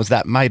on him was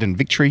that maiden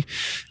victory.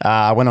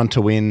 I went on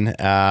to win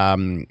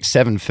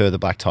 7 further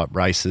black type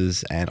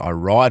races, and I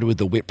ride with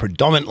the whip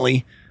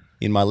predominantly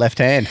in my left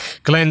hand.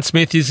 Glenn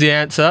Smith is the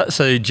answer.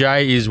 So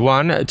Jay is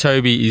 1,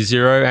 Toby is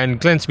 0, and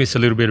Glenn Smith's a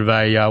little bit of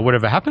a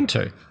whatever happened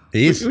to.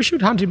 He is. We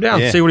should hunt him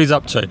down, see what he's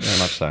up to. Very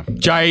much so.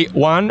 Jay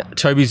 1,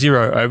 Toby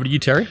 0. Over to you,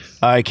 Terry.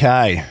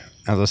 Okay.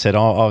 As I said,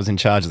 I was in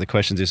charge of the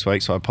questions this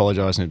week, so I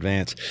apologise in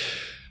advance.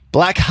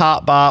 Black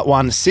Heart Bart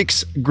won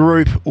 6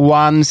 Group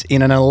 1s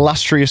in an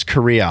illustrious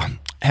career.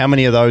 How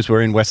many of those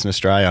were in Western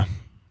Australia?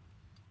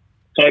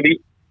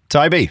 Toby?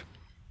 0.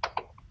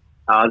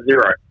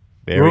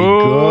 Very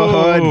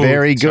good.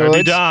 Very good.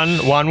 Toby Dunn,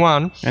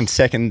 1-1. And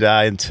second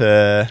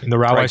into In the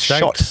Railway Great Stakes.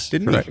 Shot,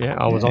 didn't he? Yeah,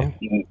 I was on.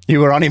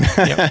 You were on him.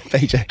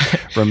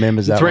 BJ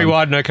remembers that 3 one.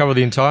 wide, no cover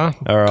the entire.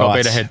 All right. Got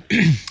beat ahead.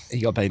 He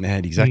got beaten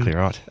ahead, exactly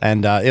right.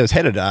 And it was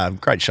headed,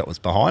 Great Shot was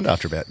behind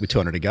after with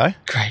 200 to go.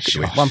 Great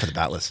Shot. One for the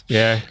battlers.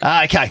 Yeah.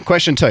 Okay,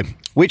 question 2.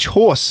 Which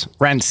horse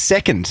ran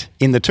second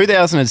in the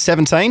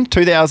 2017,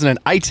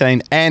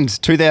 2018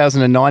 and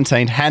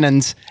 2019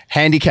 Hannon's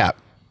Handicap?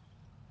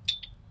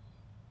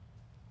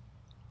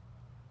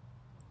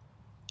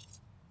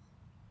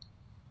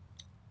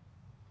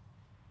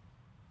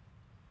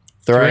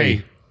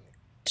 Three,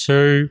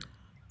 2,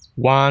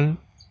 1.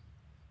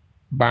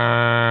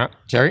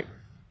 Terry?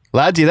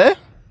 Lads, you there?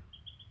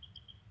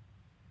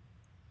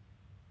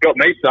 Got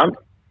me, son.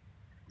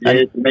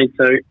 Yeah, me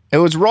too. It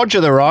was Roger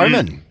the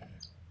Roman.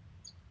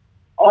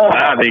 Oh,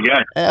 there you go.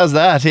 How's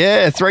that?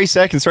 Yeah, 3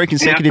 seconds, 3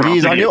 consecutive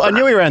years. I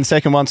knew he ran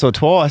second once or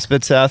twice,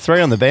 but 3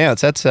 on the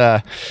bounce.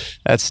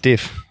 That's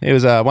stiff. It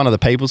was one of the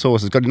people's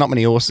horses. Got not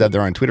many horses have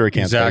their own Twitter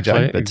accounts,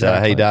 Exactly,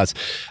 but he does.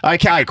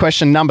 Okay,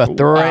 question number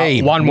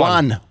 3.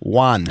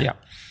 1-1. Yeah.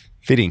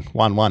 Fitting,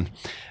 1-1.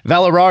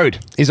 Valor Road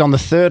is on the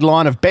third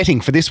line of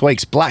betting for this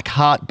week's Black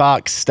Heart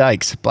Bart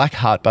Stakes. Black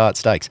Heart Bart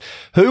Stakes.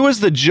 Who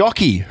was the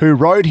jockey who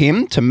rode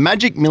him to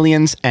Magic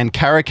Millions and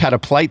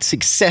Karrakatta Plate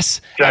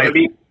success?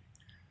 Toby.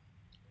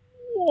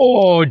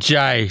 Oh,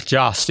 Jay,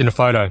 just in a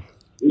photo.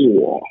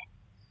 Yeah.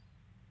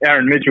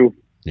 Aaron Mitchell.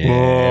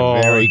 Yeah,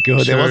 very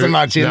good. There true. wasn't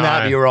much in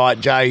that. No. You're right,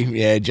 Jay.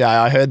 Yeah, Jay.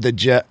 I heard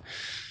the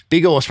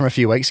big horse from a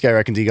few weeks ago.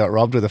 Reckons he got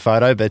robbed with a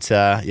photo, but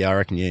I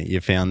reckon you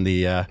found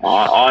the. I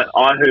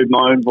heard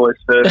my own voice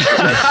first.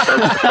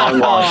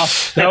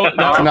 That's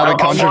That's another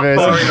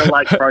controversy. I'm not throwing a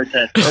late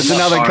protest. It's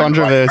another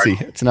controversy.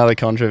 It's another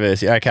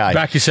controversy. Okay.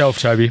 Back yourself,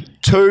 Toby.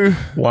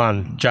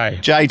 2-1. Jay.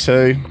 Jay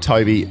 2,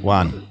 Toby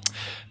 1.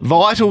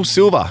 Vital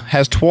Silver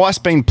has twice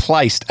been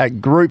placed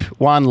at Group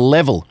 1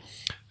 level.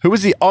 Who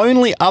was the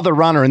only other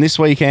runner in this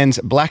weekend's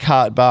Black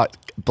Heart Bart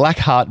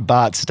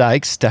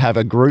Stakes to have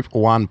a Group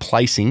 1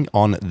 placing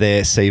on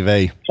their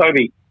CV?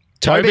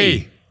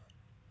 Toby.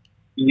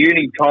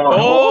 Uni time.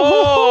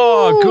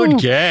 Oh, good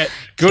get.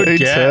 Good 2-2.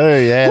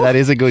 get. Yeah, that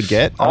is a good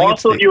get. I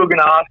thought you were going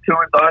to ask who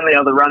was the only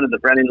other runner that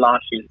ran in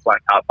last year's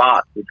Black Heart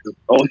Bart, which was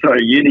also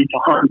uni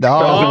time.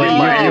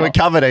 No, you were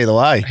covered either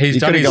way. He's you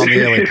done could have his, gone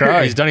the early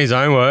crow. He's done his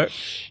own work.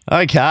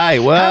 Okay,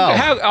 well.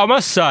 How, I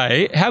must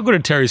say, how good are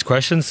Terry's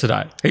questions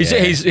today? He's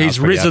I was pretty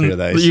risen. happy with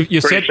those.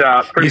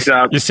 Pretty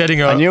sharp. You're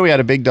setting a. I knew we had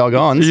a big dog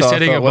on, You're so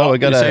setting I thought, a.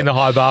 You're setting the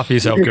high bar for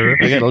yourself, Guru.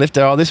 we got to lift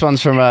it. Oh, this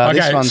one's from. Okay,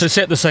 this one's so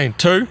set the scene.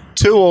 2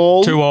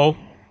 2-all. 2-all.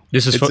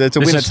 This is It's a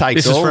winner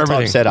takes all for type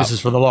everything. setup. This is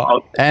for the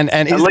lot. And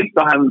At is, least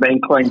I haven't been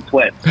clean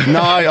swept.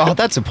 no,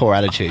 that's a poor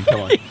attitude.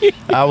 Come on.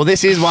 Well,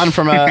 this is one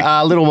from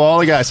a little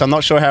while ago, so I'm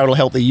not sure how it'll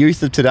help the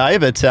youth of today,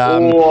 but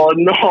Oh,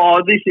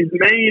 no, this is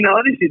me.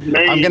 No, this is me.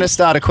 I'm going to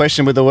start a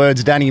question with the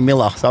words Danny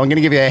Miller, so I'm going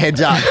to give you a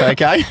heads up,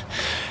 okay?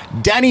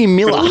 Danny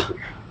Miller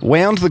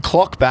wound the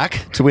clock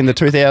back to win the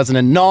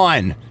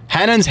 2009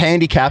 Hannon's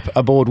Handicap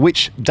aboard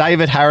which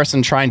David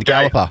Harrison trained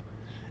galloper?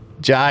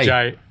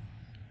 Jay.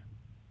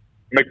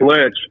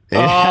 McLurch. It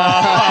was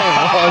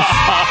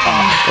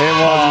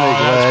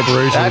that's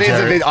brutal, That is a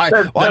Terry. bit. I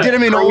did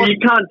them in order. You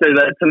can't do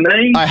that to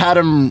me. I had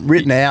them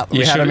written out.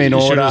 We had them in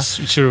order.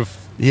 Should have.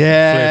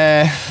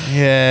 Yeah.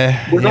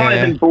 Was I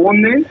even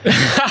born then?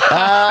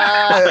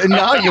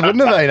 No, you wouldn't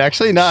have been,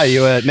 actually. No,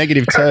 you were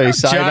 -2.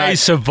 So Jay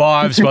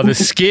survives by the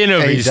skin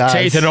of He his does.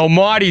 teeth. An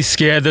almighty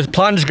scare. The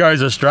plunge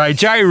goes astray.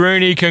 Jay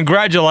Rooney,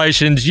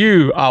 congratulations.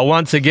 You are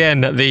once again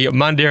the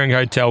Mundaring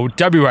Hotel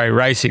WA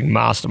Racing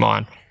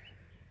Mastermind.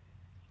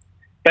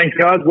 Thanks,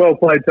 guys. Well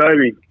played,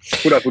 Toby.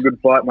 Put up a good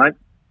fight, mate.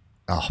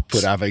 Oh,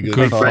 put up a good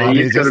Good fight. fight.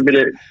 He's got a bit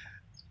of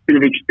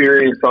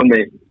experience on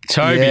me.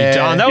 Toby Yeah.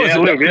 Dunn. That I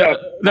feel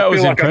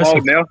was like I'm impressive.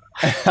 old now.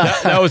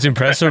 That was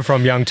impressive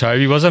from young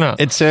Toby, wasn't it?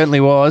 It certainly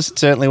was. It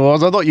certainly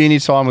was. I thought uni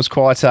time was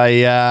quite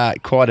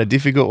a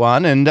difficult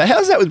one. And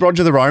how's that with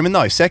Roger the Roman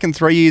though? Second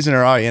 3 years in a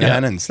row in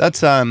Hannons.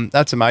 That's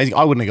amazing.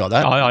 I wouldn't have got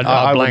that.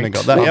 I wouldn't have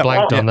got that. I Yep.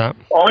 blanked on that.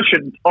 I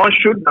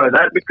should know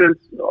that because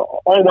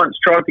I once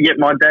tried to get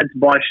my dad to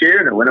buy a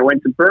share in it when I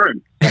went to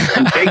Broome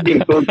and begged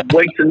him for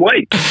weeks and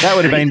weeks. That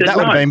would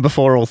have been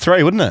before all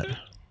three, wouldn't it?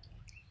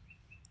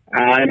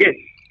 Yes.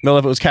 Well,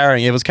 if it was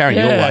carrying your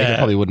Yeah. weight, it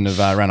probably wouldn't have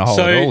ran a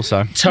hole at all.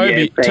 So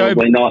Toby, Yeah,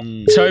 probably not.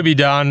 Toby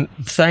Dunn,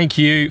 thank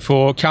you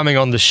for coming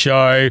on the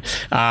show.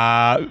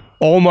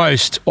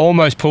 Almost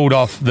pulled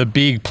off the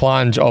big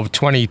plunge of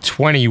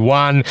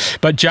 2021.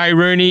 But Jay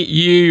Rooney,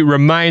 you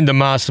remain the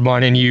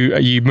mastermind and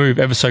you move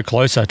ever so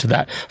closer to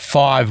that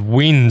 5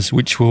 wins,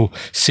 which will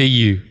see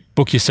you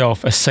book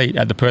yourself a seat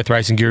at the Perth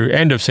Racing Guru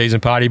end of season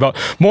party. But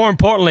more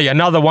importantly,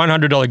 another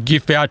 $100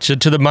 gift voucher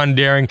to the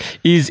Mundaring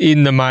is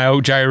in the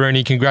mail. Jay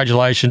Rooney,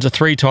 congratulations, a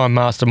 3-time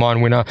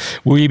mastermind winner.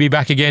 Will you be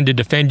back again to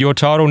defend your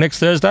title next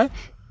Thursday?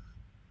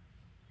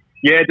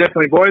 Yeah,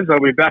 definitely, boys. I'll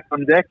be back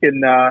on deck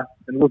and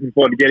looking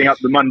forward to getting up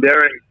the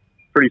Mundaring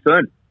pretty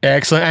soon.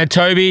 Excellent. And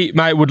Toby,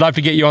 mate, would love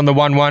to get you on the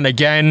 1-1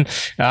 again.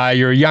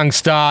 You're a young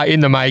star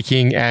in the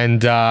making,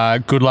 and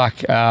good luck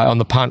on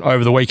the punt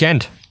over the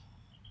weekend.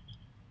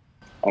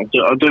 I'll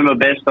do my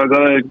best. I've got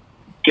to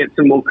get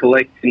some more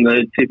collects in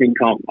the tipping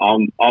comp.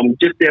 I'm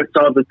just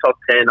outside the top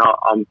 10.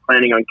 I'm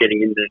planning on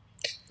getting in there.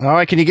 all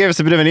right, can you give us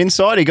a bit of an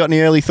insight? You got any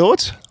early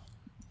thoughts?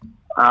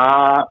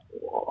 Quite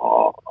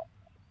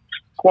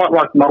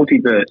like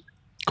multiverse.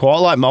 Quite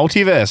like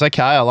multiverse.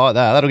 Okay, I like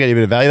that. That'll get you a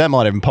bit of value. That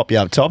might even pop you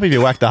up top if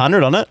you whacked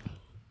 100 on it.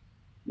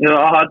 You know,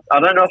 I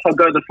don't know if I'll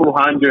go the full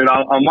 100.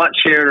 I might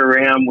share it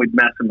around with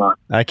Mastermind.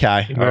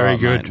 Okay, Very all right,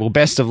 good. mate. Well,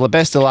 best of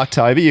luck,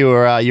 Toby. You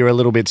were a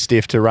little bit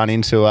stiff to run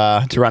into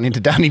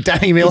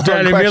Danny Miller.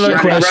 Danny Miller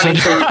question.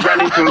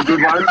 Run into a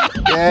good one.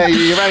 Yeah,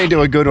 you ran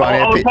into a good one.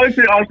 I was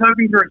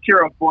hoping for a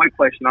Kirov Boy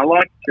question. I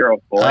like Kirov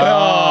Boy.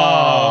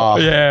 Oh,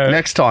 yeah.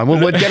 Next time, we're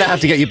going to have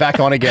to get you back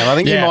on again. I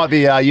think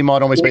Yeah. you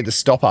might almost be the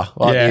stopper.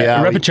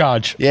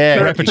 Repercharge. Yeah,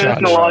 Repercharge.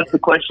 Personalise the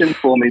question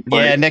for me, please.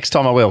 Yeah, next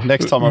time I will.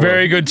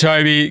 Very good,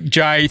 Toby.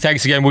 Jay,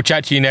 thanks again. We'll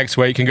chat to you next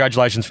week.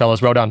 Congratulations,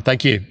 fellas. Well done.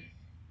 Thank you.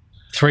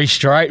 3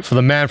 straight for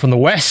the man from the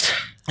West.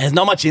 There's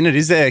not much in it,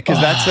 is there? Because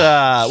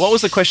that's what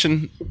was the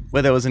question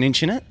where there was an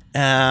inch in it?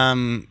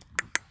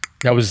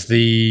 That was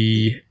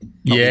the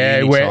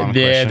anytime question.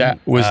 that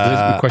was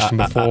the question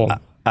before.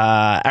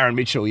 Aaron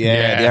Mitchell, the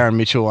Aaron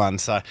Mitchell one.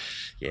 So,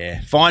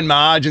 yeah, fine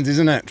margins,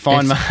 isn't it?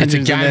 Margins. It's a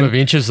game of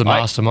inches, the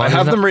mastermind. I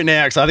have isn't them it? written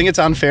out because I think it's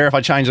unfair if I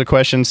change the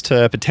questions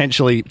to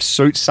potentially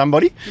suit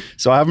somebody.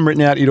 So I have them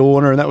written out in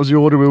order, and that was the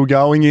order we were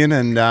going in.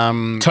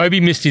 And Toby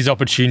missed his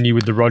opportunity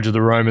with the Roger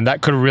the Roman.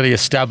 That could have really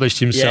established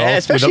himself. yeah,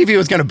 especially if he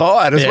was going to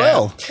buy it as Yeah.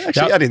 well.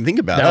 Actually, I didn't think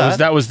about that.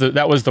 That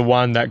was the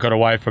one that got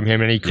away from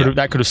him, and he could have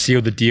that could have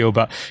sealed the deal.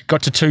 But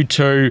got to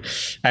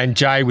 2-2, and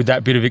Jay with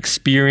that bit of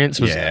experience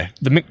was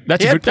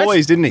that's He had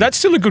poise, didn't he? That's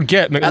still a good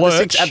get. At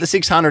the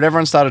 600,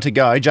 everyone started to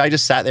go. Jay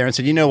just sat there and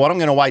said, "You know what? I'm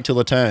going to wait till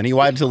the turn." He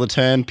waited till the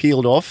turn,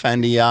 peeled off,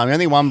 and he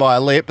only won by a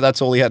lip, but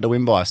that's all he had to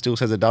win by. Still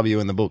says a W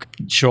in the book.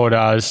 Sure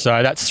does.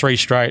 So that's 3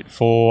 straight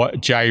for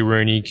Jay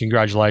Rooney.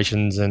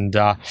 Congratulations. And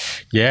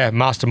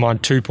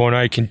Mastermind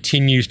 2.0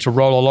 continues to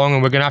roll along,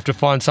 and we're going to have to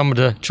find someone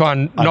to try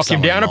and knock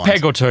him down a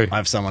peg or two. I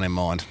have someone in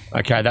mind.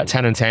 Okay, that's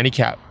Hannon's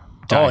handicap.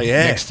 Day, Oh,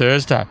 yeah. next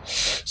Thursday.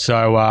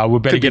 So we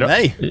better Could be get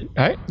me.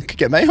 Hey? Could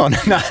get me on.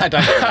 No, don't do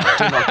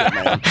not get me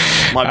on.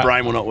 My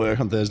brain will not work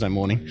on Thursday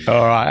morning.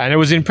 All right, and it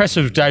was an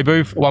impressive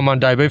debut, 1-1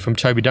 debut from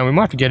Toby Dunn. We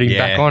might have to get him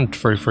back on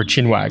for a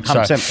chin wag. So,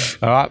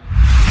 100%. all right.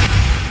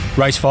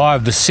 Race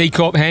 5, the C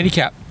Corp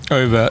handicap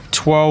over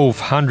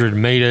 1,200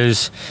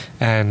 metres,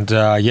 and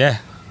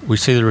we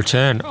see the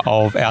return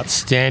of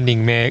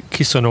outstanding mare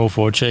Kiss on All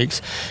Four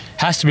Cheeks.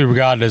 Has to be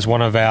regarded as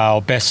one of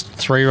our best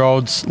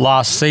 3-year-olds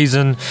last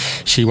season.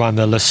 She won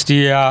the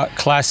Lastia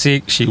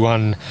Classic. She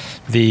won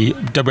the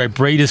WA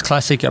Breeders'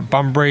 Classic at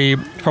Bunbury.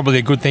 Probably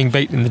a good thing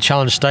beat in the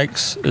Challenge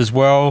Stakes as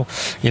well.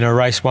 In a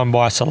race won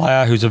by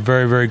Salaya, who's a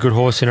very, very good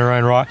horse in her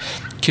own right.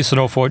 Kiss on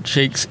All Four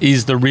Cheeks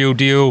is the real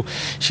deal.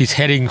 She's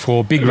heading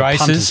for big races.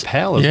 punter's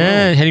pal as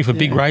well. Heading for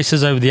big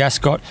races over the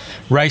Ascot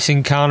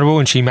Racing Carnival,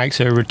 and she makes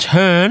her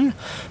return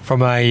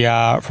from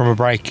a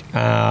break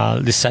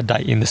this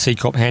Saturday in the C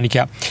Corp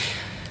handicap.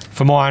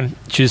 For mine,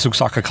 she just looks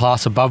like a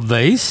class above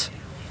these.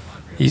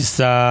 Is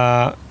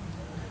there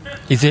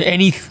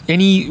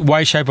any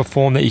way, shape or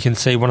form that you can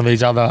see one of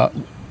these other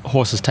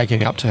horses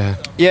taking it up to her?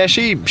 Yeah,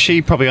 she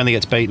probably only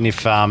gets beaten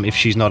if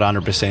she's not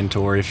 100%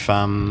 or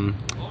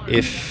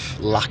if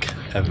luck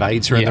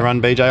evades her in the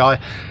run, BJ.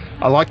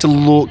 I like to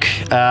look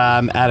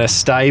at a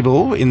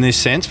stable in this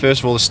sense.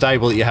 First of all, a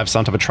stable that you have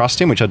some type of trust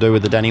in, which I do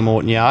with the Danny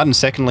Morton yard. And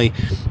secondly,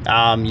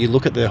 you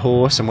look at the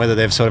horse and whether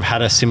they've sort of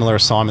had a similar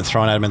assignment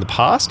thrown at them in the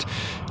past.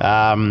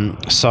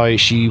 So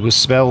she was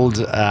spelled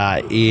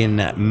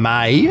in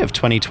May of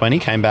 2020,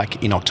 came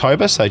back in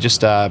October. So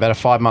just about a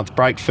 5-month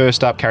break.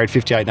 First up, carried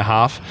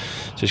 58.5.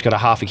 So she's got a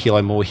half a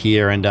kilo more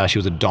here, and she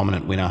was a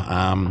dominant winner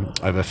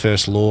over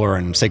First Law,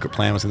 and Secret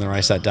Plan was in the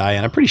race that day,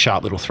 and a pretty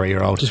sharp little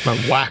 3-year-old. Just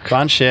went whack.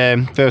 Bunch,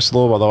 yeah. First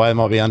Law, by the way,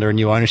 might be under a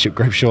new ownership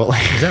group shortly.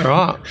 Is that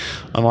right?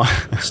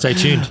 Stay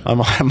tuned.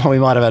 We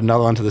might have had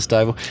another one to the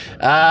stable.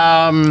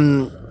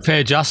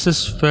 Fair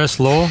Justice, First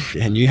Law.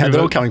 And you had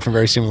they're all coming from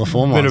very similar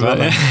form lines, aren't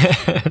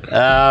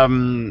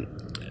they?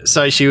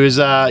 So she was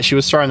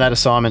throwing that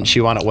assignment. She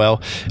won it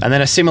well. And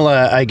then a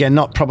similar, again,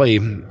 not probably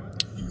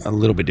a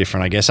little bit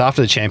different, I guess,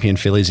 after the champion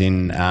fillies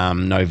in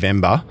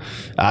November.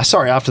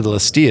 After the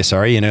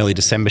Lastia, in early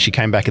December. She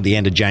came back at the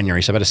end of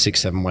January, so about a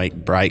 6-7 week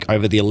break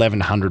over the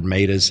 1,100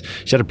 metres.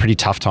 She had a pretty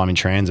tough time in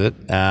transit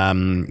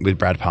with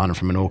Brad Parner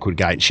from an awkward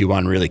gate. She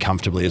won really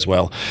comfortably as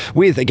well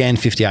with, again,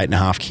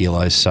 58.5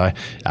 kilos. So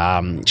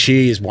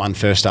she is one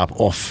first up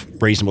off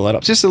reasonable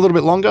let-ups. Just a little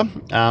bit longer.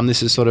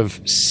 This is sort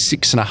of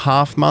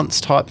 6.5 months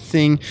type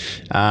thing.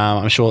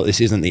 I'm sure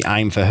this isn't the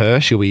aim for her.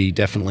 She'll be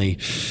definitely...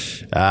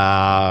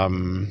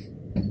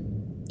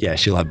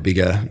 she'll have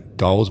bigger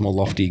goals, more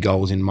lofty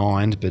goals in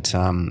mind. But,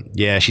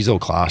 she's all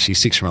class. She's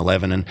 6 from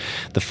 11, and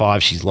the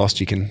 5 she's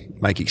lost you can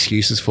make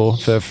excuses for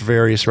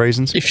various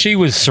reasons. If she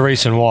was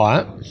Cerise and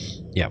White,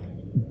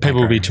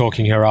 people would be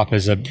talking her up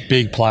as a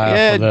big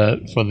player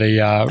for the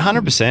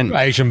 100%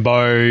 Asian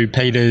Bow,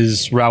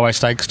 Peters, Railway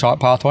Stakes type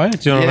pathway.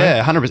 Do you know what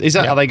I mean? 100%. Is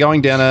that are they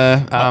going down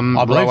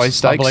a Railway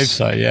Stakes? I believe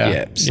so,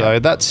 yeah. So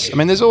that's,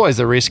 there's always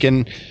the risk,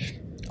 and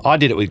I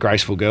did it with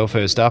Graceful Girl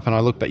first up, and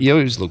you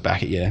always look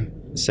back at your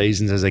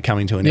seasons as they're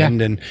coming to an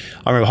end, and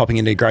I remember hopping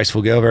into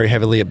Graceful Girl very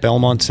heavily at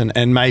Belmont,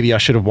 and maybe I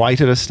should have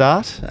waited a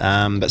start,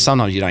 but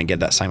sometimes you don't get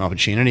that same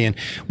opportunity. And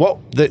what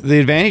the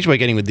advantage we're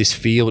getting with this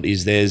field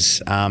is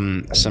there's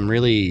some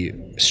really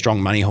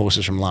strong money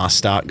horses from last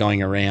start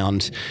going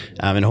around,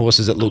 and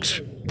horses that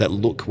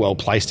look well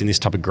placed in this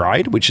type of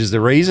grade, which is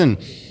the reason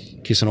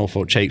Kiss and All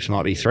Four Cheaps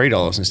might be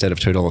 $3 instead of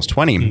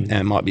 $2.20, and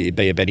it might be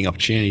a betting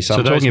opportunity. So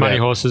I'm those talking money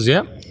about horses,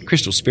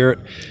 Crystal Spirit.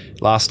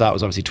 Last start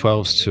was obviously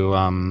 12s to,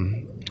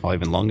 or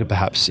even longer,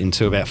 perhaps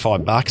into about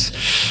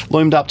 $5.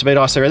 Loomed up to beat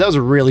ICR. That was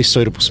a really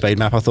suitable speed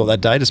map, I thought,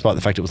 that day, despite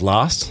the fact it was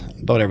last.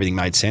 Thought everything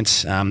made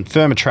sense.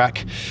 Firmer track,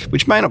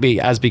 which may not be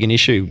as big an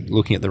issue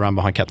looking at the run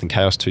behind Captain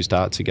Chaos 2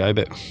 starts ago,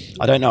 but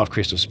I don't know if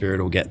Crystal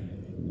Spirit will get...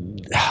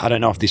 I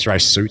don't know if this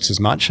race suits as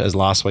much as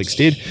last week's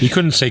did. You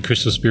couldn't see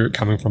Crystal Spirit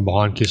coming from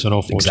behind Kiss and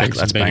All Four Cheeks.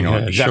 That's bang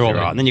on. Exactly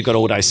right. And then you've got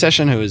All Day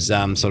Session, who was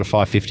sort of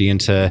 $5.50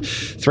 into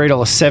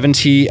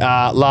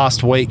 $3.70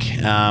 last week.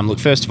 Look,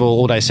 first of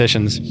all Day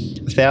Session's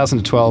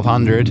 $1,000 to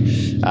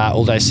 $1,200.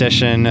 All Day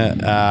Session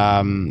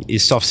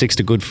is soft 6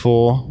 to good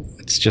 4.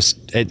 It's just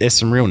there's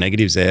some real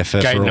negatives there for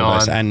All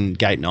Day, and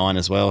Gate 9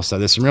 as well. So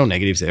there's some real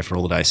negatives there for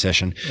All Day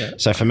Session. Yeah.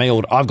 So for me,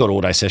 I've got All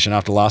Day Session.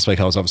 After last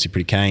week, I was obviously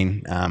pretty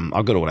keen.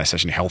 I've got All Day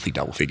Session healthy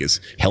double figures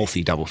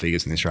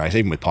in this race,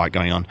 even with Pike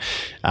going on.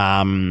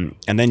 And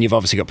then you've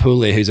obviously got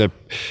Poulet, who's a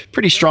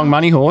pretty strong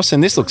money horse,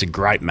 and this looks a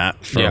great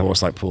map for a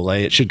horse like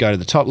Poulet. It should go to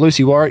the top.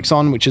 Lucy Warwick's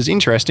on, which is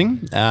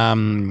interesting.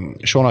 Sean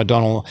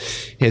O'Donnell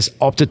has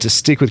opted to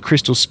stick with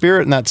Crystal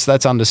Spirit, and that's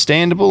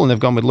understandable. And they've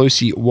gone with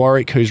Lucy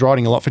Warwick, who's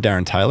riding a lot for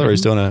Darren Taylor. Who's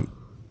doing a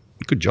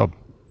good job.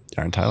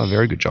 Darren Taylor,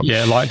 very good job.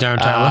 Yeah, like Darren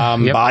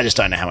Taylor. But I just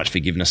don't know how much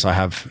forgiveness I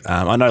have.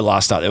 I know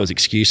last start there was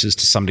excuses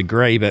to some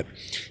degree, but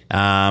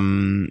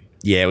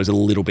it was a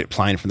little bit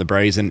plain from the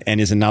breeze, and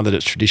is another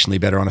that's traditionally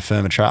better on a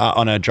firmer track,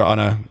 on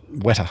a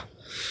wetter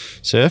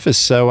surface.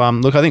 So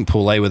look, I think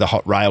Poulet with a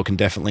hot rail can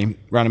definitely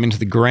run him into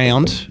the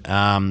ground,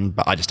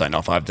 but I just don't know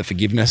if I have the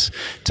forgiveness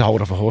to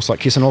hold off a horse like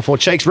Kiss and All Four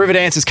Cheeks.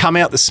 Riverdance has come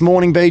out this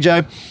morning,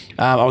 BJ.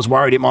 I was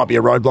worried it might be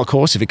a roadblock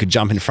horse if it could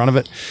jump in front of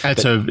it.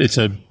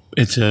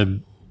 It's a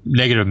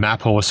negative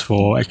map horse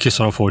for a Kiss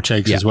on All Four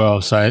Cheeks as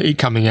well. So it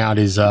coming out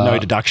is no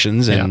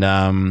deductions,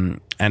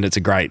 and it's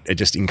a great. It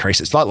just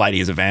increases. It's like Lady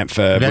as a Vamp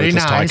for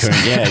Ruthless Tycoon.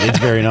 Yeah, it's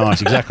very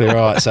nice. Exactly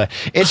right. So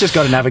it's just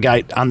got to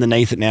navigate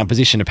underneath it now.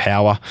 Position of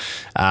power.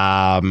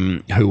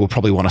 Who will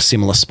probably want a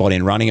similar spot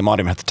in running. It might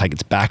even have to take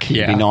its back.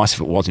 It'd be nice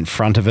if it was in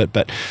front of it.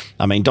 But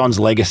Don's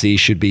Legacy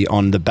should be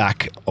on the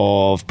back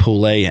of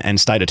Poulet, and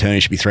State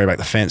Attorney should be three back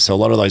the fence. So a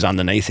lot of those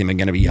underneath him are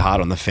going to be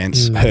hard on the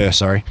fence.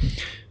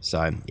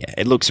 So,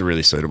 it looks a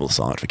really suitable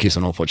site for Kiss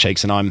on All Four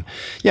Cheeks. And I'm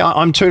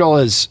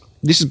 $2.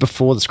 This is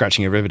before the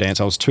scratching of Riverdance.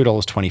 I was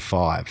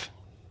 $2.25.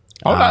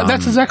 Oh,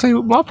 that's exactly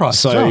my price.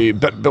 So,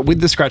 but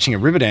with the scratching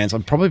of Riverdance,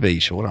 I'd probably be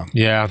shorter.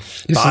 Yeah.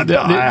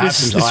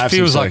 This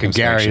feels like a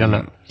Gary, doesn't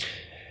it?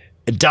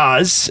 It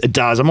does.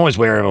 I'm always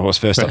wary of a horse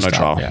first up, no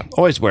trial. Yeah.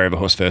 Always wary of a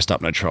horse first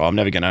up, no trial. I'm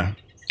never going to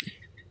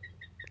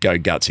go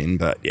guts in.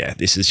 But yeah,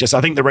 this is just,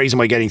 I think the reason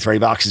we're getting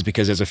 $3 is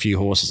because there's a few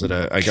horses that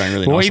are going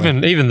really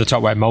nicely. Even the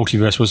top weight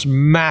multiverse was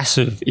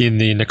massive in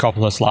the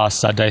Nicopolis last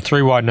Saturday.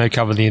 3 wide, no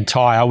cover the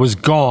entire. Was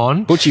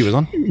gone. Butchy was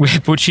on.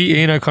 Butchy,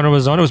 Ian O'Connor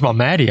was on. It was my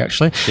Maddie,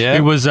 actually. Yeah.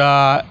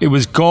 It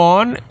was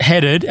gone,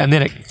 headed, and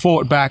then it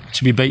fought back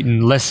to be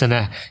beaten less than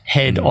a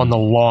head on the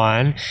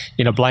line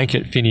in a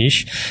blanket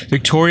finish.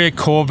 Victoria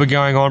Corva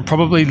going on,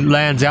 probably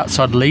lands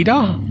outside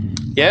leader.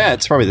 Yeah,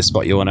 it's probably the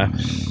spot you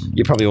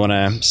probably want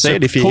to see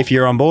it if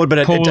you're on board, but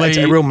it's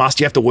a real must.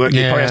 You have to work.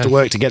 You probably have to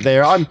work to get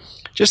there. I'm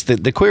just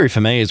the query for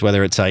me is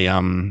whether it's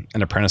an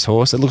apprentice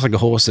horse. It looks like a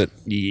horse that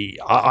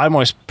I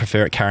almost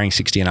prefer it carrying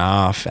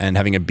 60.5 and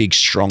having a big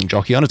strong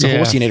jockey on. It's a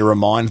horse you need to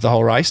remind the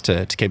whole race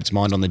to keep its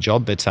mind on the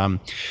job. But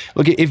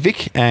look, if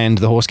Vic and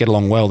the horse get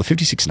along well, the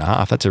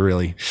 56.5, that's a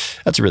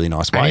really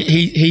nice weight.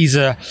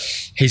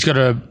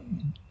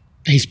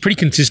 He's pretty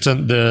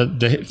consistent,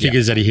 the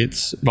figures that he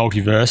hits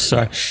multiverse.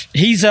 So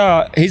he's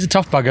a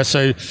tough bugger.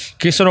 So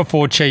Kiss on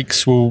 4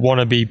 Cheeks will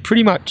want to be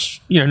pretty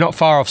much, not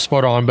far off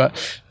spot on. But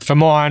for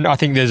mine, I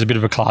think there's a bit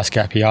of a class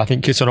gap here. I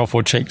think Kiss on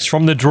 4 Cheeks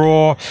from the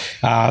draw,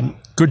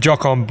 good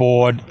jock on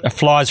board,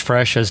 flies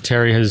fresh, as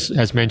Terry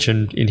has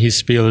mentioned in his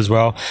spiel as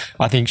well.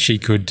 I think she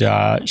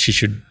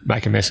should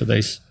make a mess of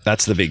these.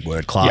 That's the big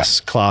word, class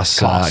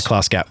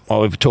gap.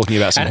 Well, we've been talking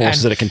about some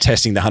horses that are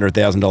contesting the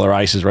 $100,000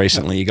 races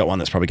recently. You got one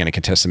that's probably going to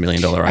contest the $1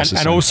 million races.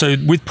 And also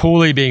with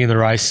Pooley being in the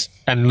race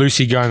and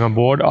Lucy going on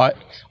board,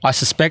 I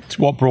suspect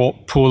what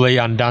brought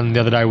Pooley undone the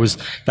other day was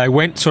they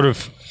went sort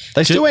of.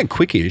 They still went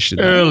quickish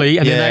early,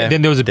 and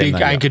then there was a big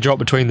anchor drop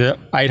between the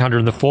 800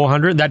 and the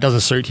 400. That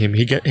doesn't suit him.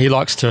 He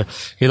likes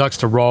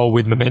to roll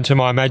with momentum.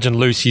 I imagine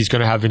Lucy's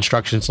going to have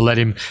instructions to let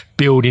him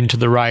build into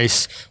the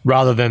race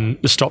rather than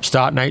the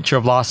stop-start nature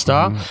of Last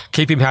Star.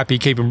 Keep him happy,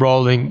 keep him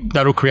rolling.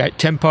 That'll create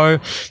tempo,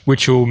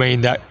 which will mean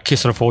that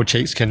Kiss on 4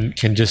 Cheeks can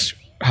just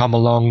hum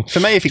along.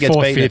 For me, if he gets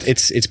beaten,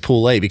 it's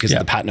Pool E because of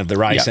the pattern of the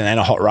race and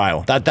a hot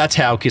rail. That's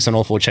how Kiss on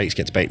all 4 Cheeks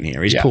gets beaten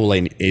here. Pool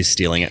E is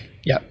stealing it.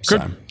 Yeah,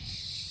 good. So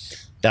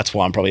that's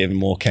why I'm probably even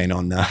more keen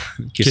on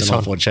Kiss on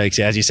all 4 Cheeks.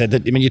 Yeah, as you said,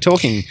 you're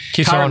talking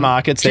current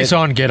markets. Kiss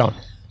on, get on.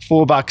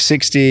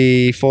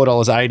 $4.60,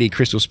 $4.80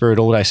 Crystal Spirit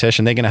all day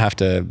session. They're going to have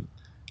to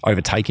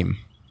overtake him.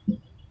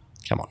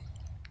 Come on.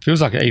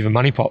 Feels like an even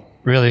money pop,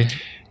 really.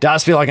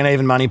 Does feel like an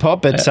even money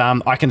pop, but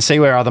I can see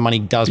where other money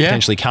does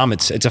potentially come.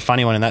 It's a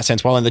funny one in that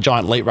sense. While in the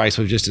Giant Leap race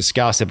we've just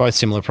discussed, they're both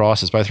similar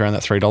prices, both around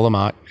that $3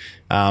 mark.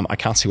 I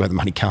can't see where the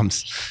money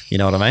comes. You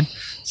know what I mean?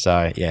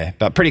 So yeah,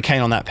 but pretty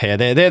keen on that pair.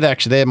 They're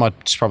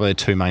probably the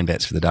 2 main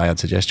bets for the day. I'd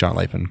suggest Giant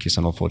Leap and Kiss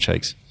on all 4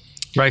 Cheeks.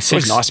 Race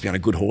 6. It's nice to be on a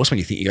good horse when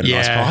you think you got a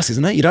nice price,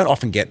 isn't it? You don't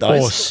often get those.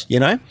 Horse.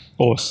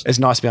 Horse. It's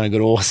nice to be on a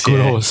good horse.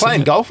 Good horse.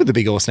 Playing golf with the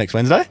big horse next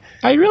Wednesday.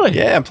 Are you really?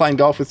 Yeah, I'm playing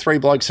golf with 3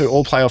 blokes who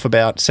all play off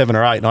about 7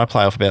 or 8, and I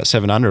play off about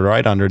 700 or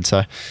 800.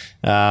 So,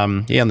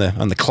 on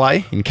the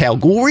clay in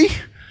Kalgoorlie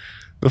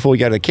before we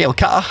go to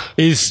Kalkar.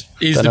 Is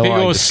the big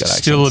horse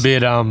still a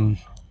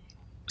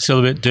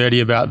bit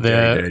dirty about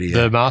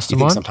the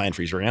Mastermind? He thinks I'm paying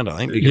for his round, I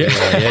think.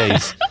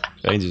 Because,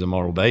 he's a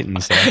moral beaten.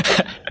 So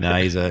no,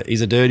 he's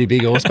a dirty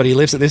big horse, but he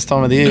lives at this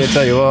time of the year. I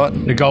tell you what,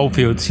 the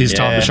Goldfield's his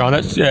time to shine.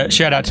 That's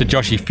shout out to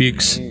Joshy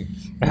Fuchs,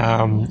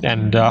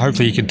 and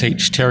hopefully he can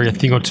teach Terry a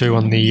thing or two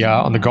on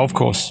the golf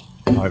course.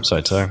 I hope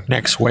so too.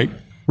 Next week.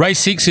 Race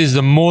 6 is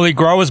the Morley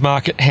Growers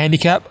Market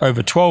Handicap over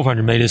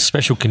 1,200 metres,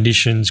 special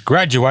conditions,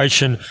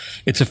 graduation.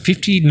 It's a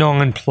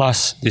 59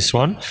 plus, this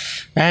one.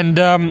 And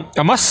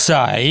I must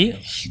say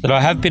that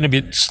I have been a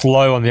bit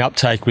slow on the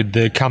uptake with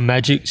the Come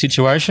Magic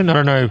situation. I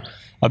don't know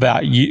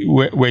about you,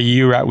 where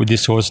you were at with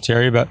this horse,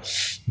 Terry, but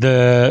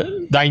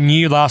they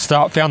knew Last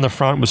Start, found the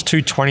front, was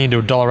 220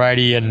 into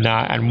 $1.80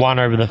 and won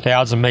over the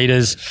 1,000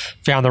 metres,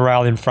 found the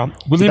rail in front.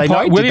 Did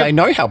they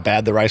know how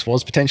bad the race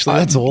was potentially?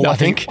 That's all, I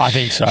think. I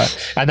think so.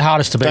 And the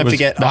hardest to beat was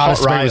going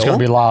to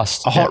be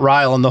last. A hot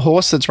rail, and the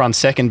horse that's run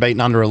second,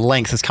 beaten under a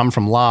length, has come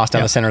from last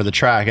down the centre of the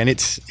track, and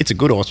it's a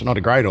good horse, but not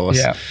a great horse.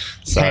 Yeah,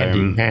 so,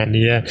 handy,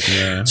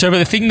 yeah. So, but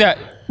the thing that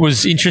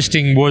was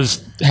interesting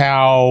was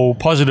how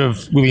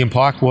positive William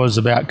Pike was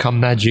about Come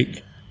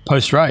Magic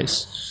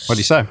post-race. What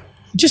did you say?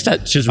 Just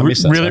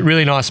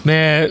really nice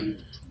mare,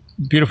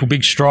 beautiful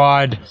big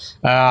stride,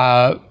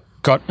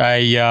 got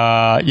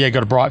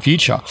a bright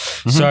future.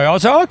 Mm-hmm. So I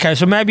was like, okay,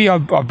 so maybe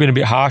I've been a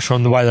bit harsh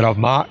on the way that I've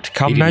marked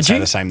Come Magic. He didn't say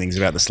the same things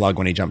about the slug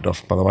when he jumped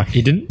off, by the way.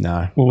 He didn't?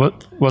 No. Well,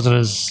 it wasn't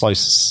as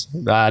close.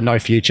 No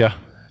future.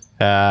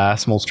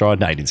 Small stride.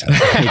 No, he didn't say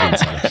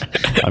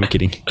that. I'm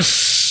kidding.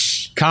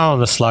 Car on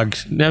the slug.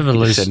 Never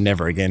lose. He said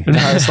never again. No,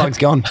 the slug's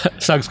gone.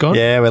 Slug's gone?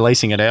 Yeah, we're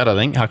leasing it out, I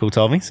think. Huckle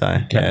told me. So,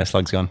 yeah,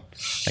 slug's gone.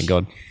 Thank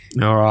God.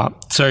 All right.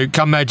 So,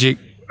 Come Magic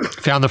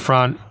found the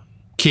front,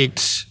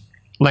 kicked,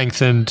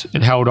 lengthened,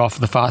 and held off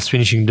the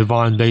fast-finishing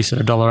Divine Beast at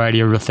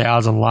 $1.80 over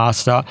 1,000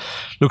 last start.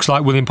 Looks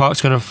like William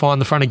Pike's going to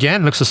find the front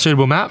again. Looks a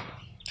suitable map.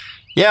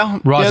 Yeah.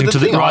 Rising to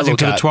the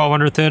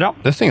 1,200 third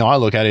up. The thing I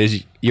look at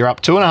is you're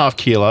up 2.5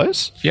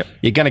 kilos. Yep.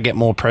 You're going to get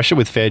more pressure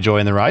with Fairjoy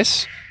in the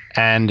race,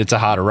 and it's a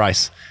harder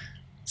race.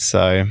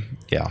 So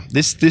yeah,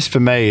 this for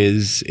me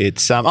is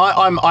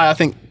I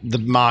think the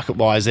market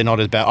wise they're not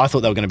as bad. I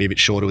thought they were going to be a bit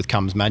shorter with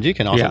Comes Magic,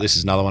 and I thought this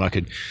is another one I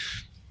could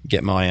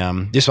get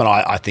my this one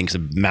I think is a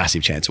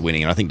massive chance of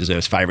winning, and I think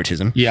deserves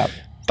favouritism. Yeah.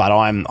 But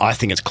I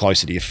think it's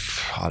closer to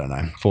I don't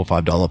know, $4 or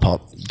 $5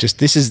 pop. Just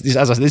this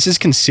is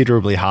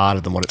considerably harder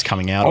than what it's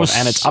coming out of,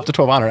 and it's up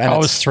to 1,200. And I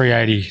was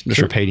 380.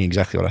 Just repeating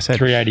exactly what I said.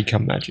 380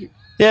 Come Magic.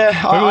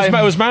 Yeah,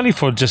 it was mainly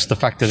for just the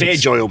fact that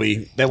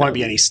Fairjoy there won't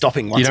be any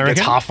stopping once it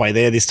gets halfway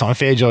there this time.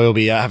 Fairjoy will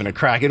be having a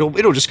crack. It'll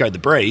just go the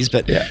breeze,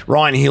 but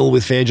Ryan Hill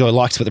with Fairjoy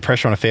likes to put the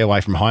pressure on a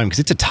fairway from home because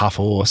it's a tough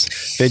horse.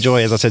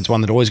 Fairjoy, as I said, is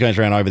one that always goes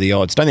around over the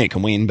odds. Don't think it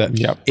can win, but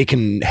it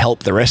can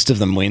help the rest of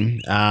them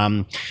win.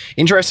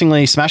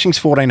 Interestingly,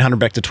 Smashing's 1,400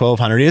 back to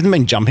 1,200. He hasn't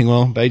been jumping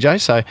well, BJ,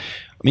 so I'm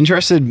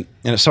interested, and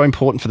it's so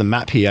important for the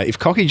map here. If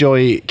Cocky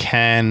Joy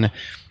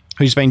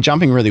who's been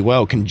jumping really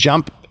well, can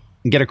jump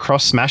and get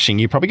across Smashing,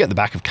 you probably get the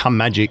back of Come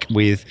Magic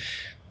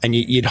and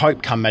you'd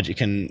hope Come Magic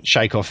can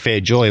shake off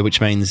Fair Joy,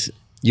 which means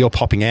you're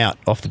popping out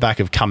off the back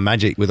of Come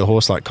Magic with a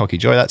horse like Cocky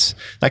Joy.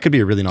 That could be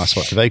a really nice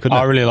spot to be, couldn't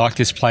it? I really like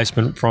this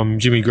placement from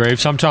Jimmy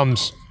Greaves.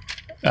 Sometimes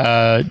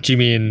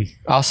Jimmy and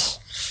us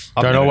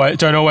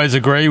don't always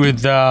agree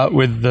with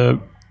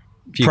the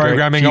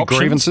programming options.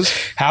 Grievances.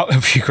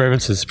 A few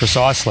grievances,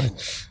 precisely.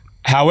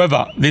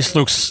 However, this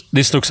looks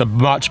a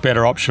much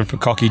better option for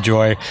Cocky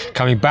Joy,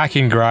 coming back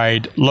in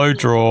grade, low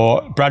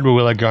draw, Brad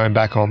Willer going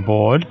back on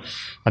board.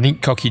 I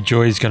think Cocky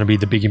Joy is going to be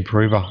the big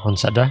improver on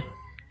Saturday.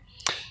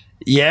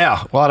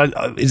 Yeah, well,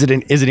 is it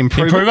improvement?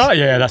 Improver?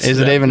 Yeah, is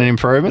it even an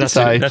improvement?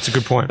 That's a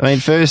good point. I mean,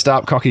 first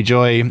up, Cocky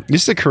Joy.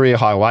 This is a career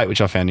high weight,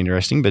 which I found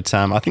interesting, but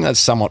I think that's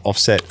somewhat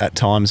offset at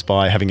times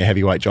by having a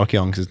heavyweight jockey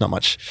on because there's not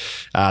much.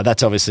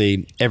 That's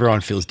obviously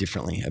everyone feels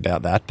differently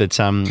about that, but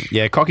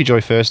Cocky Joy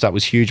first up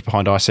was huge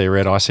behind IC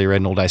Red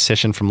and All Day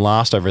Session from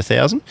last over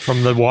 1,000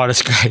 from the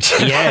widest gate.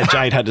 Yeah,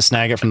 Jade had to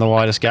snag it from the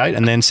widest gate,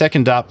 and then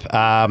second up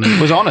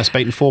was Honest,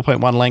 beaten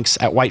 4.1 lengths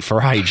at Weight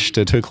for Age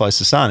to Too Close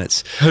to Sun.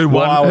 It's who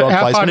won?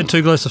 How far did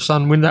Too Close to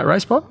Sun win that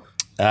race, Bob?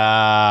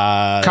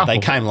 They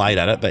came late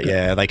at it, but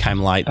they came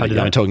late. But,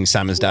 I'm talking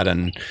Samarsdad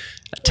and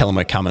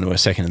Telema Cummin were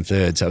second and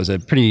third, so it was a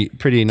pretty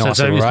nice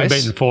little race.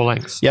 Beaten 4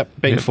 lengths.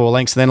 Yep, beaten 4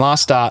 lengths. And then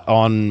last start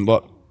on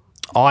what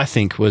I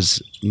think was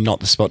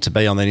not the spot to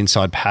be on that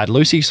inside pad.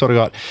 Lucy was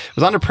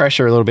under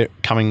pressure a little bit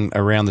coming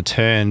around the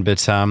turn, but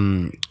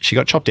she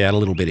got chopped out a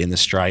little bit in the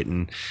straight,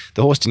 and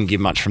the horse didn't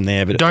give much from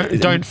there. But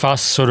don't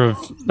fuss. Sort of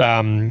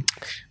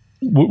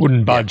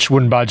wouldn't budge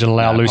and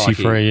allow Lucy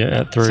free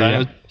through.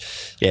 So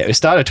it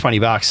started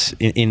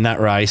 $20 in that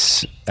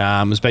race.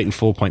 Was beaten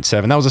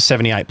 4.7. That was a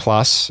 78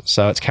 plus,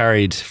 so it's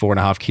carried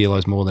 4.5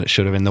 kilos more than it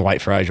should have in the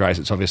Weight for Age race.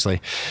 It's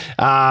obviously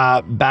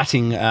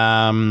batting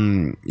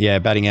out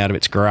of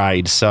its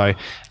grade. So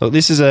look,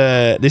 this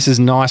is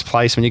nice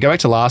place. When you go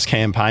back to last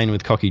campaign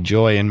with Cocky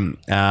Joy, and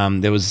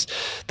there was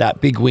that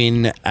big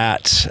win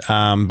at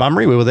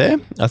Bunbury. We were there,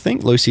 I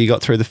think. Lucy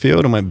got through the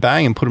field and went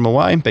bang and put him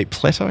away and beat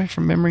Pleto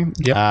from memory.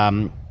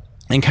 Yep.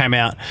 And came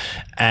out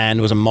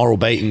and was a moral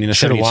beaten in a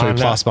 72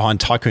 plus behind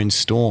Tycoon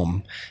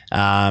Storm.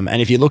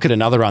 And if you look at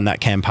another run that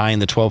campaign,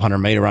 the 1,200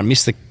 metre run,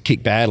 missed the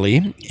kick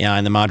badly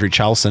in the Marjorie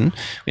Charleston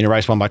in a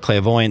race won by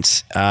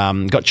Clairvoyance,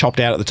 got chopped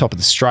out at the top of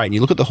the straight. And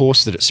you look at the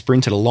horses that it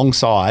sprinted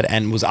alongside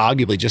and was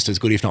arguably just as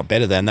good, if not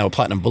better than. They were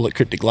Platinum Bullet,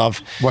 Cryptic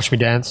Love. Watch Me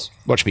Dance.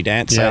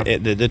 Yeah. So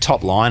the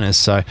top liners.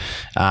 So...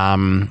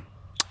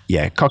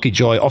 Cocky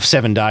Joy, off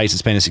 7 days,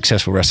 it's been a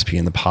successful recipe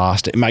in the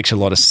past. It makes a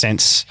lot of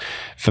sense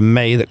for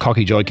me that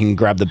Cocky Joy can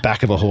grab the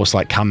back of a horse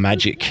like Come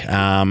Magic.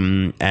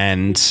 If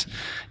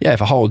it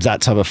holds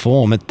that type of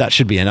form, that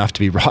should be enough to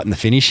be right in the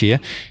finish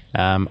here.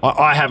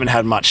 I haven't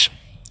had much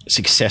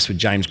success with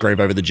James Grieve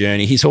over the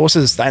journey. His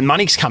horses, and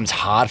money comes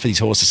hard for these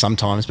horses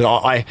sometimes, but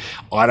I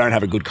don't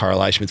have a good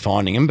correlation with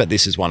finding them, but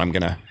this is one I'm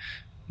going to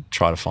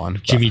try to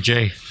find. Jimmy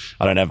G.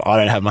 I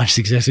don't have much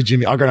success with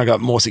Jimmy. I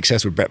got more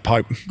success with Brett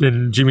Pope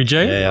than Jimmy G.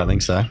 Yeah, I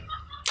think so.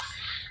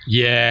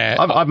 Yeah,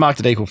 I've marked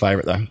it equal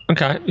favourite though.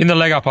 Okay, in the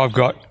leg up, I've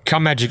got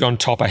Come Magic on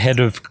top ahead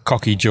of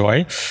Cocky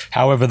Joy.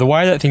 However, the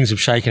way that things have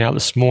shaken out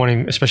this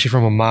morning, especially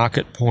from a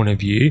market point of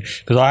view,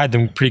 because I had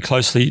them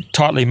pretty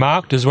tightly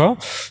marked as well,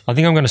 I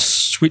think I'm going to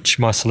switch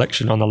my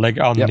selection on the the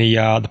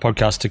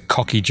podcast to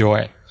Cocky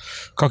Joy.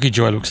 Cocky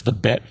Joy looks the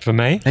bet for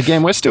me.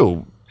 Again, we're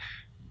still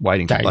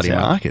waiting for bloody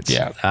markets.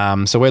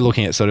 Yeah. So we're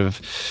looking at sort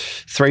of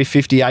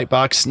 $3.50, $8,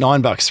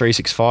 $9,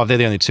 $3.65. They're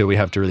the only two we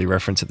have to really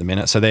reference at the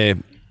minute. So they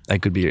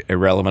could be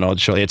irrelevant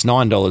odds. Surely it's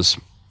 $9,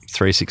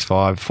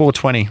 $3.65,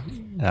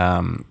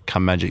 $4.20.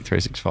 Come Magic,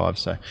 $3.65.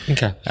 So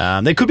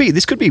okay.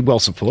 This could be well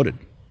supported.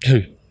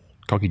 Who?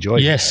 Cocky Joy.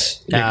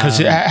 Yes, because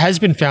it has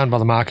been found by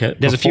the market.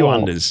 There's before. a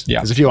few unders. Yeah.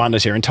 There's a few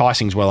unders here.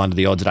 Enticing's well under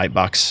the odds at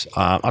 $8.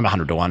 I'm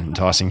 100 to 1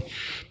 Enticing.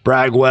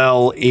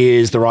 Bragwell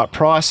is the right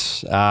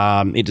price.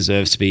 It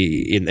deserves to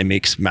be in the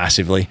mix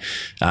massively.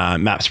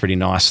 Maps pretty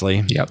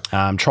nicely. Yep.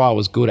 Trial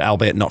was good,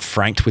 albeit not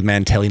franked with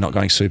Mantelli not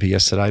going super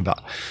yesterday,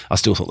 but I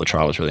still thought the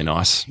trial was really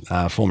nice.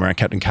 Former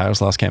Captain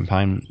Chaos last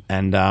campaign.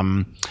 And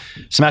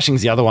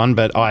Smashing's the other one,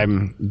 but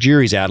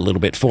jury's out a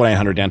little bit.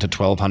 1,400 down to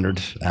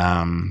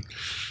 1,200.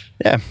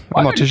 Yeah,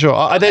 I'm not too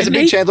sure. There's a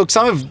big chance. Look,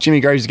 some of Jimmy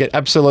Graves get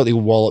absolutely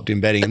walloped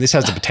in betting, and this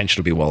has the potential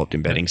to be walloped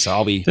in betting. So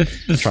I'll be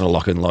trying to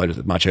lock it and load it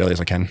as much early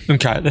as I can.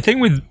 Okay. The thing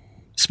with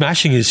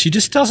Smashing is she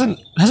just hasn't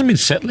been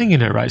settling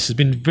in her race. Has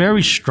been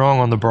very strong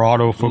on the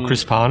bridle for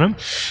Chris Parnham.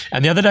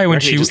 And the other day when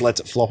she just lets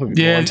it flop a bit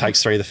more and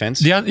takes three of the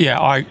fence.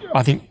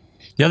 I think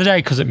the other day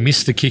because it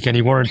missed the kick and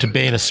he wanted to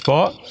be in a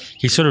spot,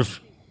 he sort of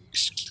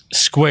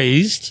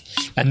squeezed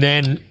and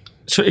then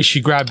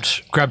she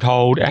grabbed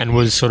hold and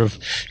was sort of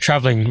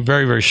travelling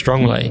very, very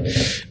strongly.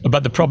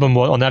 But the problem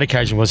on that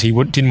occasion was he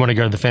didn't want to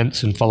go to the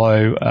fence and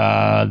follow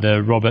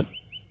the Robert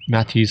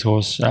Matthews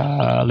horse,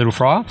 Little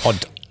Friar.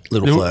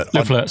 Little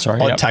Flirt,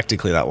 sorry. Odd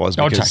tactically that was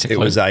because it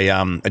was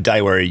a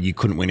day where you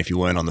couldn't win if you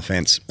weren't on the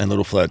fence, and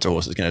Little Flirt's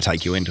horse is going to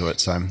take you into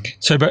it. So,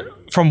 but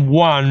from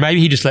one,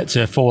 maybe he just lets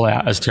her fall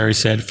out, as Terry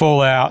said,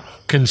 fall out,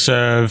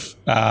 conserve,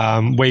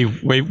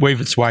 weave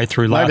its way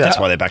through. Maybe that's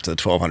why they're back to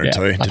the 1200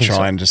 too, to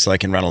try and just so they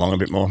can run along a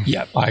bit more.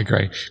 Yeah, I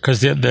agree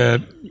because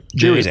the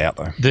jury's out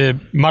though. The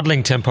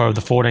muddling tempo of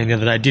the 14 the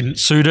other day didn't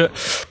suit it,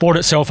 brought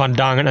itself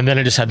undone, and then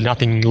it just had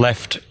nothing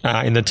left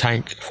in the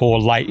tank for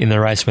late in the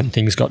race when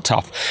things got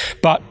tough.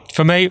 But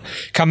for me,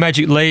 Come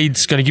Magic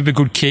leads, going to give a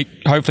good kick.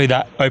 Hopefully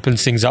that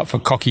opens things up for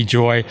Cocky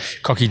Joy.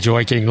 Cocky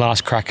Joy getting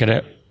last crack at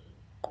it.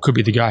 Could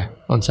be the go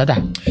on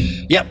Saturday.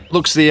 Yep,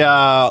 looks the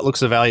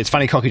value. It's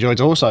funny, Cocky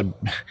Joy's also.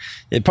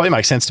 It probably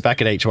makes sense to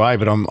back it each way,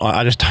 but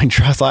I just don't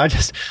trust. I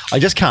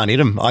just can't hit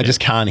him. I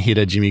just can't hit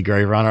a Jimmy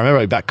Greve run. I remember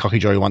I backed Cocky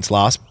Joy once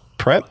last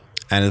prep,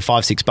 and at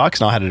 $5-6,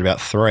 and I had it about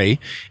 3,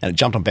 and it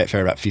jumped on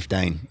Betfair about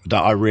 15.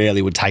 I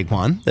rarely would take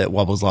one that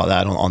wobbles like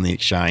that on the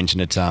exchange,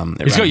 and he's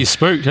got you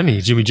spooked, hasn't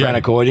he, Jimmy J? Ran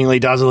accordingly,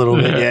 does a little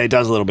bit. Yeah, he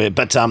does a little bit.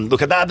 But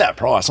look at that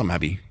price, I'm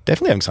happy.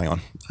 Definitely having something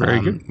on.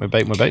 Very good. We're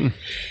beaten.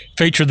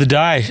 Feature of the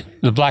day,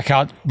 the Black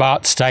Heart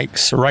Bart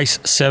Stakes, race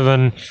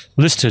 7,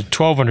 listed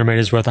 1,200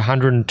 metres worth,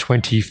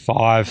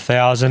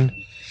 125,000.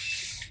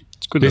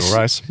 It's a good little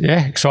race.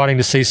 Yeah, exciting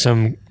to see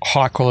some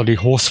high quality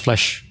horse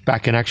flesh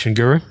back in action,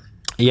 Guru.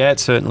 Yeah, it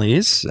certainly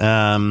is.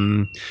 I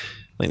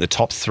think the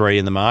top 3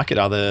 in the market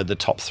are the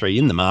top 3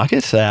 in the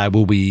market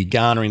will be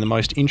garnering the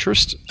most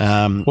interest.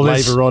 There's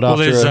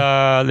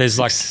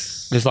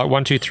like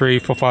 1, 2, 3,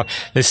 4, 5.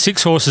 There's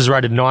 6 horses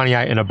rated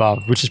 98 and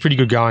above, which is pretty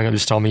good going at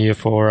this time of year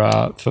for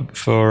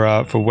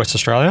West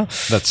Australia.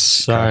 That's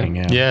so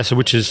yeah. So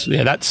which is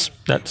that's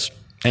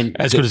and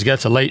as good as it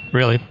gets, elite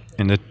really.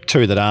 And the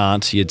 2 that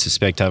aren't, you'd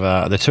suspect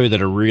have the 2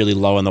 that are really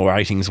low in the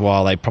ratings.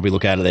 While they probably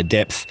look out of their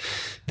depth,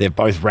 they've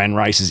both ran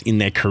races in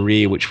their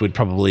career, which would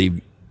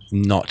probably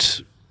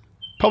not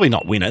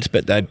win it,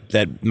 but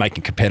they'd make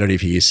it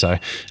competitive here. So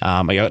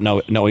I got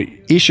no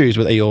issues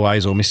with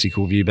Always or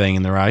Mystical View being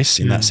in the race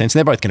in that sense. And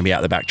they're both going to be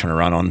out the back trying to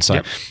run on.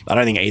 So I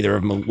don't think either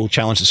of them will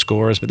challenge the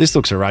scorers. But this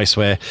looks a race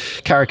where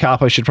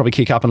Caracapo should probably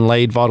kick up and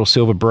lead. Vital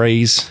Silver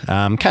Breeze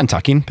can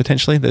tuck in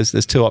potentially.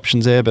 There's 2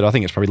 options there, but I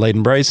think it's probably lead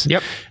and Breeze.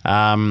 Yep.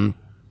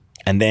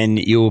 And then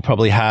you'll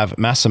probably have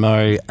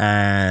Massimo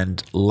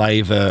and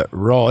Laver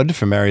Rod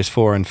from areas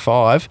 4 and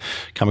 5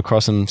 come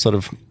across and sort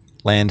of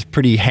land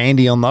pretty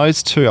handy on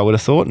those 2, I would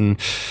have thought. And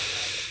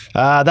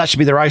that should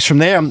be the race from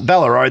there.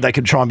 Valor Road, they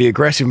could try and be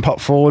aggressive and pop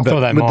forward,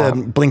 but with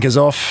the blinkers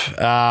off,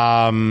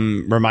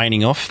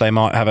 remaining off, they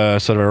might have a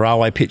sort of a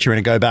railway picture and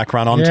a go back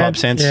run on type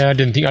sense. Yeah, I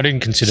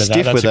didn't consider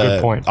that. That's a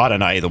good point. I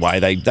don't know either way.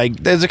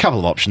 There's a couple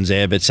of options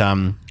there, but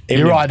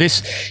you're right.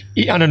 This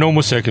under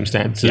normal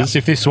circumstances,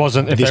 if they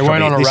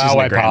weren't on a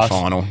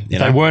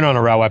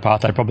railway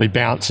path, they'd probably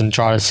bounce and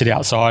try to sit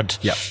outside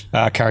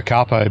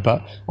Caracapo.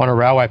 But on a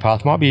railway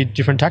path, might be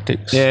different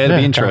tactics. Yeah, it'd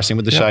be interesting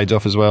with the shades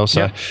off as well.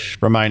 So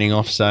remaining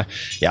off. So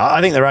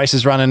I think the race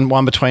is running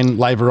one between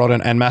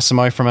Laverod and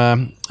Massimo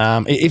from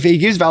if he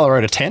gives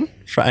Valorod a 10.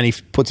 And he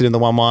puts it in the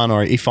 1-1,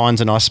 or he finds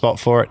a nice spot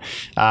for it,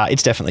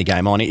 it's definitely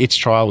game on. Its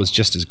trial was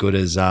just as good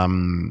as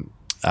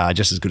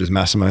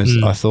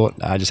Massimo's, I thought.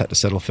 I just had to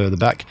settle further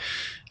back.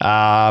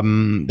 But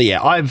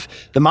yeah,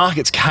 the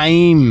markets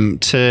came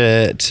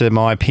to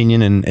my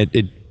opinion, and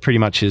it pretty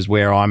much is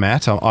where I'm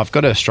at. I've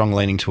got a strong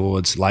leaning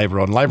towards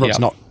Laverod. And Laverod's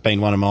not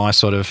been one of my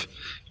sort of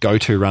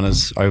go-to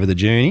runners over the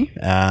journey.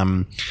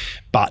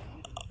 But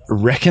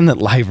reckon that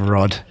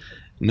Laverod,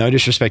 no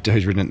disrespect to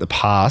who's ridden it in the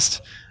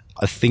past,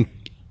 I think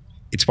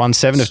it's won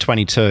 7 of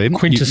 22.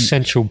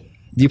 Quintessential.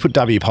 You put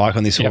W Pike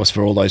on this horse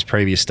for all those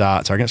previous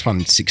starts. I reckon it's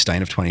won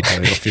 16 of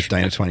 22 or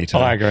 15 of 22.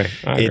 I agree.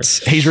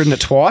 He's ridden it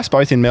twice,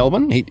 both in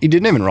Melbourne. He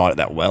didn't even ride it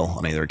that well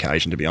on either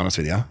occasion, to be honest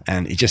with you.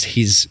 And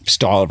his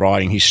style of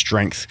riding, his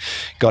strength,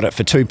 got it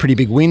for 2 pretty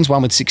big wins.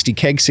 One with 60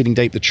 kegs sitting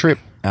deep the trip.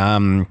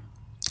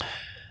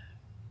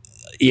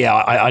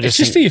 It's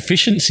just the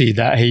efficiency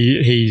that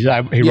he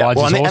rides his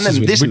horses and then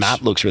with. This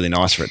map looks really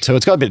nice for it too.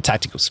 It's got a bit of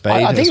tactical speed.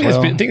 I think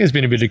there's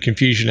been a bit of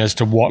confusion as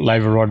to what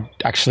Laverod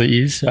actually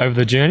is over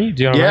the journey.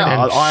 Do you know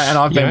what I mean?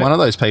 I've been one of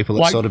those people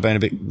that's sort of been a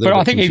bit. But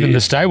I think even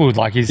the stable,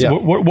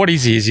 what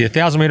is he? Is he a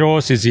 1,000-metre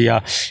horse? Is he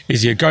a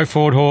go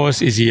forward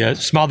horse? Is he a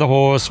smother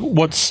horse?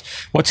 What's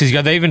his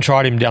go? They even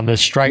tried him down the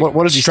straight.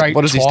 What does he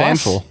stand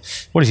for?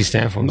 What does he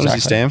stand for? What does he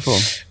stand for?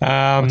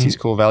 What's his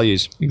core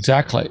values?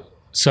 Exactly.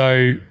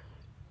 So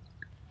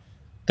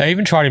They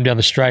even tried him down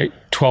the straight,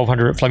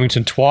 1,200 at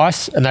Flemington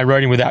twice, and they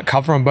rode him without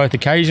cover on both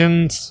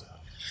occasions.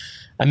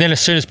 And then as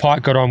soon as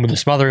Pike got on with the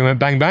smother, he went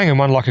bang, bang and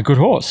won like a good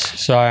horse.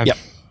 So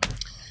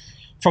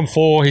from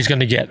 4, he's going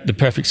to get the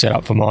perfect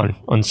setup for mine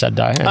on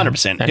Saturday.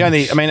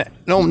 100%.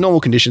 Normal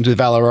conditions with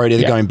Valor Road,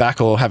 either going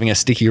back or having a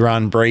sticky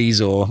run,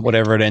 breeze or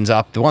whatever it ends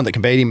up, the one that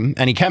can beat him,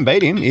 and he can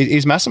beat him,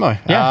 is Massimo.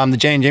 Yeah. The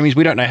Jan Jimmies,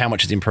 we don't know how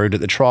much it's improved.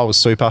 The trial was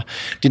super.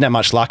 Didn't have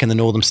much luck in the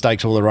Northern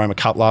Stakes or the Roma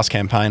Cup last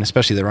campaign,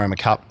 especially the Roma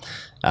Cup.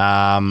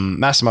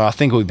 Massimo, I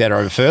think, will be better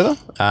over further.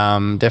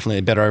 Definitely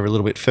better over a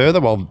little bit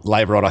further. While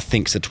Laverod, I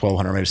think, is a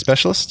 1,200 metre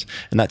specialist,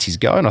 and that's his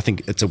go. And I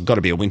think it's got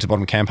to be a winter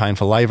bottom campaign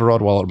for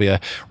Laverod, while it'll be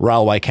a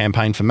railway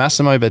campaign for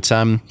Massimo. But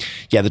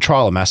the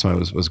trial of Massimo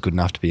was good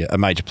enough to be a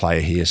major player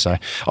here. So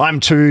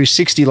I'm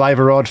 $2.60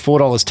 Laverod,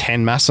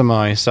 $4.10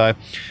 Massimo. So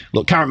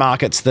look, current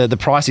markets, the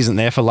price isn't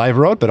there for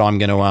Laverod, but I'm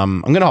going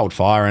to hold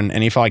fire.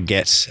 And if I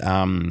get,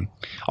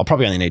 I'll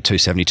probably only need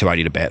 $2.70,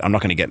 $2.80 to bet. I'm not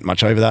going to get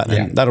much over that,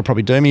 and that'll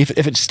probably do me.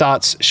 If it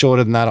starts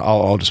shorter than that,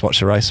 I'll just watch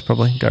the race,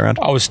 probably go around.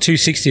 I was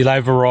 $2.60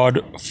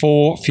 Laverod,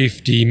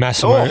 $4.50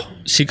 Massimo,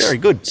 very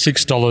good.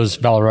 $6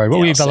 Valor Road. What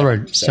were you, Valor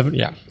Road? 7,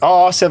 yeah.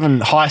 Oh,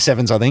 7, high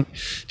 7s, I think.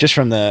 Just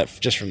from the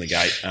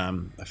gate,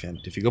 I found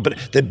it difficult. But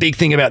the big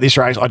thing about this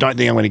race, I don't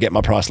think I'm going to get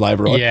my price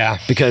Laverod. Yeah.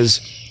 Because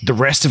the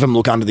rest of them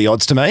look under the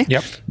odds to me.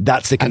 Yep.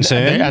 That's the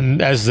concern.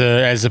 And as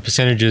the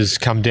percentages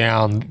come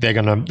down, they're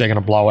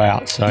gonna blow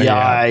out. So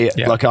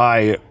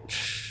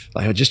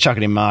I'll just chuck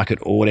it in market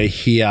order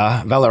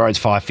here. Valor Road's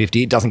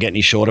 $5.50. It doesn't get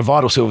any shorter.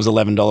 Vital Silver's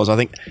 $11. I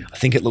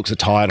think it looks a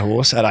tired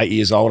horse at 8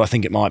 years old. I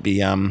think it might be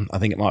gone.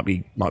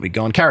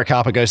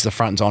 Caracapa goes to the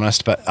front and's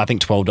honest, but I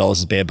think $12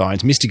 is bare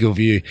bones. Mystical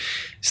View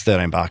is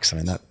 $13. I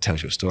mean, that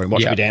tells you a story.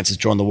 Watch Me Dance has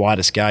drawn the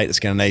widest gate. It's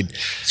going to need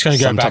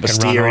some type of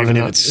steer, even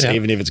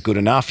if it's good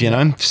enough, you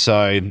know.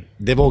 So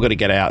they've all got to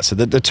get out. So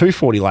the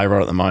 $2.40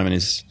 Laverod at the moment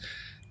is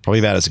probably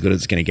about as good as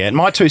it's going to get.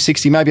 My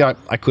 $2.60, maybe I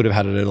could have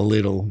had it at a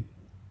little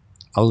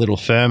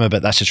firmer,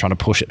 but that's just trying to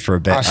push it for a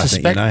bet. I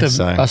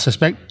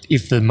suspect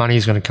if the money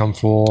is going to come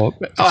for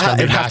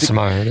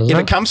Massimo, if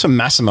it comes from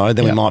Massimo,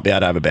 then we might be able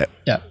to have a bet.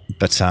 Yeah,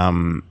 but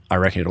I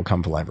reckon it'll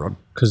come for Laverod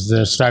because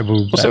the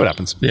stable. We'll see what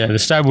happens. Yeah, the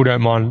stable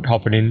don't mind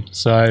hopping in.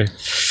 So,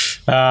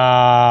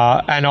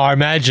 and I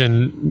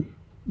imagine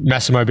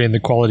Massimo being the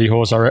quality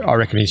horse, I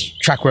reckon his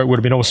track work would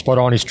have been all spot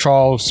on. His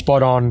trial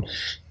spot on.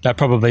 They're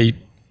probably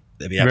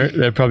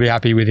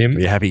happy with him.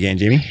 Be happy again,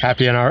 Jimmy.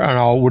 Happy, and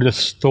I would have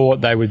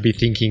thought they would be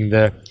thinking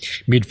the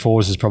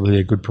mid-4s is probably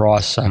a good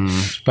price. So.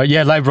 But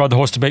yeah, Laverod, the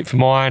horse to beat for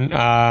mine.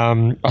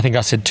 I think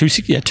I said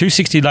 $2.60. Yeah,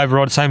 $2.60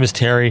 Laverod, same as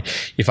Terry.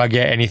 If I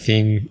get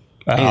anything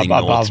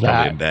above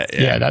that,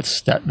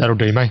 that'll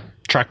do me.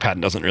 Track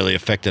pattern doesn't really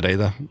affect it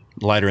either.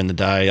 Later in the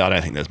day, I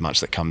don't think there's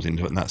much that comes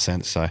into it in that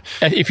sense. So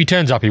if he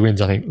turns up, he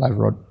wins. I think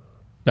Laverod.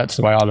 That's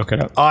the way I look at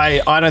it. I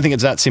don't think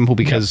it's that simple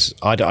because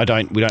we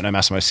don't know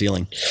Massimo's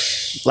ceiling.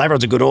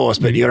 Laverod's a good horse,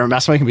 but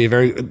Massimo can be a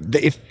very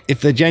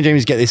if the Jan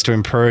Jamies get this to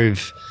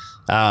improve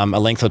a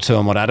length or two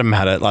on what Adam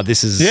had it, like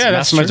this is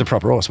Massimo's a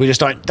proper horse. We just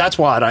don't. That's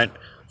why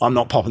I'm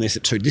not popping this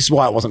at 2. This is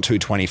why it wasn't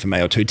 220 for me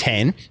or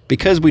 210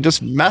 because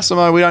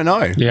Massimo, we don't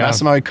know. Yeah.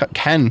 Massimo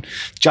can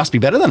just be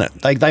better than it.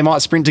 They might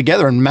sprint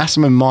together and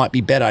Massimo might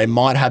be better. It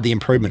might have the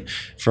improvement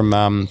from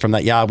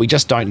that yard. We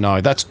just don't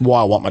know. That's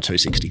why I want my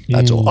 260.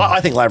 That's all.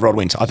 I think Laverod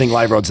wins. I think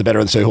Laverod's the better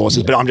of the two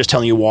horses, but I'm just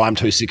telling you why I'm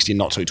 260 and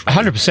not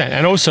 220. 100%.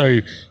 And also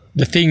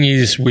the thing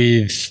is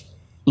with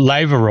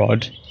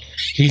Laverod,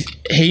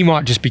 he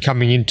might just be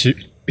coming into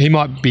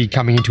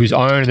his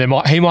own.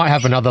 He might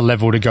have another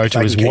level to go to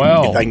as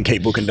well. If they can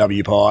keep booking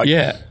W Pike,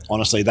 yeah.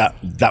 Honestly, that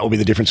will be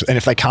the difference. And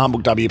if they can't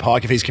book W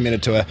Pike, if he's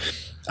committed to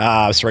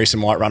a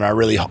three-some white runner, I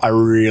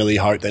really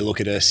hope they look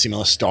at a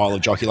similar style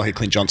of jockey like a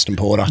Clint Johnston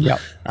Porter,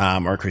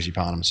 or a Chrissy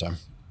Parnham. So,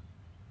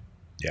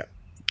 yeah,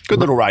 good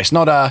little race.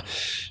 Not a.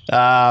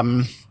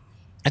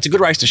 It's a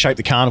good race to shape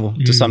the carnival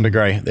to some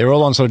degree. They're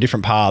all on sort of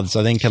different paths.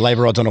 I think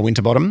Laverod's on a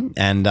winter bottom,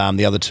 and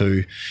the other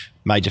two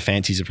major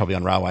fancies are probably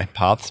on railway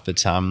paths. But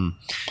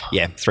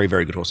 3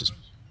 very good horses.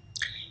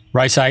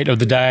 Race 8 of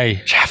the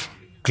day. Chaff.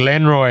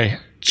 Glenroy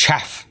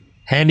Chaff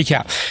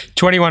handicap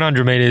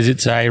 2,100 metres.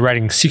 It's a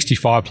rating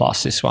 65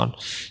 plus. This one.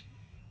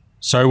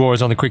 So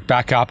was on the quick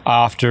backup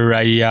after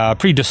a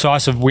pretty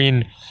decisive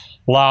win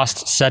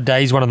last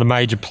Saturday. He's one of the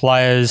major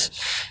players,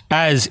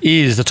 as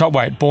is the top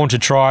weight, Born to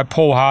Try,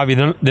 Paul Harvey.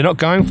 They're not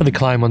going for the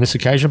claim on this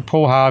occasion.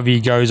 Paul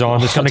Harvey goes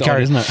on. It's going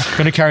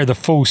to carry the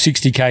full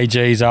 60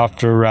 kgs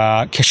after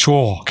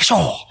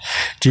Keshaw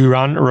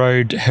Duran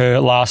rode her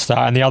last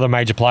start. And the other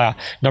major player,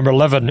 number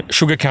 11,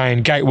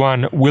 Sugarcane, Gate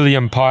 1,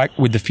 William Pike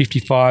with the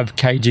 55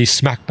 kg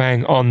smack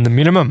bang on the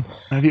minimum.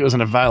 Maybe it was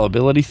an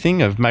availability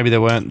thing of maybe they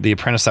weren't the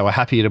apprentice they were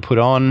happier to put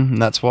on,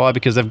 and that's why,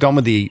 because they've gone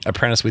with the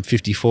apprentice with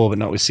 54 but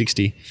not with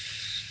 60.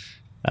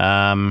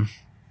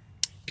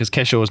 Because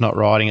Keshaw was not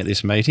riding at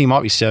this meeting. He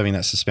might be serving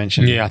that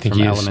suspension from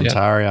Alan and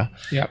Taria.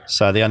 Yep.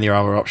 So the only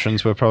other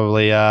options were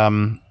probably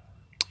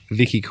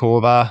Vicky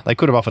Corbar. They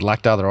could have offered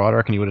Lactar the rider. I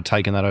reckon he would have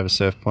taken that over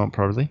Surf Point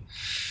probably.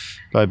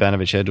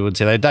 Bobanovich Edwards.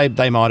 Yeah,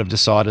 they might have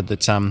decided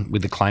that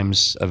with the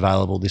claims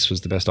available, this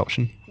was the best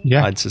option.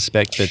 Yeah. I'd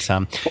suspect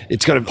that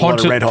it's got a lot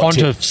of red hot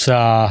tip. Pontiff's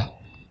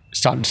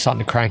starting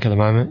to crank at the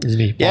moment, isn't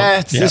he?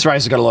 Yeah, this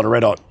race has got a lot of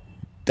red hot.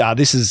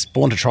 This is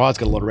Born to Try. It's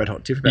got a lot of red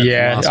hot tip about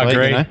Yeah, last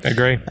agree. week,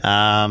 Agree.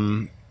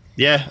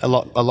 Yeah, a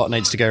lot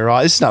needs to go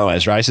right. This is another one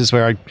of those races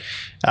where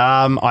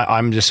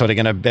I'm just sort of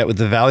going to bet with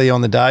the value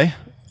on the day,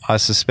 I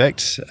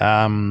suspect.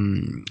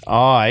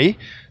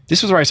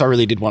 This was a race I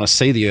really did want to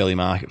see the early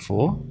market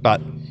for, but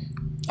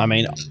I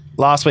mean,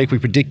 last week we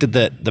predicted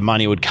that the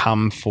money would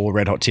come for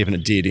Red Hot Tip, and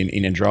it did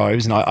in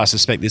droves, and I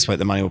suspect this week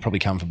the money will probably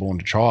come for Born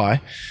to Try.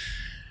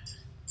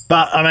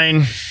 But I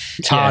mean,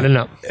 it's hard, isn't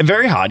it?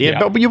 Very hard, yeah.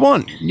 But you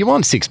want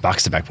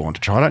 $6 to back Born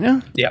to Try, don't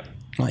you? Yep.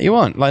 Like you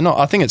want, like, not.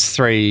 I think it's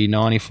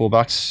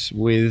 $394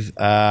 with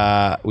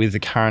the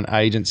current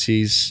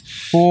agencies.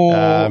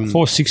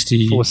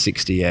 $460.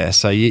 $460, yeah.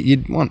 So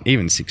you'd want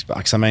even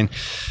 $6. I mean,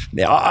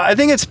 I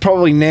think it's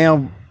probably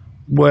now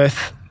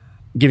worth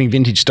giving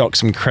Vintage Stock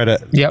some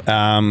credit. Yep.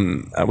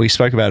 We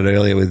spoke about it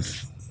earlier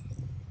with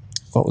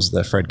what was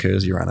the Fred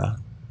Kersey runner,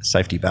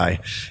 Safety Bay.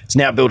 It's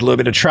now built a little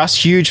bit of trust.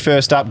 Huge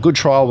first up, good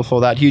trial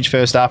before that. Huge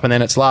first up, and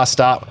then its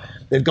last up.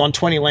 They've gone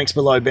 20 lengths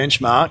below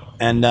benchmark,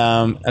 and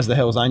as the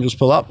Hells Angels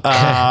pull up,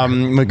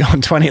 we've gone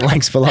 20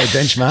 lengths below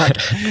benchmark.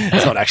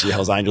 It's not actually the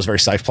Hells Angels, very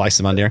safe place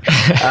to Mundaring.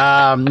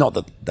 Not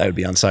that they would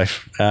be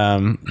unsafe.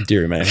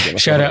 Dear me.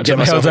 Shout out to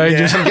the Hells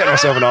Angels. I'm getting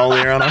myself an hole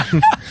here, aren't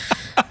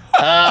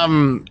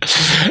I?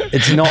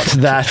 It's not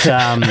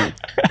that...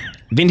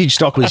 Vintage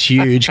Stock was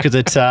huge because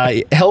it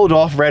held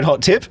off Red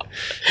Hot Tip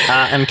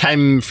and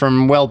came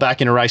from well back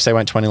in a race. They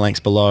went 20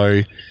 lengths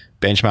below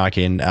benchmark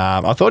in.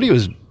 I thought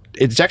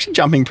it's actually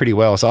jumping pretty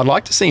well. So I'd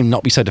like to see him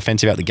not be so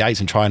defensive out the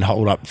gates and try and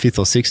hold up 5th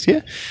or 6th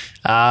here.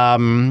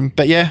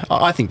 But yeah,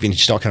 I think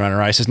Vintage Stock can run a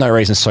race. There's no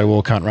reason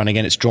Sowell can't run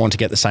again. It's drawn to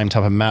get the same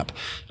type of map.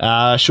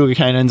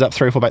 Sugarcane ends up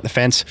 3 or 4 back the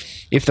fence.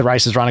 If the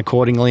race is run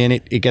accordingly and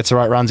it gets the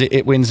right runs,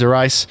 it wins the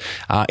race.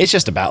 It's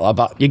just a battler,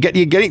 but you're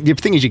getting the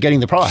thing is you're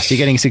getting the price. You're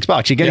getting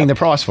 $6. You're getting the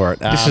price for it.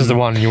 This is the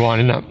one you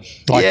want, isn't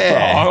it? Like,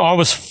 yeah. I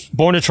was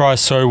Born to Try,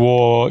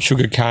 Sowell,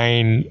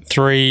 Sugarcane,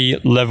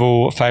 3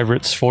 level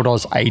favourites,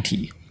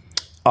 $4.80.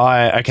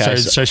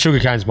 So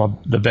Sugarcane's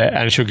the bet,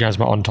 and Sugarcane's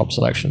my on top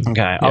selection.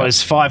 Okay, Yeah. I was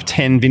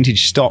 5.10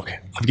 Vintage Stock.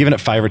 I've given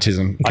it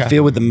favouritism. Okay. I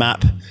feel with the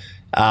map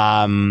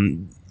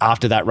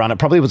after that run, it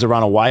probably was a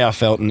run away. I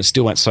felt, and it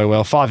still went so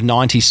well.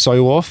 5.90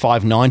 Sowell,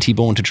 5.90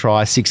 Born to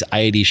Try,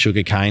 6.80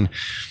 Sugarcane.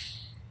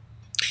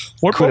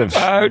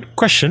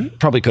 Question?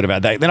 Probably could have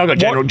had that. Then I got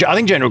General. I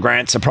think General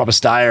Grant's a proper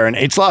stayer, and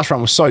its last run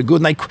was so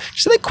good. And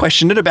they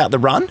questioned it about the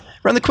run.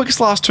 Ran the quickest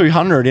last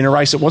 200 in a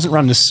race that wasn't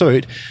run to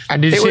suit.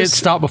 And did you see it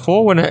start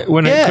before when it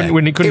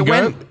couldn't go?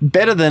 Went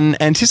better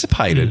than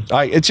anticipated.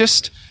 It's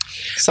just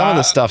some of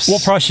the stuff.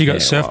 What price you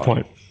got Surf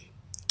Point?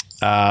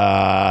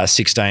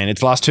 16.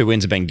 Its last 2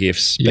 wins have been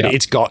gifts, but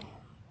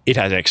it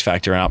has X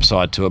factor and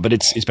upside to it. But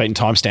it's beaten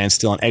Time Stand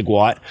Still and Egg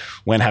White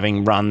when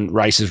having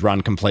races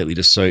run completely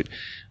to suit.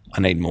 I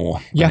need more.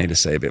 Yeah. I need to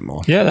see a bit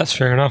more. Yeah, that's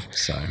fair enough.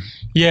 So,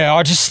 yeah,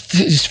 it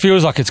just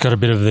feels like it's got a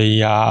bit of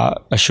the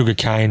a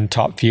Sugarcane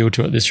type feel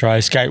to it, this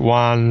race. Gate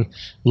 1,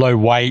 low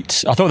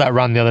weight. I thought that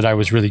run the other day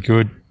was really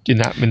good in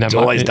that. It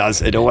always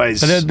does. It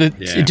always. But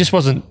it just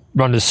wasn't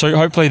run to suit.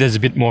 Hopefully, there's a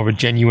bit more of a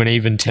genuine,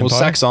 even tempo. Well,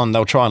 Saxon,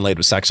 they'll try and lead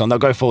with Saxon. They'll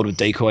go forward with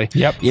Decoy.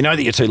 Yep. You know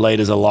that your 2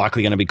 leaders are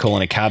likely going to be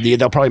calling a cab.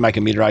 They'll probably make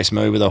a mid-race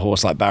move with a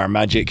horse like Barra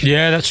Magic.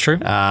 Yeah, that's true.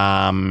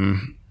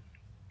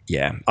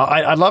 Yeah,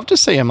 I'd love to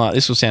see him.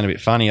 This will sound a bit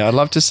funny. I'd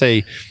love to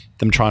see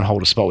them try and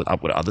hold a spot with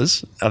Upward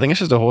Others. I think it's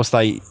just a horse.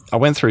 I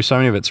went through so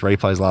many of its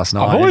replays last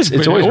night.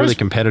 It's always really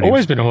competitive.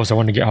 Always been a horse I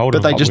wanted to get hold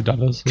of. But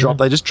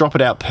they just drop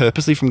it out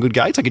purposely from good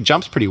gates. Like, it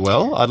jumps pretty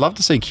well. I'd love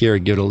to see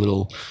Kira give it a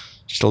little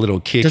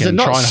kick and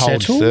try and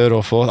hold 3rd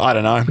or 4th. I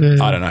don't know.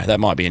 Yeah. I don't know. That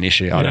might be an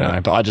issue. I don't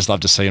know. But I just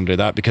love to see him do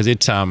that because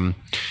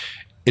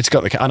it's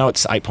got I know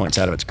it's 8 points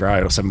out of its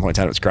grade or 7 points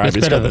out of its grade.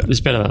 It's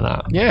better than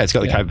that. Yeah, it's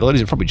got the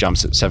capabilities. It probably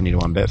jumps at 70 to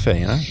 1 Betfair,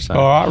 you know. So.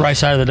 All right,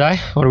 race out of the day.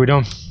 What are we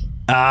doing?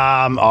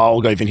 I'll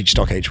go Vintage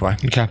Stock each way.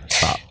 Okay.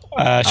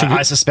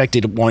 I suspect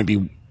it won't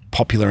be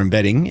popular in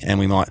betting, and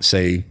we might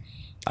see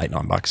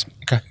 $8-9.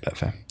 Okay.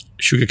 Betfair.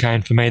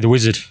 Sugarcane for me, the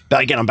Wizard.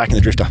 But again, I'm backing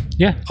the Drifter.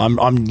 Yeah. I'm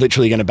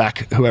literally going to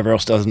back whoever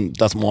else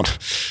doesn't want.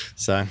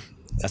 So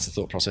that's the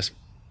thought process.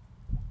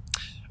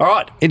 All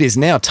right, it is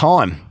now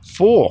time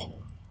for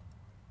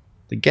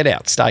the Get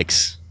Out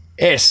Stakes.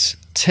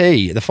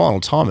 ST, the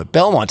final time at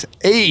Belmont.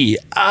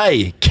 EAKS.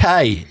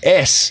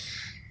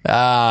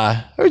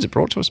 Who's it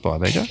brought to us by,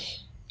 BJ?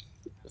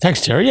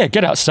 Thanks, Terry. Yeah,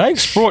 Get Out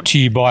Stakes, brought to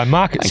you by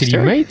Market City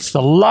Terry. Meats,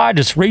 the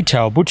largest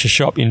retail butcher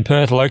shop in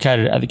Perth,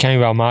 located at the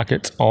Canningvale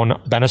Market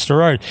on Bannister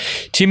Road.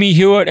 Timmy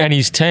Hewitt and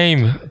his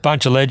team, a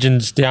bunch of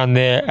legends down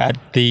there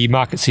at the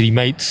Market City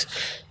Meats.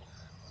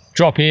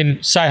 Drop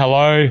in, say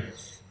hello.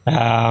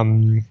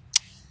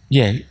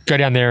 go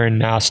down there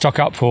and stock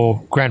up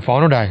for grand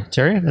final day,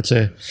 Terry. That's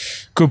a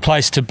good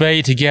place to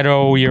be to get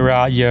all your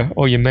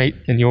meat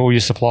and all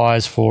your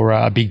supplies for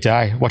a big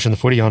day. Watching the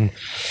footy on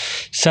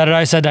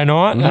Saturday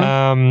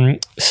night.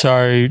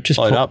 So just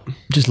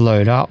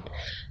load up.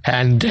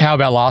 And how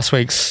about last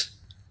week's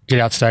Get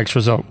Out Stakes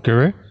result,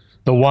 Guru?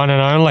 The one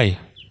and only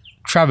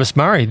Travis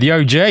Murray, the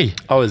OG.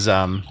 I was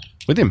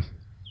with him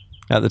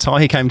at the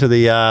time. He came to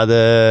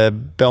the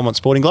Belmont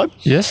Sporting Globe.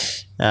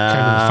 Yes. Came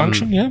to the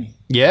function, yeah.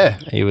 Yeah,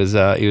 he was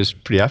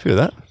pretty happy with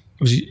that.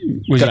 Was he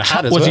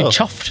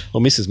chuffed?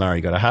 Well, Mrs.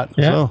 Murray got a hat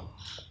as well.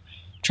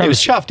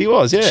 Travis, he was chuffed, he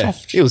was, yeah.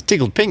 Chuffed. He was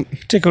tickled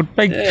pink. Tickled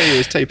pink. Yeah, he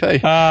was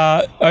TP.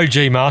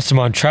 OG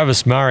Mastermind,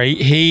 Travis Murray,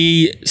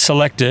 he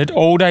selected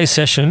all-day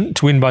session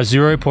to win by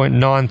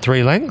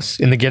 0.93 lengths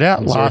in the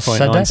get-out last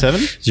Saturday.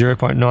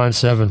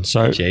 0.97.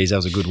 So, jeez, that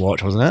was a good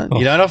watch, wasn't it? Oh.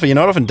 You're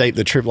not often deep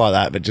the trip like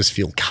that, but just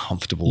feel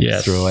comfortable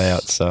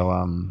throughout. So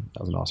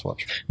that was a nice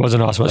watch. It was a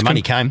nice watch. The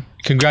money came.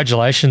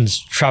 Congratulations,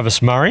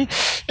 Travis Murray.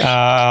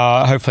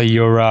 Hopefully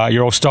you're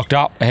all stocked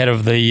up ahead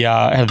of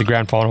the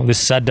grand final this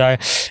Saturday,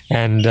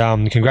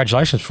 and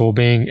congratulations for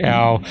being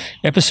our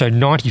episode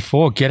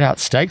 94 Get Out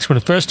Stakes. For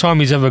the first time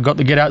he's ever got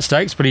the Get Out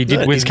Stakes, but he did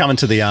win. He's coming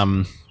to the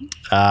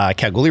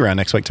Kalgoorlie round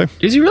next week too.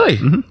 Is he really?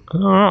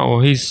 Mm-hmm. All right. Well,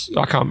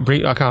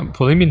 I can't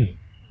pull him in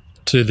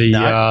to the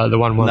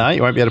 1-1. No,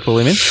 you won't be able to pull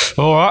him in.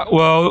 All right.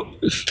 Well,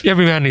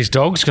 every man and his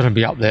dog's going to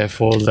be up there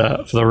for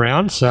the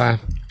round, so I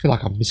feel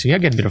like I'm missing out.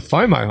 Getting a bit of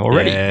FOMO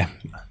already. Yeah.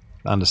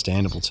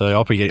 Understandable too.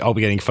 I'll be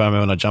getting FOMO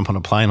when I jump on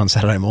a plane on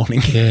Saturday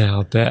morning. Yeah,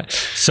 I'll bet.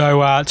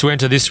 So to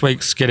enter this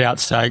week's Get Out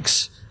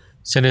Stakes,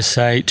 send us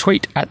a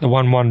tweet at the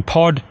 1-1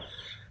 pod.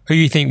 Who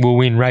you think will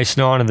win race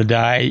 9 of the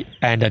day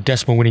and a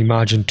decimal winning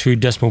margin, 2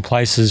 decimal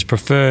places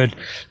preferred.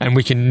 And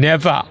we can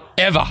never,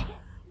 ever,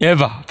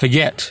 ever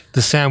forget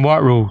the Sam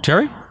White rule.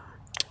 Terry?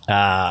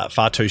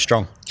 Far too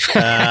strong.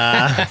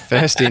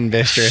 First in,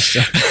 best dressed.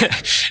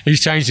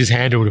 He's changed his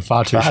handle to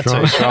far too strong.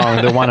 Far too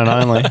strong, the one and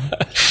only.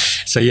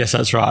 So, yes,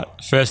 that's right.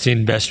 First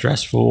in, best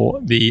dressed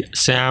for the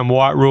Sam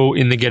White rule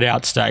in the Get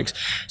Out Stakes.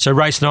 So,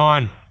 race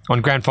 9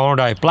 on grand final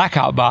day, Black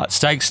Heart Bart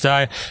Stakes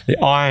day,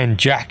 the Iron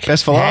Jack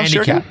best for last,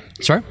 handicap.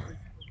 Sorry?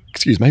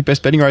 Excuse me,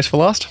 best betting race for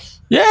last?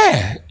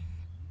 Yeah.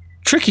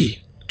 Tricky.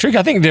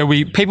 I think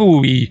people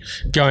will be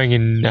going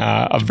in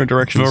a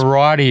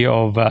variety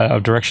of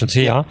directions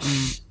here,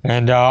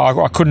 and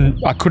I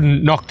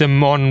couldn't knock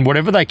them on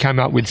whatever they came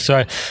up with.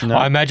 So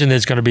I imagine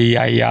there's going to be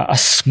a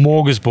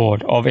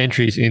smorgasbord of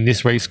entries in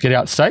this week's Get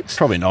Out Stakes.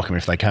 Probably knock them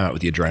if they came up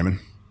with your dreaming.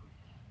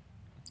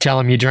 Tell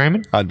them you're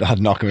dreaming.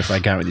 I'd knock them if they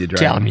came up with your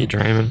dreaming. Tell them you're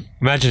dreaming.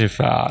 Imagine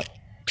if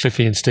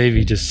Cliffy and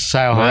Stevie just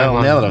sail home.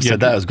 Well, now that I've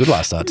said that, it was good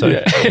last start too.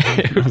 Yeah.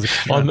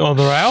 on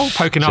the rail,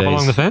 poking up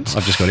along the fence.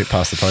 I've just got it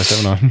past the post,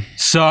 haven't I?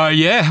 So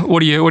yeah,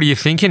 what are you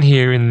thinking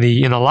here in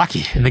the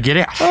lucky in the Get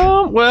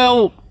Out?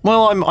 Well,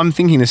 I'm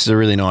thinking this is a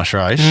really nice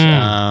race.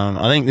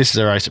 I think this is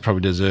a race that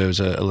probably deserves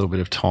a little bit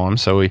of time.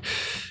 So we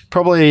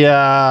probably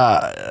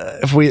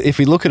if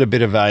we look at a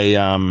bit of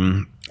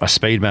a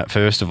speed map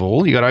first of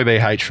all, you got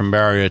OBH from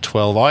barrier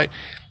 12.8.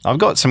 I've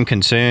got some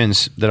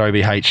concerns that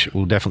OBH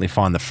will definitely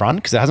find the front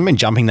because it hasn't been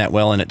jumping that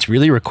well, and it's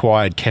really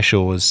required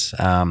Keshaw's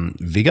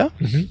vigour.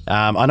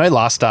 I know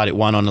last start it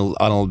won on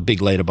a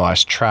big leader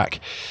bias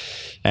track,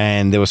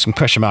 and there were some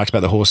question marks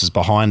about the horses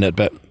behind it,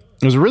 but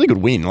it was a really good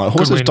win. Like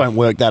horses don't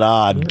work that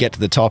hard, get to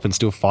the top, and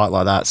still fight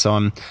like that.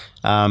 So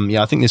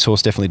I think this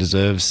horse definitely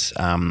deserves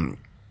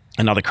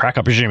another crack.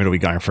 I presume it'll be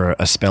going for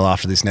a spell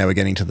after this. Now we're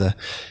getting to the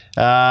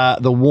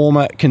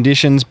warmer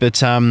conditions, but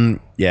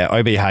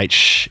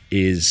OBH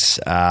is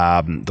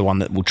the one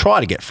that will try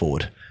to get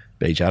forward.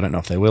 BJ, I don't know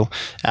if they will.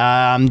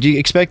 Do you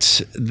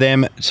expect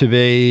them to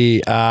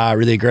be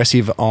really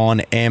aggressive on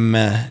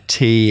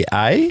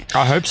MTA?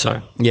 I hope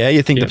so. Yeah,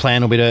 you think the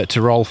plan will be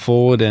to roll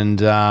forward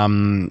and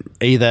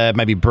either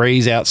maybe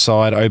breeze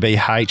outside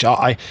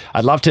OBH.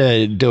 I'd love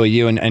to do a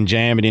U and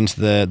jam it into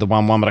the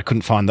 1-1, but I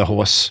couldn't find the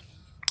horse.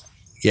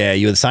 Yeah,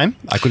 you were the same.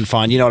 I couldn't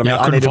find, you know what I mean?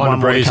 I needed one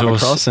more to come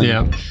across.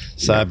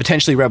 So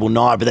potentially Rebel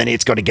Knight, but then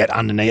it's got to get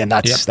underneath, and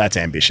that's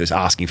ambitious,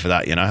 asking for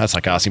that, you know. That's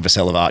like asking for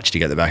Celavarch to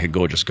get the back of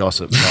Gorgeous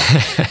Gossip.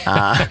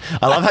 I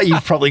love how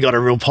you've probably got a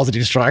real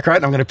positive strike rate,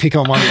 and I'm going to pick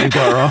on one that you've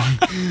got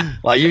wrong.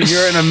 Like you're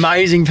an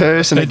amazing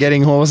person at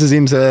getting horses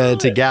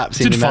into gaps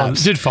in the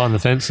maps. Did find the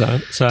fence, though.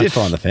 So. Did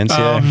find the fence,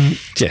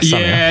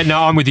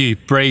 no, I'm with you.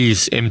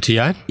 Breeze,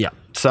 MTA. Yeah.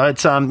 So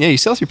it's you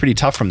still have to be pretty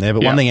tough from there,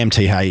 but one thing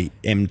MTA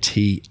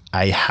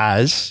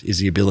has is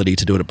the ability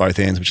to do it at both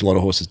ends, which a lot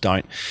of horses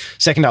don't.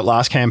 Second up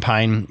last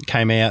campaign,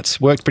 came out,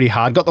 worked pretty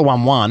hard, got the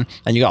 1-1,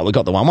 and we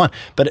got the 1-1,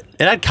 but it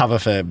had cover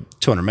for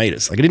 200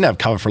 metres. Like it didn't have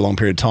cover for a long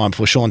period of time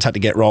before Sean's had to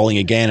get rolling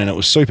again, and it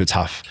was super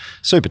tough.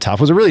 It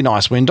was a really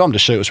nice win. Dom to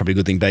shoot was probably a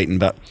good thing beaten,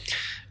 but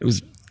it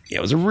was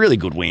a really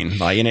good win,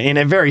 like in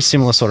a very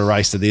similar sort of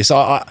race to this.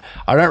 I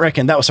don't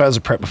reckon that was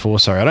a prep before.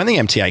 Sorry, I don't think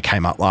MTA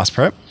came up last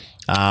prep.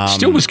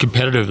 Still was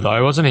competitive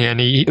though, wasn't he?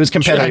 And it was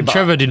competitive.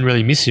 Trevor didn't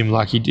really miss him.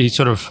 Like he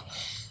sort of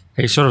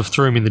He sort of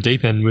threw him in the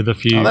deep end with a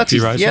few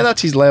races. Yeah,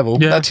 that's his level.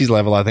 Yeah. That's his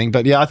level, I think.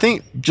 But yeah, I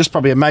think just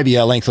probably maybe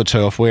a length or two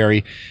off where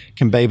he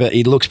can be, but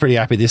he looks pretty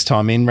happy this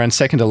time in. Ran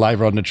second to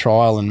Laverod in a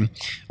trial, and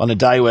on a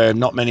day where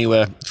not many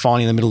were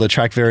finding the middle of the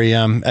track very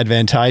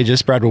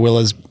advantageous, Brad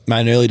Willer's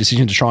made an early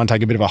decision to try and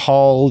take a bit of a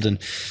hold, and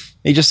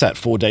he just sat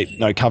 4 deep,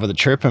 no cover the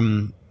trip,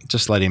 and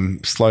just let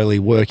him slowly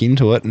work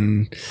into it.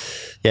 And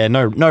yeah,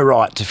 no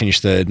right to finish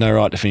third, no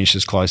right to finish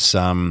as close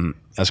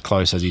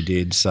as he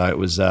did. So it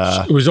was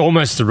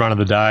almost the run of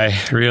the day,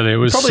 really. It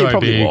was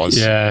probably big. Was.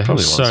 Yeah,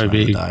 probably was was so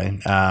big.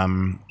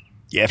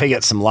 Yeah, if he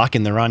gets some luck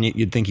in the run,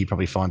 you'd think he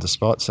probably finds a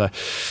spot. So,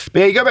 but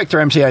yeah, you go back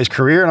through MTA's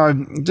career, and I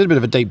did a bit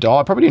of a deep dive.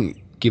 I probably didn't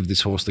give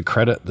this horse the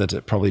credit that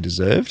it probably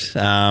deserved.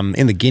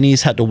 In the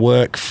Guineas, had to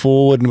work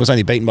forward and was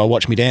only beaten by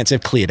Watch Me Dance.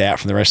 They've cleared out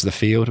from the rest of the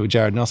field with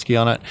Jared Noski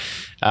on it.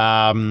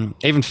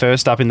 Even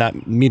first up in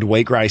that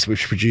midweek race,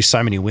 which produced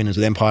so many winners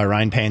with Empire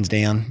Rain Pans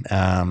down.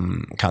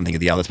 Can't think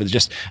of the others, but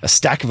just a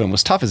stack of them.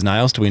 Was tough as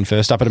nails to win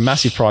first up at a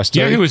massive price too.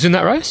 Yeah, who was in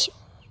that race?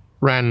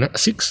 Ran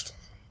 6th.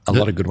 A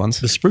lot of good ones.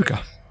 The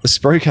Spruker. The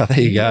Spruker,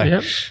 there you go.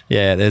 Yep.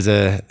 Yeah, there's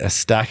a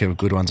stack of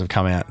good ones have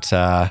come out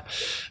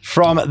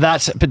from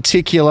that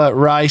particular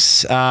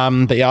race.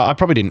 But yeah, I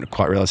probably didn't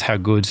quite realise how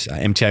good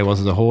MTA was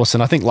as a horse.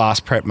 And I think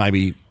last prep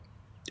maybe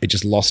it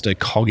just lost a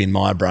cog in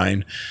my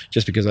brain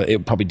just because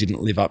it probably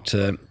didn't live up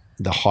to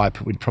the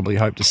hype we'd probably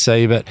hope to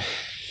see. But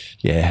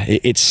yeah,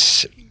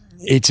 it's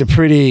a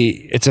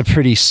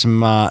pretty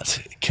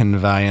smart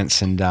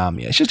conveyance, and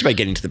yeah, it's just about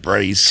getting to the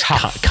breeze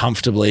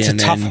comfortably. It's and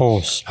a tough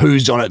horse.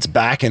 Who's on its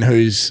back and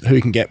who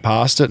can get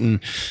past it, and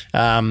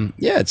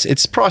yeah,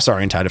 it's price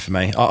orientated for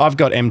me. I've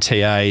got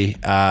MTA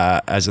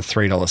as a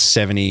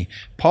 $3.70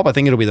 pop. I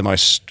think it'll be the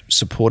most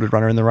supported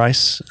runner in the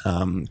race,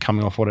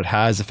 coming off what it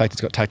has, the fact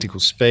it's got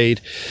tactical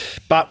speed,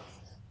 but.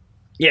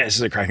 Yeah, this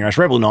is a cracking race.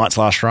 Rebel Knight's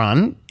last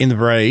run in the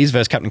breeze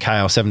versus Captain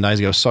KO 7 days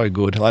ago was so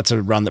good. That's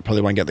a run that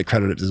probably won't get the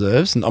credit it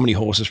deserves. And not many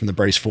horses from the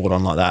breeze forward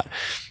on like that.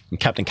 And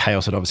Captain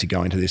Chaos would obviously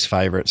go into this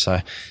favourite. So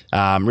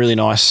really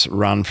nice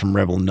run from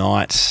Rebel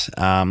Knight.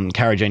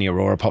 Carageni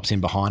Aurora pops in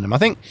behind him. I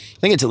think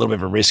it's a little bit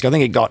of a risk. I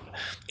think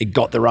it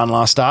got the run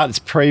last start. Its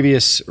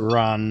previous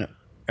run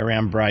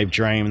around Brave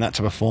Dream and that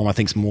type of form I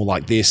think is more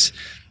like this.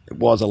 It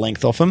was a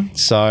length off him.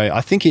 So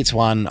I think it's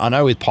one, I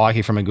know with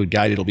Pikey from a good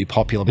gate it'll be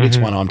popular, but it's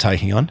one I'm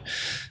taking on.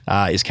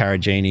 Is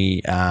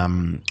Carageni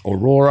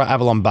Aurora.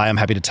 Avalon Bay I'm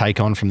happy to take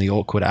on from the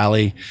Awkward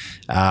Alley.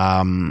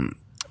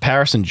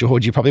 Paris and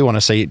George, you probably want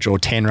to see it draw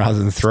 10 rather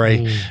than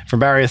 3. From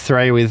barrier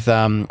 3 with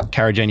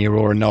Carageni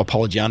Aurora and no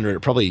apology under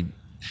it,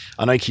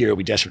 I know Kira will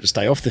be desperate to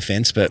stay off the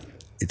fence, but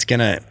it's going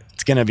to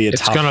be a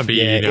tough. It's going to be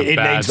it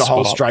needs the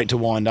whole straight to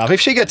wind up. If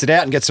she gets it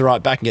out and gets the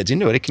right back and gets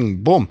into it, it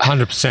can boom.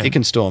 100%. It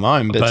can storm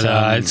home. But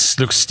it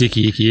looks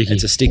sticky, icky.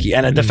 It's a sticky.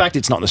 And the fact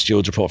it's not in the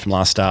stewards report from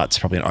last start, it's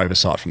probably an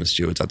oversight from the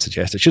stewards, I'd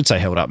suggest. It should say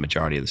held up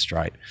majority of the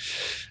straight.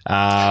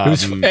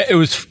 It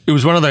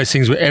was one of those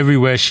things where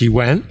everywhere she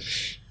went,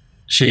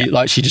 she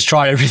just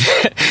tried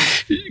everything.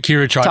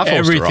 Kira tried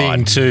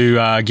everything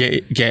to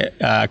get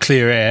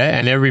clear air,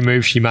 and every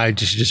move she made,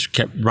 she just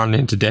kept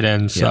running into dead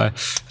ends. So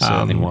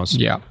certainly was.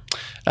 Yeah.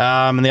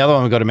 And the other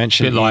one we've got to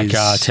mention is... A bit like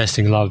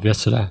Testing Love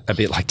yesterday. A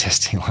bit like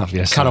Testing Love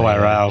yesterday. Cutaway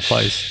rail,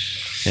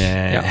 please.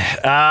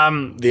 Yeah.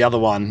 The other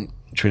one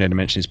which we need to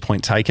mention is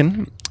Point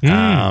Taken.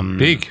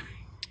 Big.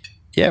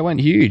 Yeah, it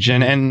went huge.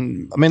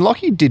 And I mean,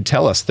 Lockie did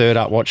tell us third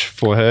up watch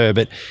for her,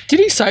 but...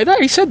 Did he say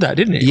that? He said that,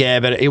 didn't he? Yeah,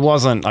 but it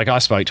wasn't... Like, I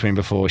spoke to him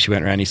before she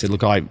went around. He said,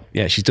 look,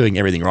 she's doing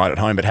everything right at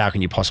home, but how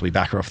can you possibly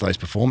back her off those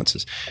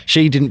performances?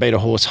 She didn't beat a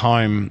horse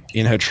home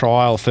in her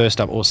trial,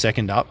 first up or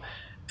second up.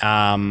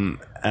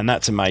 And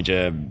that's a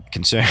major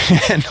concern,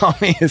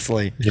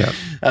 obviously. Yeah,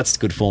 that's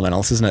good form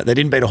analysis, isn't it? They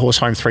didn't beat a horse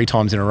home 3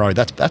 times in a row.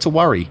 That's a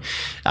worry.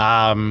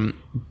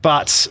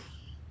 But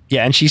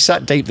yeah, and she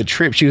sat deep the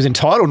trip. She was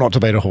entitled not to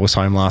beat a horse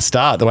home last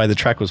start, the way the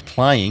track was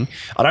playing.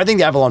 I don't think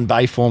the Avalon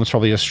Bay form is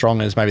probably as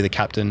strong as maybe the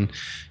Captain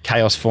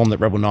Chaos form that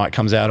Rebel Knight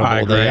comes out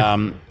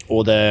of,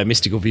 or the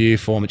Mystical View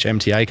form which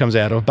MTA comes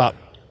out of. But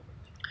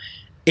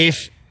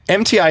if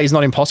MTA is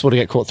not impossible to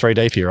get caught 3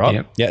 deep here, right?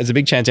 Yep. Yeah, there's a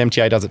big chance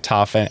MTA does it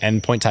tough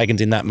and Point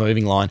Taken's in that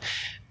moving line.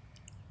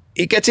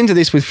 It gets into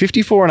this with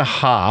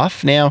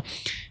 54.5. Now,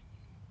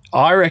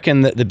 I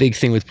reckon that the big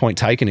thing with Point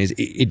Taken is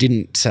it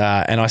didn't,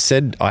 and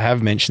I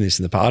have mentioned this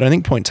in the past, I don't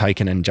think Point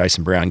Taken and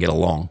Jason Brown get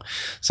along.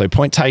 So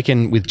Point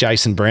Taken with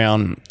Jason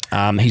Brown,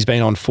 he's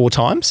been on 4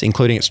 times,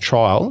 including its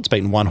trial. It's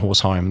beaten 1 horse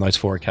home those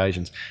 4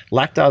 occasions.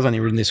 Lactar's only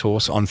ridden this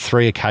horse on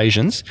 3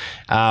 occasions.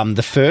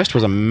 The first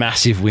was a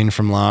massive win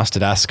from last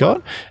at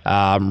Ascot.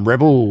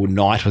 Rebel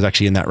Knight was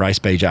actually in that race,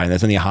 BJ, and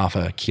there's only a half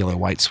a kilo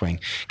weight swing.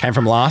 Came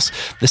from last.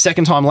 The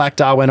second time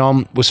Lactar went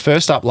on was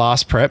first up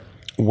last prep,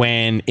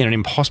 when in an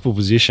impossible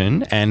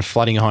position and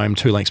flooding home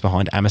 2 lengths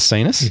behind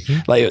Amacinus.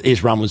 Like,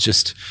 his run was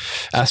just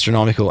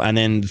astronomical. And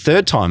then the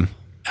third time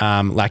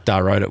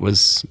Lactar rode it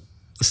was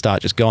the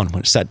start just gone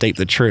when it's that deep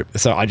the trip.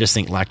 So I just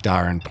think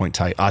Lactar and Point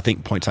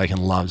Taken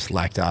loves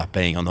Lactar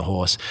being on the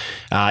horse.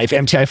 If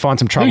MTA finds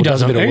some trouble,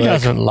 does a bit of work. Who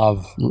doesn't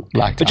love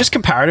Lactar? But just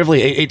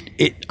comparatively,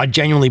 I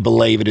genuinely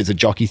believe it is a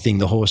jockey thing.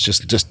 The horse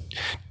just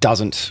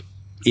doesn't.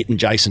 It and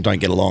Jason don't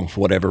get along for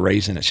whatever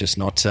reason. It's just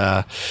not,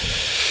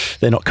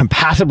 they're not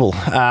compatible,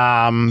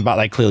 but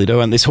they clearly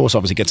do. And this horse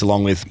obviously gets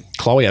along with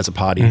Chloe as a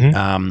party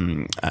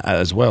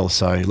as well.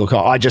 So, look,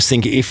 I just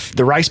think if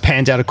the race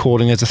pans out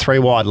accordingly, there's a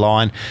 3-wide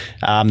line,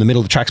 the middle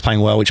of the track's playing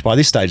well, which by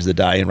this stage of the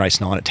day in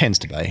race 9, it tends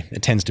to be.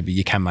 It tends to be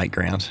you can make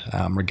ground,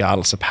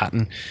 regardless of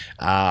pattern.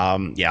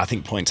 I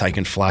think Point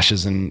Taken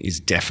flashes and is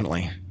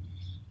definitely...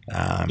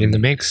 in the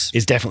mix.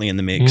 Is definitely in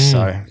the mix.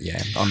 So,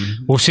 yeah.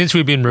 Well, since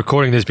we've been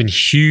recording, there's been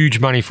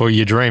huge money for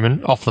You're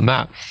Dreaming off the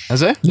map.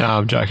 Has there? No,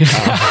 I'm joking.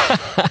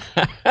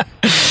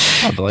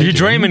 You're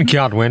Dreaming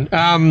can't win.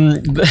 What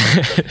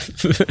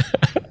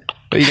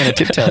are you going to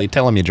tip Telly?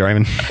 Tell him you're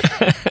dreaming.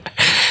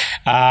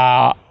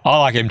 I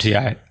like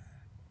MTA.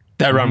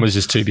 That run was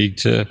just too big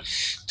to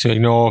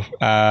ignore.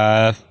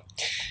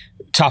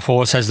 Tough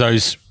horse has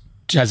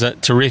a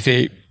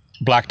terrific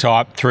black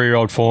type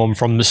 3-year-old form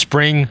from the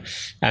spring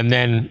and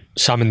then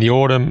some in the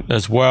autumn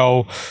as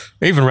well.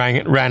 Even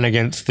ran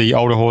against the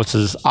older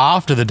horses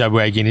after the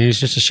WA Guineas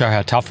just to show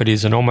how tough it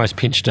is, and almost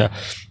pinched a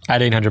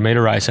 1800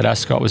 metre race at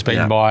Ascot. Was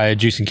beaten by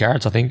Juice and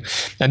Carrots, I think.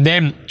 And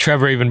then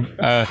Trevor even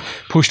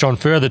pushed on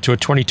further to a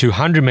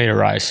 2200 metre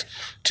race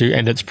to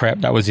end its prep.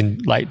 That was in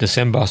late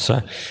December.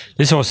 So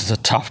this horse is a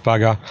tough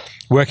bugger.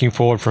 Working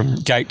forward from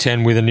gate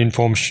 10 with an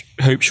informed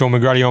hoop, Sean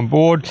McGrady on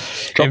board.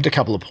 Dropped a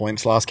couple of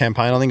points last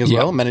campaign, I think, as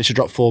well. Managed to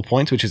drop 4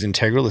 points, which is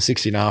integral. The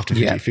 60.5 to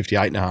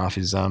 58.5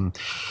 is,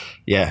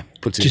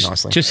 puts it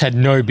nicely. Just had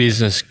no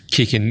business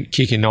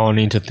kicking on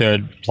into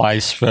third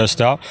place first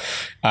up.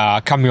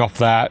 Coming off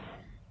that,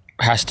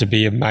 has to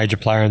be a major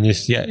player in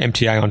this. Yeah,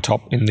 MTA on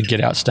top in the Get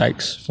Out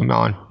Stakes for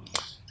mine.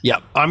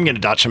 Yep, I'm going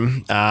to Dutch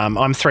him.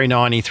 I'm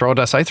 390 Thrall,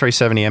 did I say?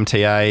 370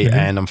 MTA,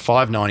 and I'm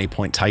 590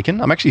 Point Taken.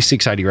 I'm actually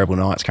 680 Rebel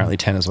Knights, currently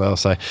 10 as well.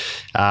 So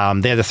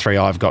they're the three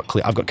I've got.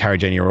 I've got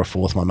Carragenia or a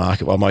fourth my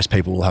market, while most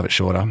people will have it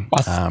shorter.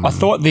 I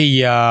thought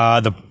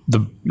the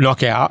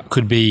knockout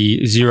could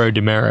be zero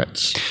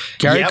demerits.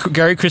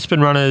 Gary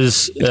Crispin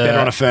runners. It's better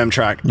on a firm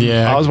track.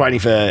 Yeah. I was waiting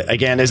for,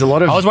 again, there's a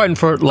lot of... I was waiting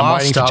for it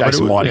last start.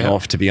 Jason Whiting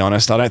off, to be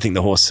honest. I don't think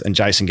the horse and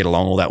Jason get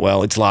along all that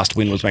well. Its last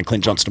win was when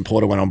Clint Johnston and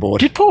Porter went on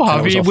board. Did Paul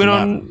Harvey win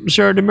on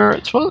zero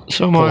demerits? What?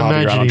 So Paul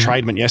Harvey ran on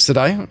Tradement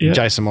yesterday. Yeah.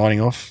 Jason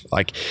Whiting off.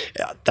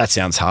 That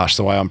sounds harsh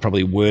the way I'm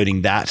probably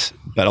wording that,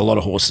 but a lot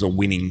of horses are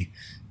winning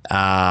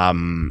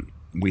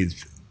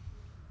with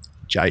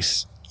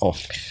Jace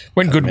off.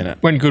 Went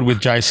good with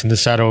Jason the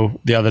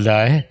saddle the other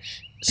day.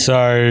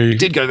 So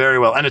did go very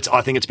well, and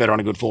I think it's better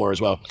on a good 4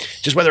 as well.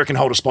 Just whether it can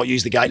hold a spot,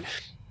 use the gate,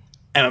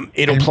 and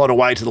it'll plot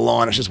away to the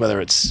line. It's just whether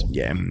it's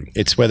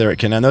whether it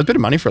can. And there was a bit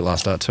of money for it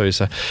last start too,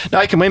 so no,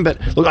 it can win. But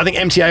look, I think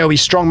MTA will be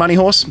strong money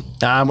horse.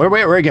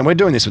 We're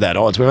doing this without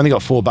odds. We've only got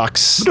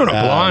 $4. We're doing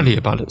it blind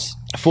here, punters.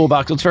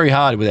 $4. It's very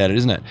hard without it,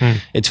 isn't it?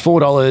 It's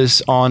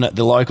 $4 on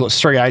the local. It's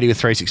 380 with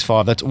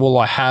 365. That's all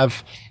I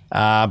have.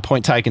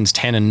 Point Taken's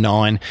 10 and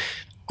 9.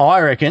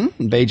 I reckon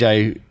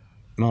BJ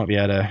might be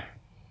able to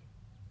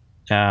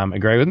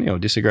agree with me or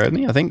disagree with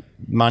me. I think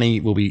money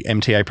will be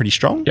MTA pretty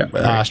strong.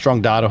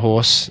 Strong data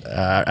horse,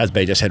 as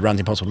BJ said, runs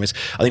impossible to miss.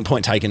 I think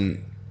Point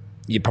Taken,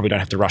 you probably don't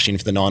have to rush in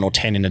for the 9 or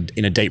 10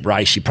 in a deep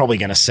race. You're probably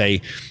going to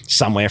see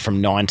somewhere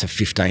from 9 to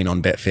 15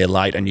 on Betfair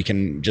late, and you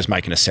can just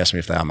make an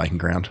assessment if they are making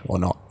ground or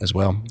not as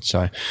well.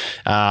 So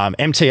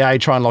MTA,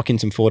 try and lock in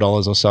some $4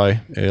 or so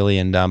early,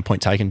 and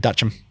Point Taken,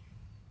 Dutcham.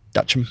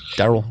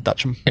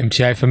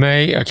 MTA for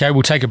me. Okay,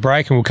 we'll take a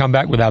break and we'll come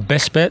back with our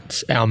best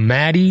bets, our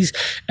Maddies,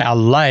 our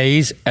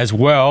Lays, as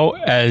well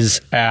as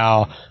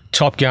our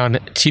Top Gun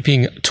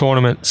tipping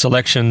tournament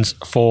selections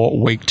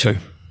for week 2.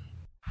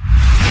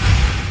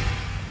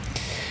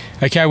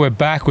 Okay, we're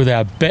back with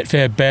our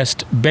Betfair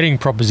Best Betting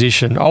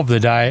Proposition of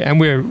the day, and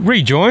we're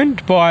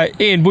rejoined by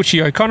Ian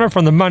Butchy O'Connor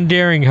from the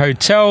Mundaring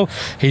Hotel.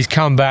 He's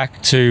come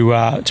back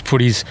to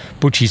put his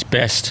Butchy's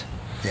best.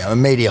 Yeah, I'm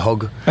a media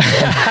hog.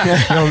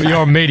 you're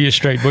on Media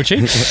Street, Butchy.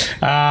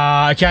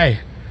 Okay,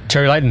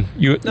 Terry Leighton,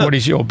 what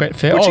is your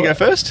Betfair? Butchy go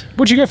first?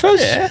 Butchy go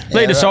first? Yeah.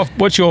 Lead us off.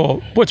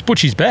 What's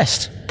Butchy's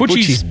best?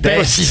 Butchy's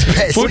best.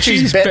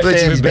 Butchy's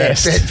Betfair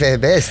Best.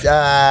 Betfair Best.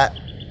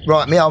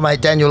 Right, me old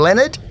mate Daniel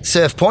Leonard,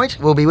 Surf Point,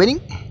 will be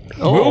winning.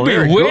 We'll be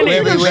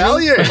winning.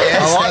 Value. Yes,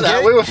 I like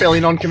that. you. We were fairly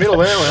non-committal,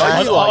 weren't we?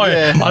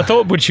 I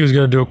thought Butchie was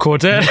going to do a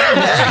quartet.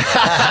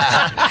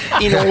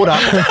 In order.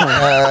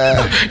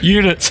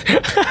 Units.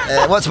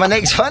 What's my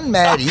next one?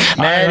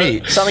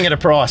 Maddie. Something at a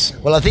price.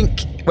 Well, I think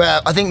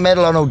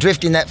Medalon will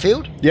drift in that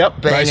field.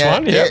 Yep. Race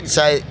 1, yep.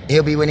 So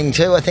he'll be winning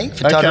too, I think,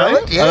 for Todd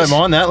Robert. Yes. I don't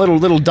mind that.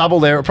 Little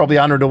double there at probably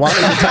 100 to 1.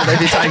 They'd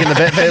be taking the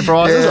Betfair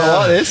prizes. I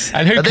like this.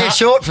 And they're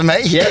short for me.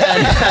 Yeah.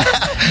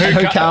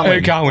 Who can't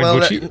win,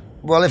 Butchie?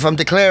 Well, if I'm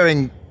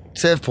declaring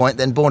Surf Point,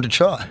 then Born to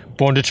Try.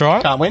 Born to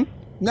Try? Can't win?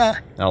 No.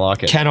 I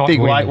like it. Cannot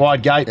Big win.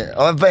 Wide gate. Yeah,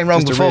 I've been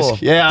wrong before.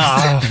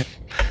 Yeah.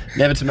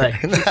 Never to me.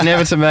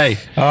 Never to me.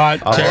 All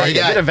right, I Terry.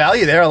 like a bit of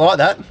value there. I like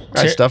that.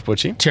 Great stuff,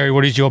 Butchy. Terry,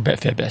 what is your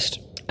Betfair Best?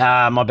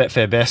 My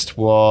Betfair Best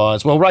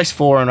was, well, race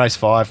 4 and race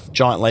 5,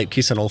 Giant Leap,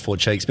 Kiss on all 4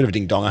 cheeks, bit of a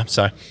ding-donger.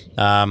 So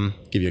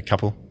give you a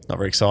couple. Not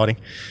very exciting.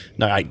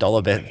 No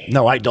 $8 bet.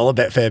 No $8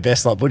 Betfair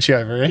Best like Butchie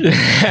over here.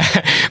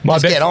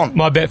 Get on.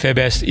 My Betfair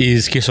Best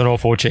is Kiss on all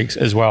 4 cheeks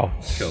as well.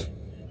 Cool.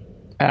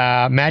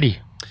 Maddie.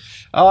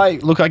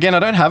 Look, again, I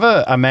don't have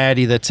a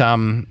Maddie that's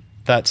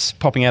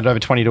popping out at over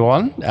 20 to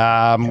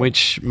 1,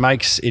 which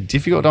makes it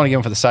difficult. I don't want to get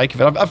on for the sake of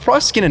it. I've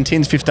priced Skin and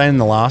Tins 15 in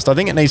the last. I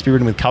think it needs to be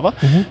ridden with cover.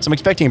 So I'm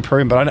expecting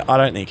improvement, but I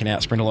don't think it can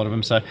outsprint a lot of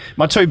them. So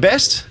my 2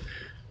 best,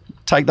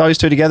 take those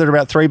 2 together at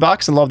about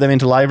 $3 and lob them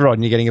into Labour Rod,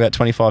 and you're getting about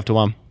 25 to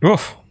 1.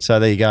 Oof. So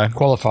there you go.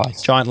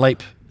 Qualifies. Giant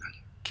Leap,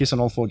 Kiss on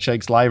all 4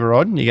 cheeks, Labour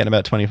Rod, and you're getting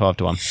about 25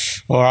 to 1.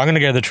 All right, I'm going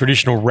to go the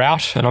traditional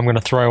route, and I'm going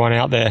to throw one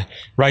out there.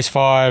 Race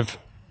 5,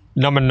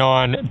 number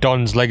 9,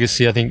 Don's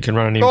Legacy, I think can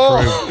run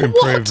an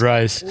improved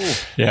race. Ooh.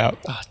 Yeah.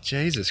 Oh,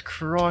 Jesus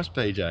Christ,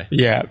 BJ.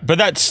 Yeah, but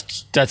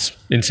that's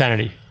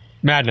insanity.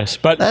 Madness.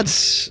 But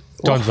that's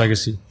Don's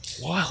Legacy.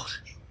 Wild.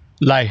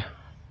 Lay.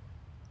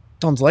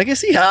 Don's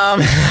Legacy? No,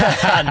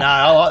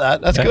 I like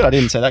that. That's good. I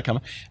didn't see that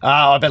coming.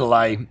 I better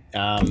lay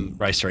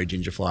race 3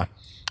 Gingerfly.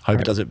 Hope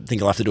it doesn't.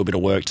 Think I'll have to do a bit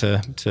of work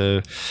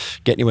to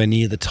get anywhere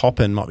near the top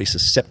and might be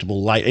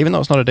susceptible late, even though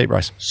it's not a deep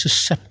race.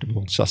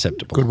 Susceptible.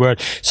 Good word.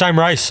 Same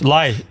race,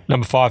 lay,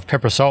 number 5,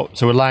 Pepper Salt.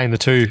 So we're laying the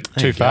two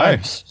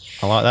faves.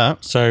 I like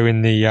that. So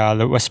in the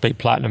Westpeak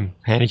Platinum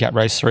Handicap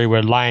Race 3,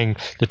 we're laying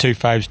the 2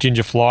 faves,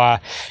 Ginger Flyer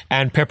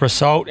and Pepper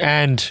Salt.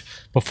 And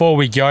before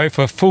we go,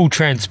 for full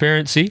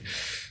transparency,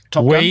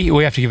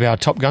 we have to give our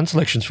Top Gun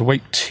selections for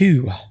week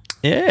 2.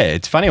 Yeah,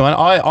 it's a funny one.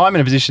 I'm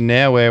in a position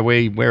now where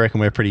we reckon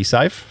we're pretty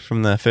safe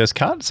from the first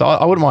cut. So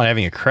I wouldn't mind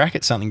having a crack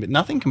at something, but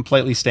nothing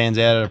completely stands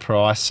out at a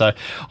price. So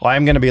I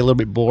am going to be a little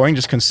bit boring.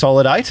 Just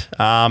consolidate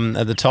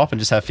at the top and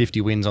just have 50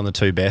 wins on the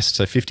 2 best.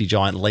 So 50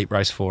 Giant Leap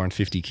race 4 and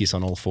 50 Kiss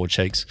on all 4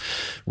 cheeks.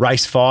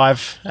 Race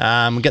 5,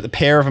 get the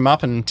pair of them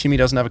up and Timmy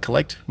doesn't have a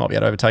collect. Might be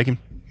able to overtake him.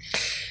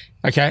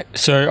 Okay,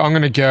 so I'm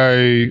going to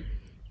go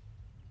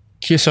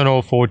Kiss on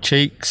all 4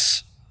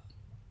 cheeks.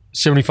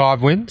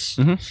 75 wins,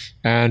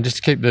 and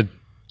just to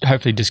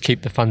hopefully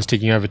keep the funds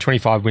ticking over.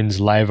 25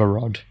 wins Labour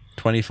Rod.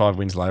 25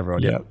 wins Labour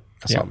Rod. Yeah,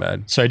 that's not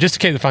bad. So just to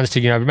keep the funds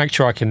ticking over, make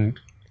sure I can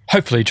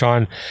hopefully try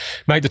and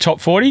make the top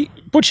 40.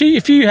 Butchie,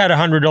 if you had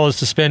 $100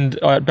 to spend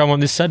at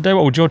Belmont this Saturday,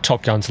 what would your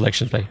Top Gun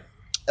selections be?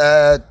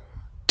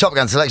 Top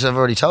Gun selection, I've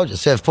already told you.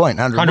 Surf Point,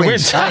 100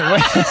 wins.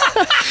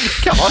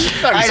 Come on.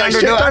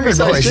 800 to 100,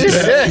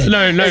 boys.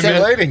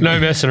 No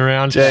messing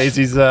around. Jeez,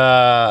 he's,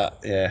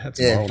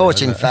 that's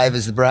fortune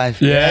favours the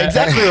brave. Yeah,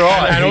 exactly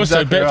right. And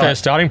also exactly Betfair right.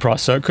 starting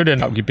price, so it could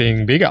end up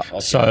being bigger.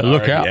 So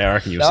look out. Yeah, I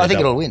reckon you'll I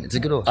think it'll win. It's a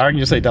good horse. I reckon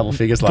you'll see double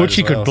figures later.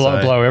 Butchie could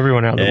blow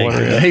everyone out of the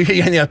water.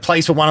 He only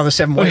plays for one of the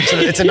 7 weeks,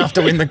 and it's enough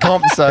to win the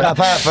comp. So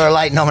Apart for a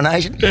late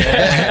nomination.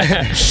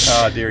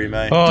 Oh, dearie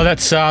me. Oh,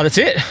 that's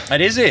it.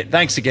 That is it.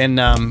 Thanks again,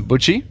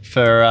 Butchie,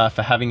 for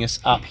having us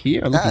up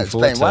here. It's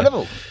been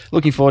wonderful.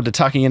 Looking forward to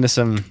tucking into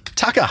some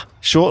tucker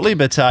shortly,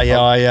 but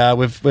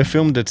we've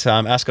filmed at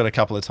Ascot a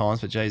couple of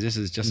times, but geez, this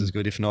is just as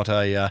good, if not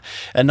a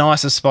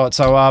nicer spot.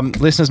 So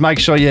listeners, make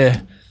sure you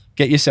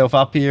get yourself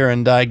up here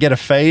and get a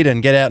feed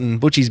and get out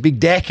in Butchie's big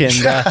deck and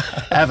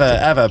have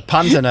a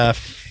punt and a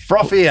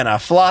frothy and a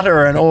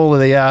flutter and all of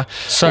the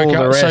soak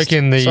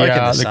in the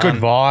good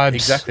vibes.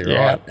 Exactly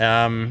right.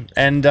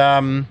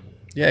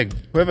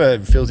 Whoever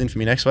fills in for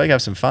me next week,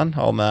 have some fun.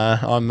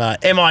 I'm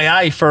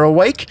MIA for a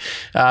week.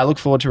 Look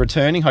forward to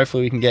returning.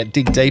 Hopefully we can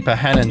dig deeper.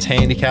 Hannon's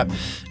handicap.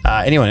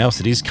 Anyone else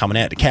that is coming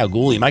out to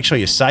Kalgoorlie, make sure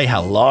you say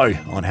hello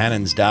on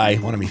Hannon's Day.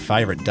 One of my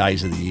favourite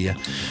days of the year.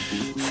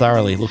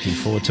 Thoroughly looking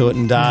forward to it.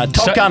 And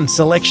Top Gun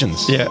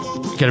selections. Yeah,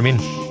 get them in.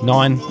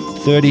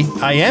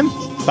 9:30 a.m.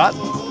 But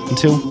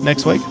until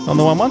next week on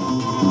the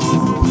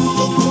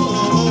 1-1.